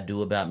way that I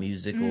do about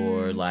music,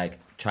 or like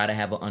try to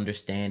have an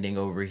understanding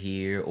over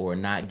here, or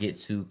not get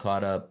too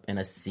caught up in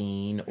a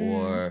scene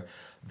or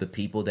the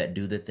people that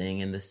do the thing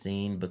in the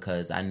scene,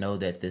 because I know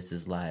that this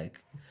is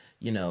like,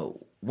 you know,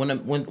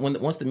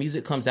 once the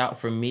music comes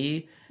out from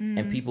me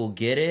and people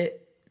get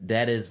it,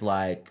 that is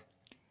like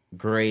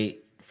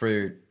great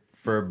for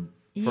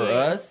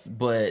us,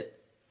 but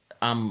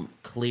I'm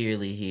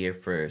clearly here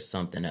for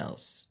something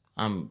else.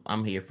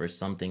 I'm here for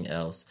something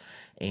else,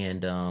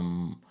 and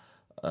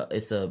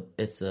it's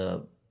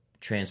a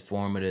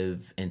transformative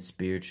and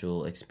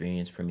spiritual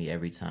experience for me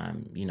every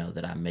time, you know,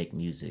 that I make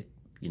music.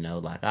 You know,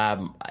 like,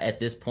 I'm at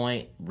this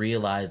point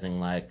realizing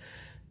like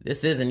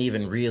this isn't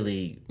even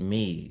really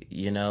me,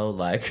 you know,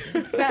 like,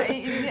 it's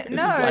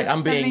like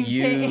I'm being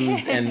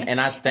used, and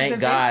I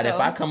thank God. If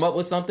I come up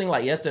with something,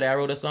 like yesterday I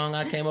wrote a song,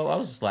 I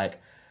was just like,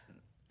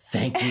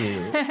 thank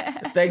you.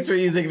 Thanks for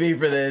using me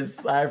for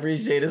this. I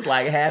appreciate it. It's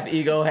like half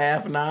ego,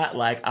 half not.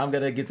 Like, I'm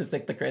going to get to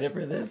take the credit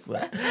for this,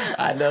 but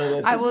I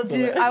know that I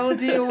will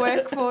do your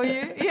work for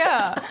you.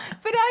 Yeah.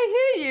 But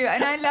I hear you,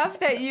 and I love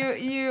that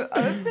you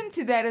open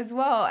to that as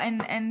well.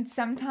 And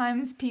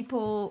sometimes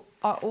people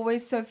are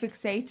always so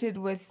fixated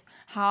with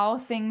how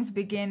things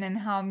begin and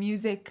how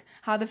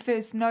the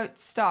first note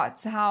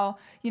starts, how,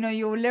 you know,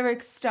 your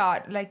lyrics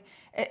start. Like,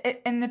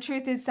 and the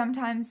truth is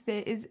sometimes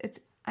it's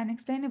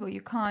unexplainable.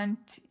 You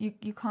can't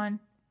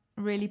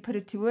really put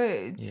it to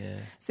words. Yeah.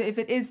 So if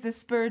it is the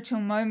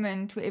spiritual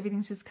moment where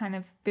everything's just kind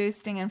of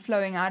bursting and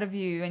flowing out of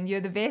you and you're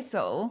the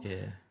vessel,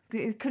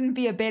 it couldn't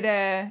be a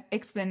better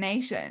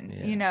explanation,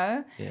 you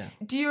know? Yeah.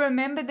 Do you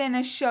remember then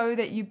a show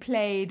that you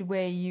played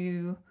where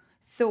you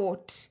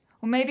thought,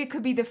 or maybe it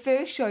could be the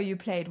first show you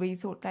played where you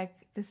thought, like,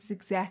 this is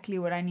exactly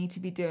what I need to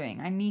be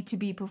doing. I need to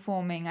be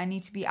performing. I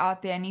need to be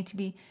out there. I need to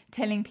be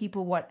telling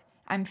people what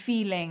I'm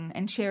feeling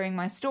and sharing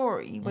my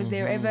story. Was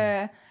there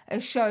ever a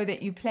show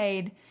that you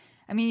played?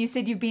 I mean, you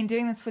said you've been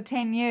doing this for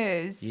 10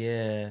 years.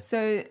 Yeah.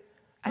 So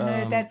I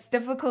know that's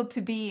difficult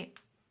to be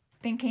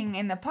thinking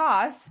in the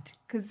past,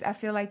 because I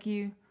feel like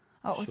you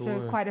are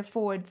also quite a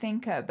forward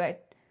thinker,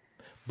 but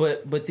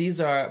these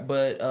are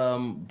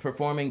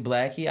performing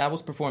Blackie. I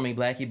was performing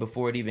Blackie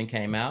before it even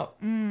came out.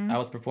 I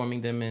was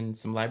performing them in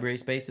some library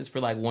spaces for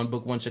like One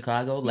Book, One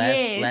Chicago.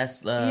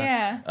 Last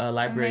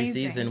library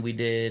season, we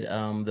did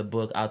the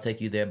book I'll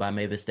Take You There by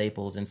Mavis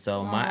Staples, and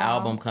so my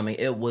album coming,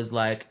 it was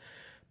like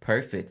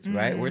perfect,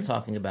 right? We're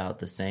talking about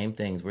the same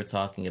things. We're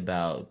talking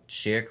about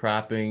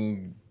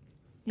sharecropping,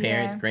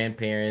 parents,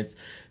 grandparents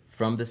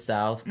from the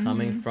South,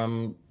 coming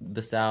from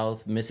the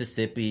South,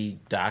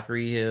 Mississippi,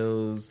 Dockery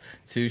Hills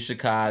to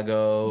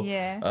Chicago,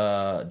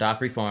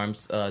 Dockery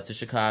Farms to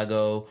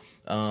Chicago,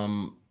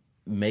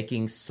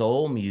 making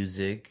soul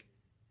music,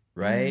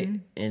 right?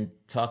 And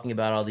talking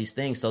about all these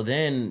things. So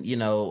then, you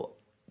know,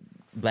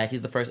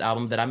 Blackie's the first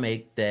album that I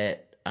make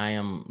that I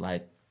am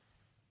like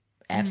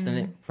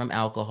abstinent from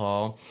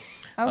alcohol.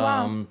 Oh,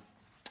 wow.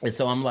 And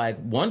so I'm like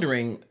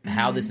wondering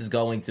how this is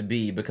going to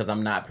be, because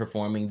I'm not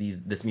performing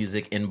this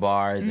music in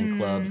bars and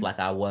clubs like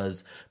I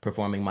was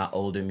performing my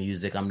older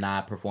music. I'm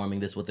not performing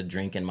this with a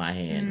drink in my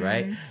hand,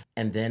 right?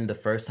 And then the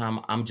first time,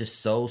 I'm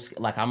just so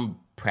like, I'm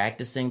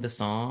practicing the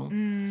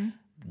song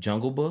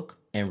Jungle Book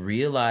and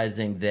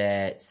realizing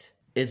that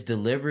it's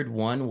delivered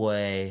one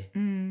way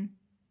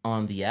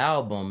on the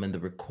album and the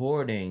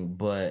recording,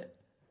 but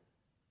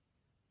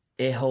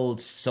it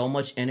holds so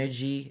much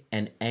energy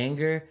and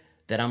anger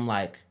that I'm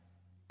like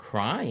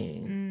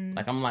crying.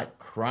 Like I'm like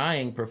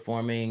crying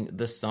performing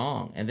the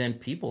song, and then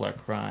people are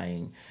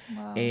crying.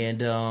 Wow.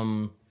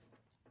 And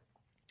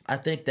I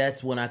think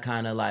that's when I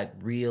kind of like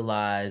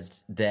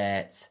realized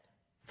that,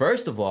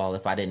 first of all,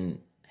 if I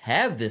didn't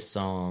have this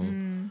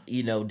song,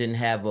 you know, didn't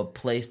have a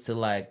place to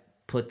like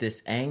put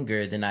this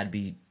anger, then I'd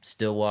be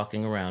still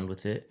walking around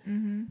with it.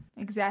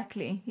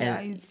 Exactly. Yeah,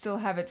 and you'd still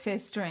have it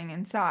festering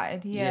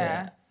inside.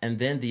 Yeah. And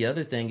then the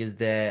other thing is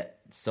that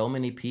so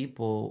many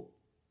people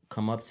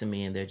come up to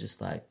me and they're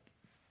just like,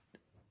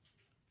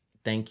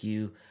 thank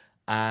you.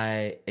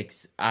 I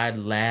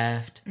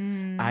laughed.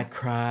 I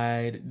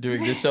cried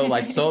during the show.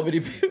 Like so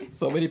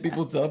many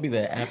people tell me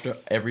that after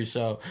every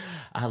show.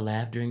 I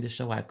laughed during the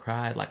show. I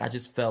cried. Like I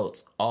just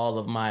felt all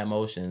of my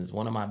emotions.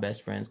 One of my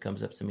best friends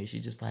comes up to me.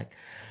 She's just like,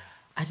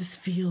 I just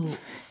feel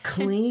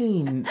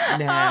clean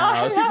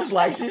now. She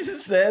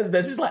just says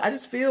that. She's like, I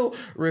just feel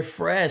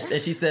refreshed.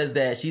 And she says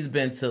that she's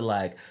been to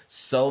like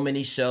so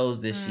many shows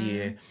this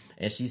year.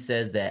 And she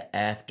says that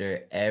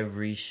after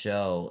every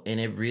show, and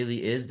it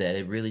really is that.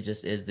 It really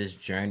just is this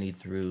journey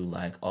through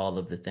like all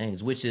of the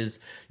things, which is,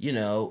 you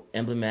know,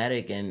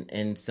 emblematic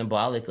and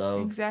symbolic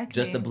of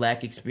just the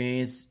Black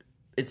experience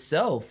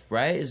itself,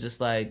 right? It's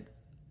just like,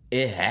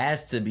 it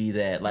has to be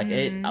that. Like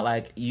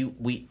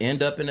we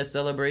end up in a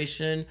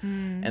celebration,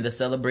 and the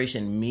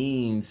celebration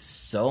means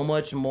so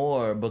much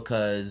more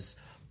because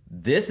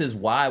this is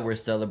why we're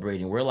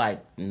celebrating. We're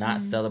like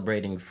not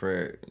celebrating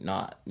for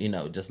not, you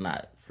know, just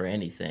not for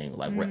anything.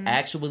 Like we're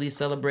actually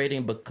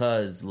celebrating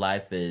because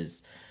life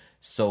is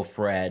so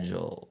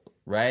fragile,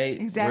 right?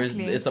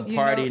 Exactly. It's a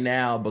party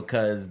now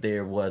because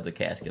there was a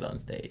casket on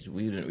stage.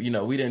 We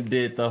didn't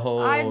did the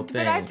whole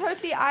thing. But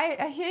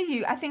I hear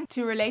you. I think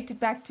to relate it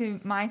back to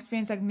my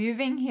experience, like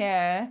moving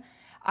here,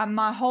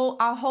 our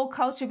whole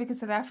culture, because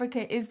South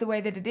Africa is the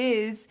way that it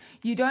is,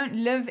 you don't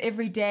live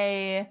every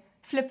day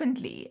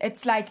flippantly.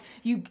 It's like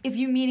if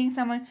you're meeting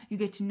someone, you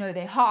get to know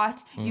their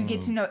heart, you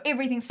get to know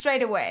everything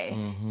straight away.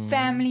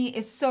 Family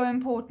is so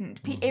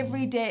important.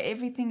 Every day,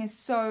 everything is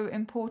so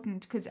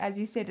important because, as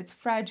you said, it's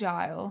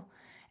fragile.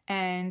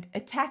 And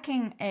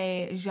attacking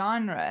a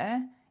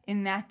genre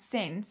in that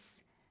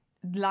sense,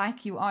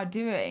 like you are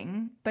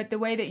doing, but the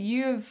way that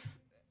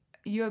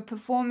you're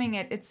performing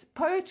it, it's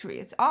poetry,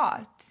 it's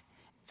art.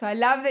 So I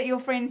love that your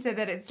friend said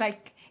that it's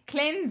like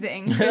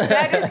cleansing.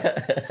 That is,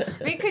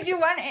 because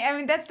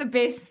that's the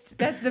best.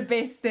 That's the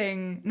best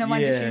thing. No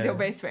wonder she's your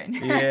best friend.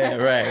 Yeah,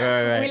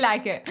 right. We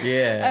like it.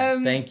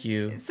 Yeah, thank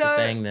you for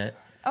saying that.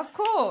 Of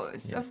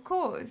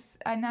course,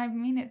 and I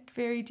mean it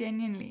very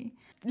genuinely.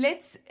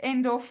 Let's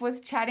end off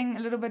with chatting a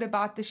little bit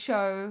about the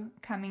show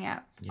coming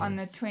up on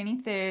the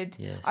 23rd.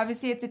 Yes.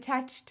 Obviously, it's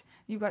attached.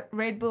 You've got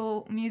Red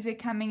Bull Music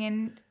coming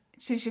in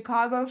to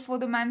Chicago for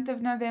the month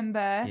of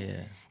November.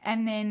 Yeah.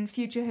 And then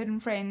Future Hood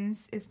and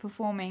Friends is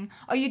performing.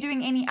 Are you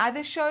doing any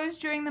other shows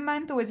during the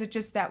month, or is it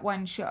just that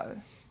one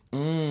show?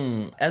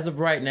 As of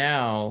right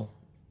now,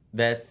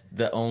 that's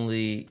the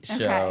only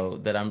show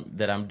that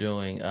I'm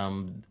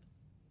doing,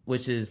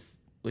 which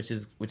is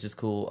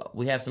cool.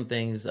 We have some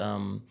things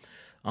on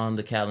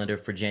the calendar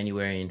for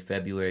January and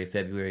February.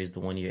 February is the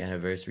 1-year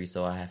anniversary,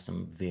 so I have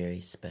some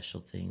very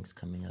special things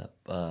coming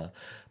up.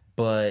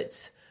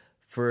 But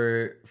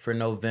for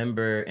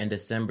November and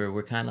December,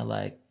 we're kind of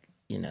like,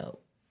 you know,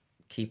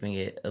 keeping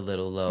it a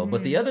little low.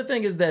 But the other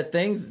thing is that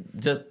things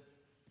just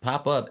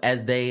pop up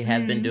as they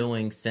have been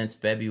doing since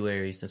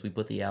February, since we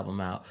put the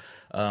album out.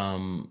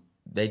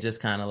 They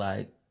just kind of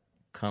like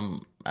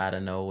come out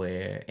of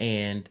nowhere.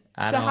 And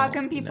how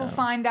can people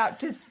find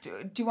out?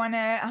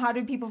 How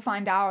do people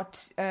find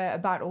out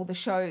about all the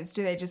shows?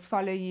 Do they just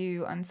follow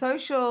you on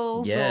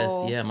socials?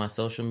 Yes, yeah. My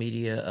social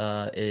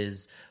media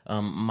is,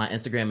 my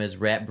Instagram is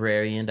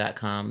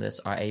rapbrarian.com. That's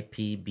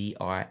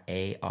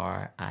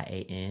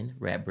RAPBRARIAN,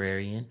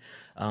 Rapbrarian.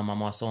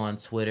 I'm also on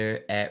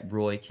Twitter at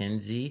Roy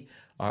Kinsey,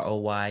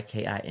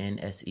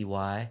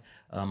 ROYKINSEY.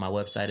 My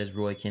website is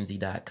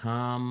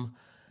roykinsey.com.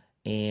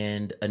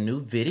 And a new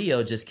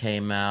video just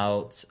came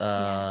out.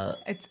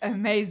 It's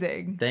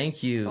amazing.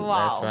 Thank you. Wow.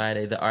 Last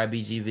Friday, the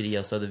RBG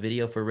video. So the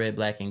video for Red,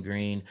 Black, and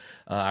Green,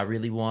 I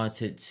really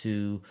wanted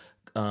to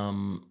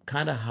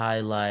kind of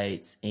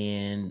highlight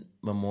and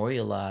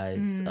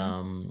memorialize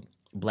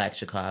Black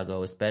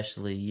Chicago,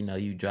 especially, you know,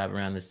 you drive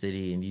around the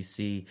city and you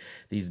see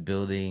these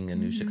building a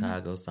new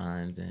Chicago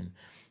signs. And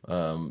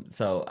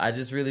so I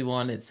just really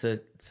wanted to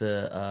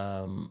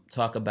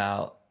talk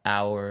about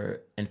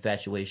our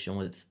infatuation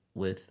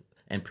with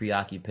and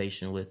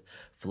preoccupation with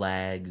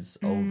flags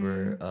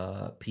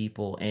over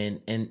people.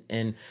 And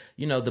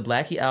you know, the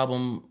Blackie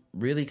album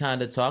really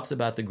kind of talks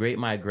about the Great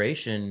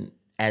Migration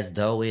as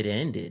though it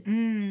ended.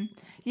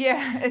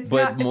 Yeah,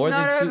 more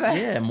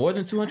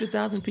than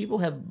 200,000 people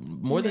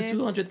more than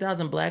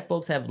 200,000 Black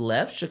folks have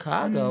left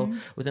Chicago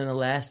within the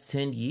last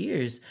 10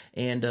 years.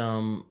 And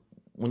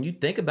when you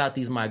think about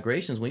these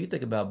migrations, when you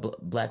think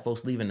about Black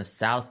folks leaving the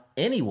South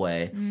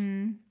anyway,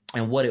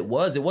 and what it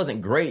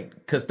wasn't great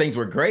because things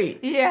were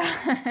great. Yeah.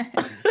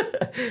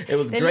 It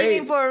was They're great.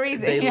 leaving for a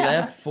reason. They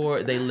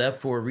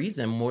left for a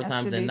reason. More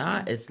times than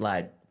not, it's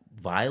like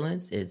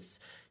violence, it's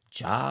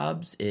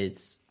jobs,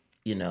 it's,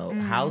 you know,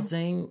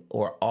 housing,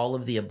 or all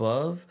of the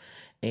above.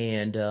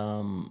 And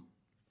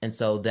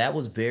so that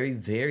was very,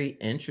 very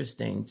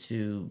interesting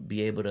to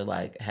be able to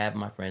like have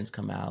my friends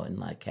come out and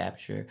like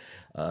capture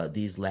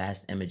these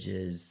last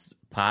images,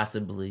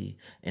 possibly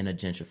in a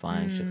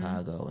gentrifying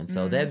Chicago. And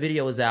so that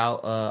video is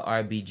out,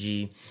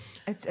 RBG.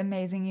 It's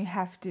amazing. You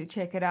have to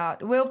check it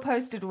out. We'll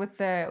post it with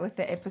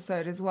the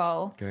episode as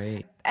well.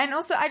 Great. And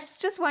also, I was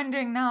just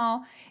wondering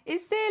now,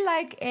 is there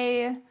like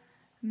a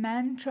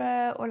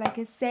mantra or like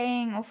a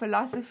saying or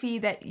philosophy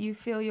that you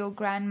feel your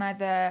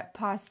grandmother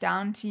passed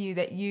down to you,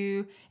 that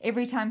you,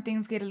 every time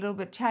things get a little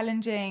bit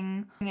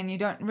challenging and you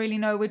don't really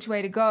know which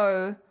way to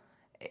go,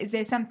 is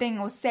there something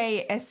or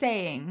a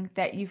saying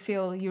that you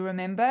feel you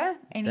remember?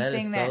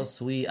 Anything that is so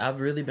sweet. I've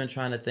really been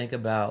trying to think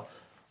about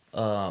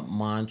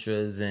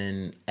mantras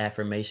and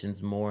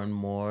affirmations more and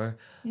more.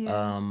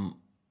 Yeah.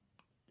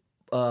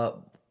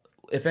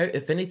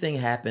 If anything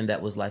happened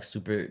that was like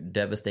super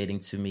devastating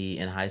to me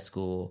in high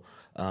school,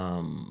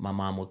 my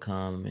mom would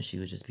come and she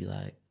would just be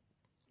like,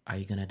 "Are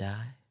you gonna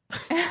die?"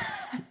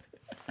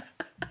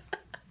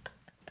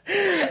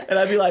 And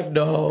I'd be like,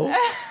 "No."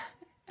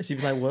 She'd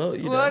be like, "Well,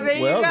 well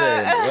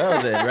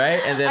then,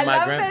 right?" And then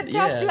my grandma,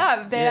 tough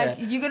love. They're like,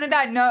 "You're gonna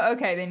die." No,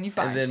 okay, then you're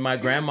fine. And then my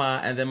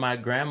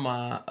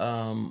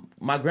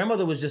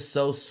grandmother was just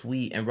so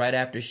sweet. And right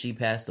after she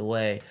passed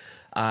away,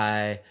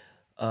 I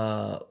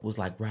was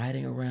like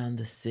riding around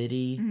the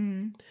city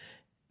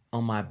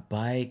on my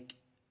bike,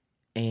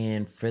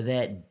 and for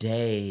that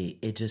day,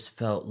 it just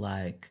felt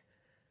like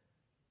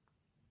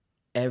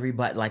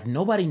everybody, like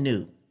nobody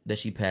knew that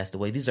she passed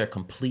away. These are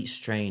complete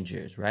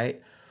strangers,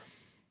 right?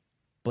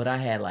 But I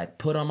had like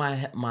put on my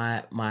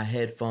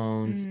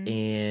headphones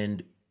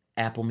and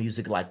Apple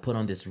Music, like put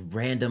on this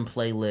random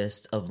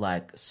playlist of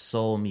like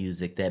soul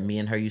music that me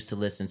and her used to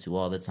listen to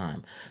all the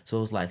time. So it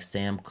was like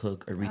Sam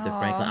Cooke, Aretha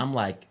Franklin. I'm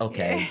like,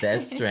 okay,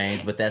 that's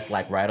strange, but that's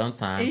like right on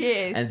time.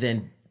 Yes. And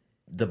then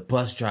the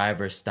bus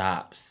driver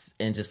stops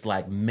and just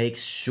like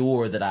makes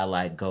sure that I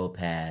like go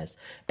past.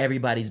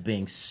 Everybody's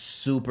being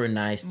super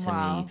nice to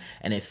me.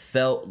 And it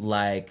felt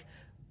like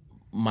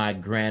my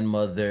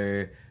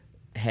grandmother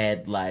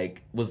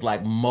was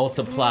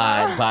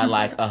multiplied by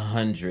like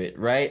 100,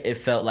 right? It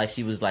felt like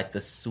she was like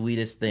the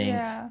sweetest thing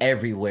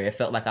everywhere. It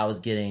felt like I was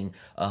getting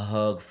a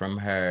hug from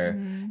her.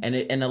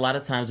 And a lot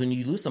of times when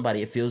you lose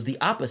somebody, it feels the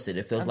opposite.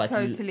 It feels like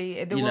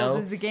the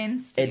world is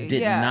against you. It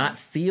did not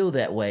feel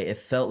that way. It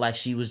felt like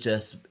she was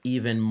just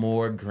even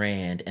more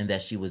grand and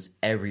that she was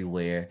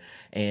everywhere.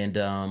 And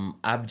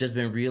I've just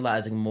been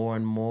realizing more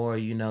and more,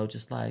 you know,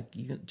 just like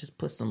you can just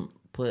put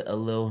a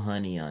little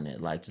honey on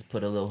it. Like just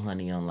put a little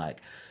honey on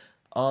like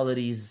all of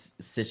these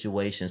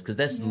situations, because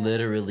that's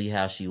literally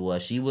how she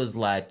was. She was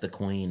like the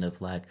queen of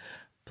like,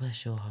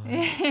 bless your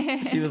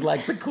heart. She was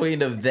like the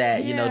queen of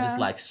that, you know, just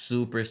like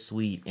super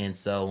sweet. And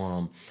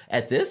so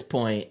at this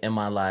point in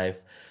my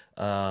life,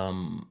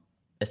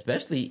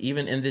 especially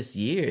even in this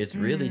year, it's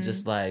really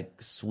just like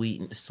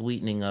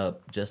sweetening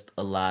up just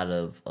a lot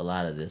of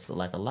this. So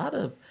like a lot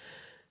of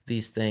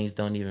these things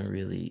don't even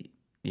really,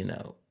 you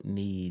know,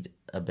 need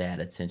a bad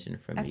attention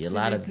from me. Absolutely.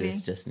 A lot of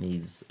this just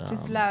needs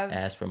just love.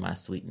 Ask for my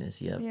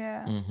sweetness. Yep.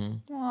 Yeah. Mm-hmm.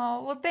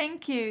 Oh, well,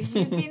 thank you.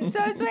 You've been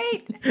so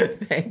sweet.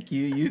 Thank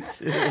you. You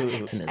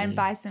too. And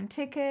buy some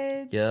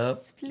tickets. Yep.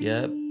 Please.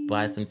 Yep.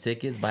 Buy some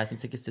tickets. Buy some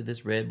tickets to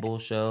this Red Bull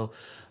show.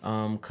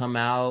 Come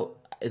out.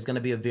 It's going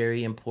to be a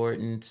very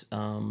important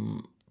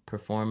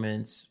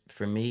performance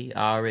for me.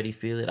 I already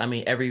feel it. I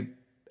mean,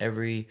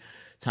 every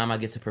time I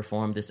get to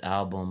perform this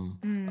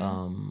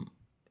album,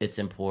 it's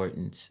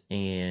important.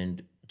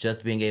 And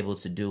just being able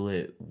to do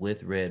it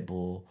with Red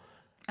Bull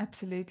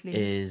absolutely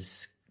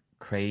is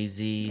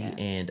crazy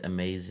and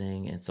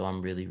amazing. And so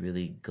I'm really,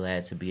 really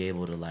glad to be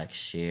able to like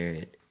share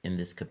it in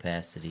this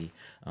capacity.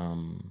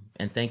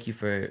 And thank you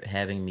for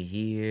having me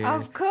here.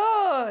 Of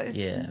course.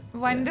 Yeah.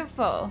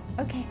 Wonderful.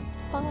 Yeah. Okay.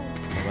 Bye.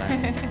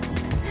 Bye-bye.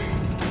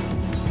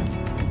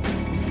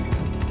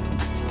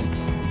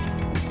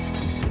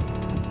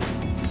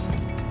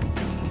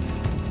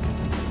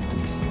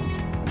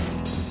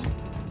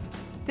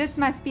 This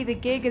Must Be the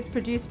Gig is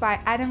produced by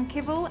Adam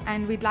Kibble,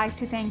 and we'd like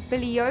to thank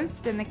Billy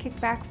Yost and The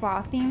Kickback for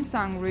our theme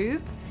song,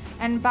 Rube,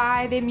 and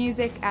buy their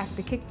music at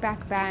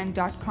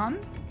thekickbackband.com.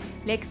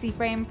 Lexi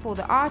Frame for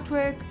the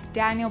artwork,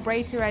 Daniel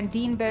Brater and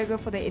Dean Berger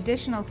for the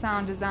additional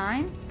sound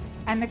design,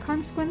 and the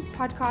Consequence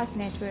Podcast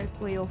Network,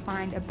 where you'll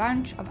find a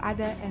bunch of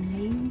other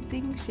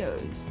amazing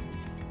shows.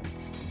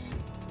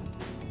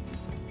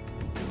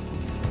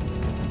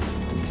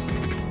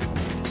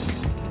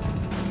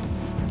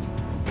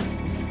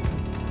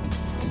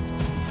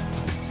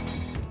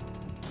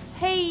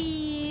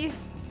 Hey!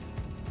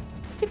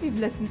 If you've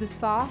listened this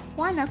far,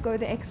 why not go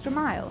the extra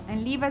mile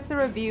and leave us a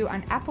review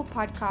on Apple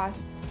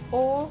Podcasts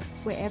or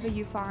wherever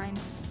you find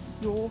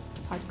your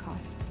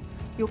podcasts.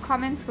 Your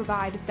comments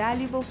provide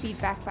valuable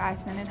feedback for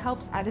us, and it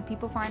helps other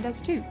people find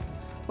us too.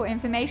 For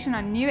information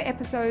on new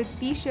episodes,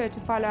 be sure to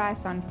follow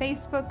us on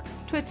Facebook,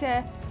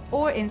 Twitter,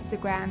 or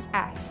Instagram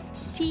at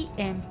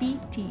TMBTGPod,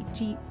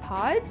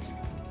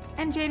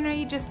 and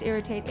generally just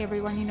irritate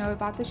everyone you know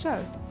about the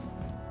show.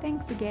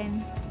 Thanks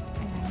again,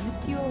 and I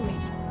miss you already.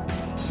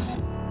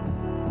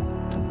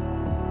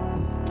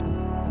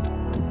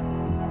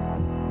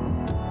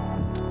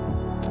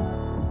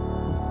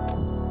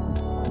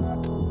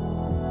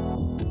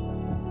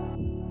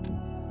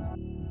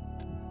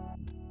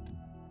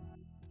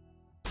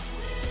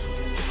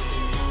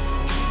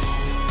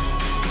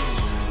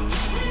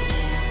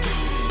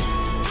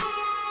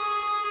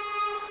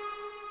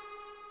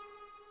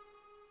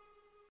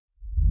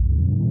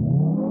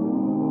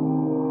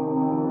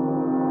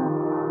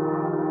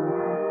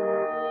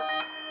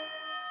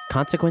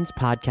 Consequence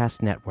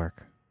Podcast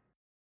Network.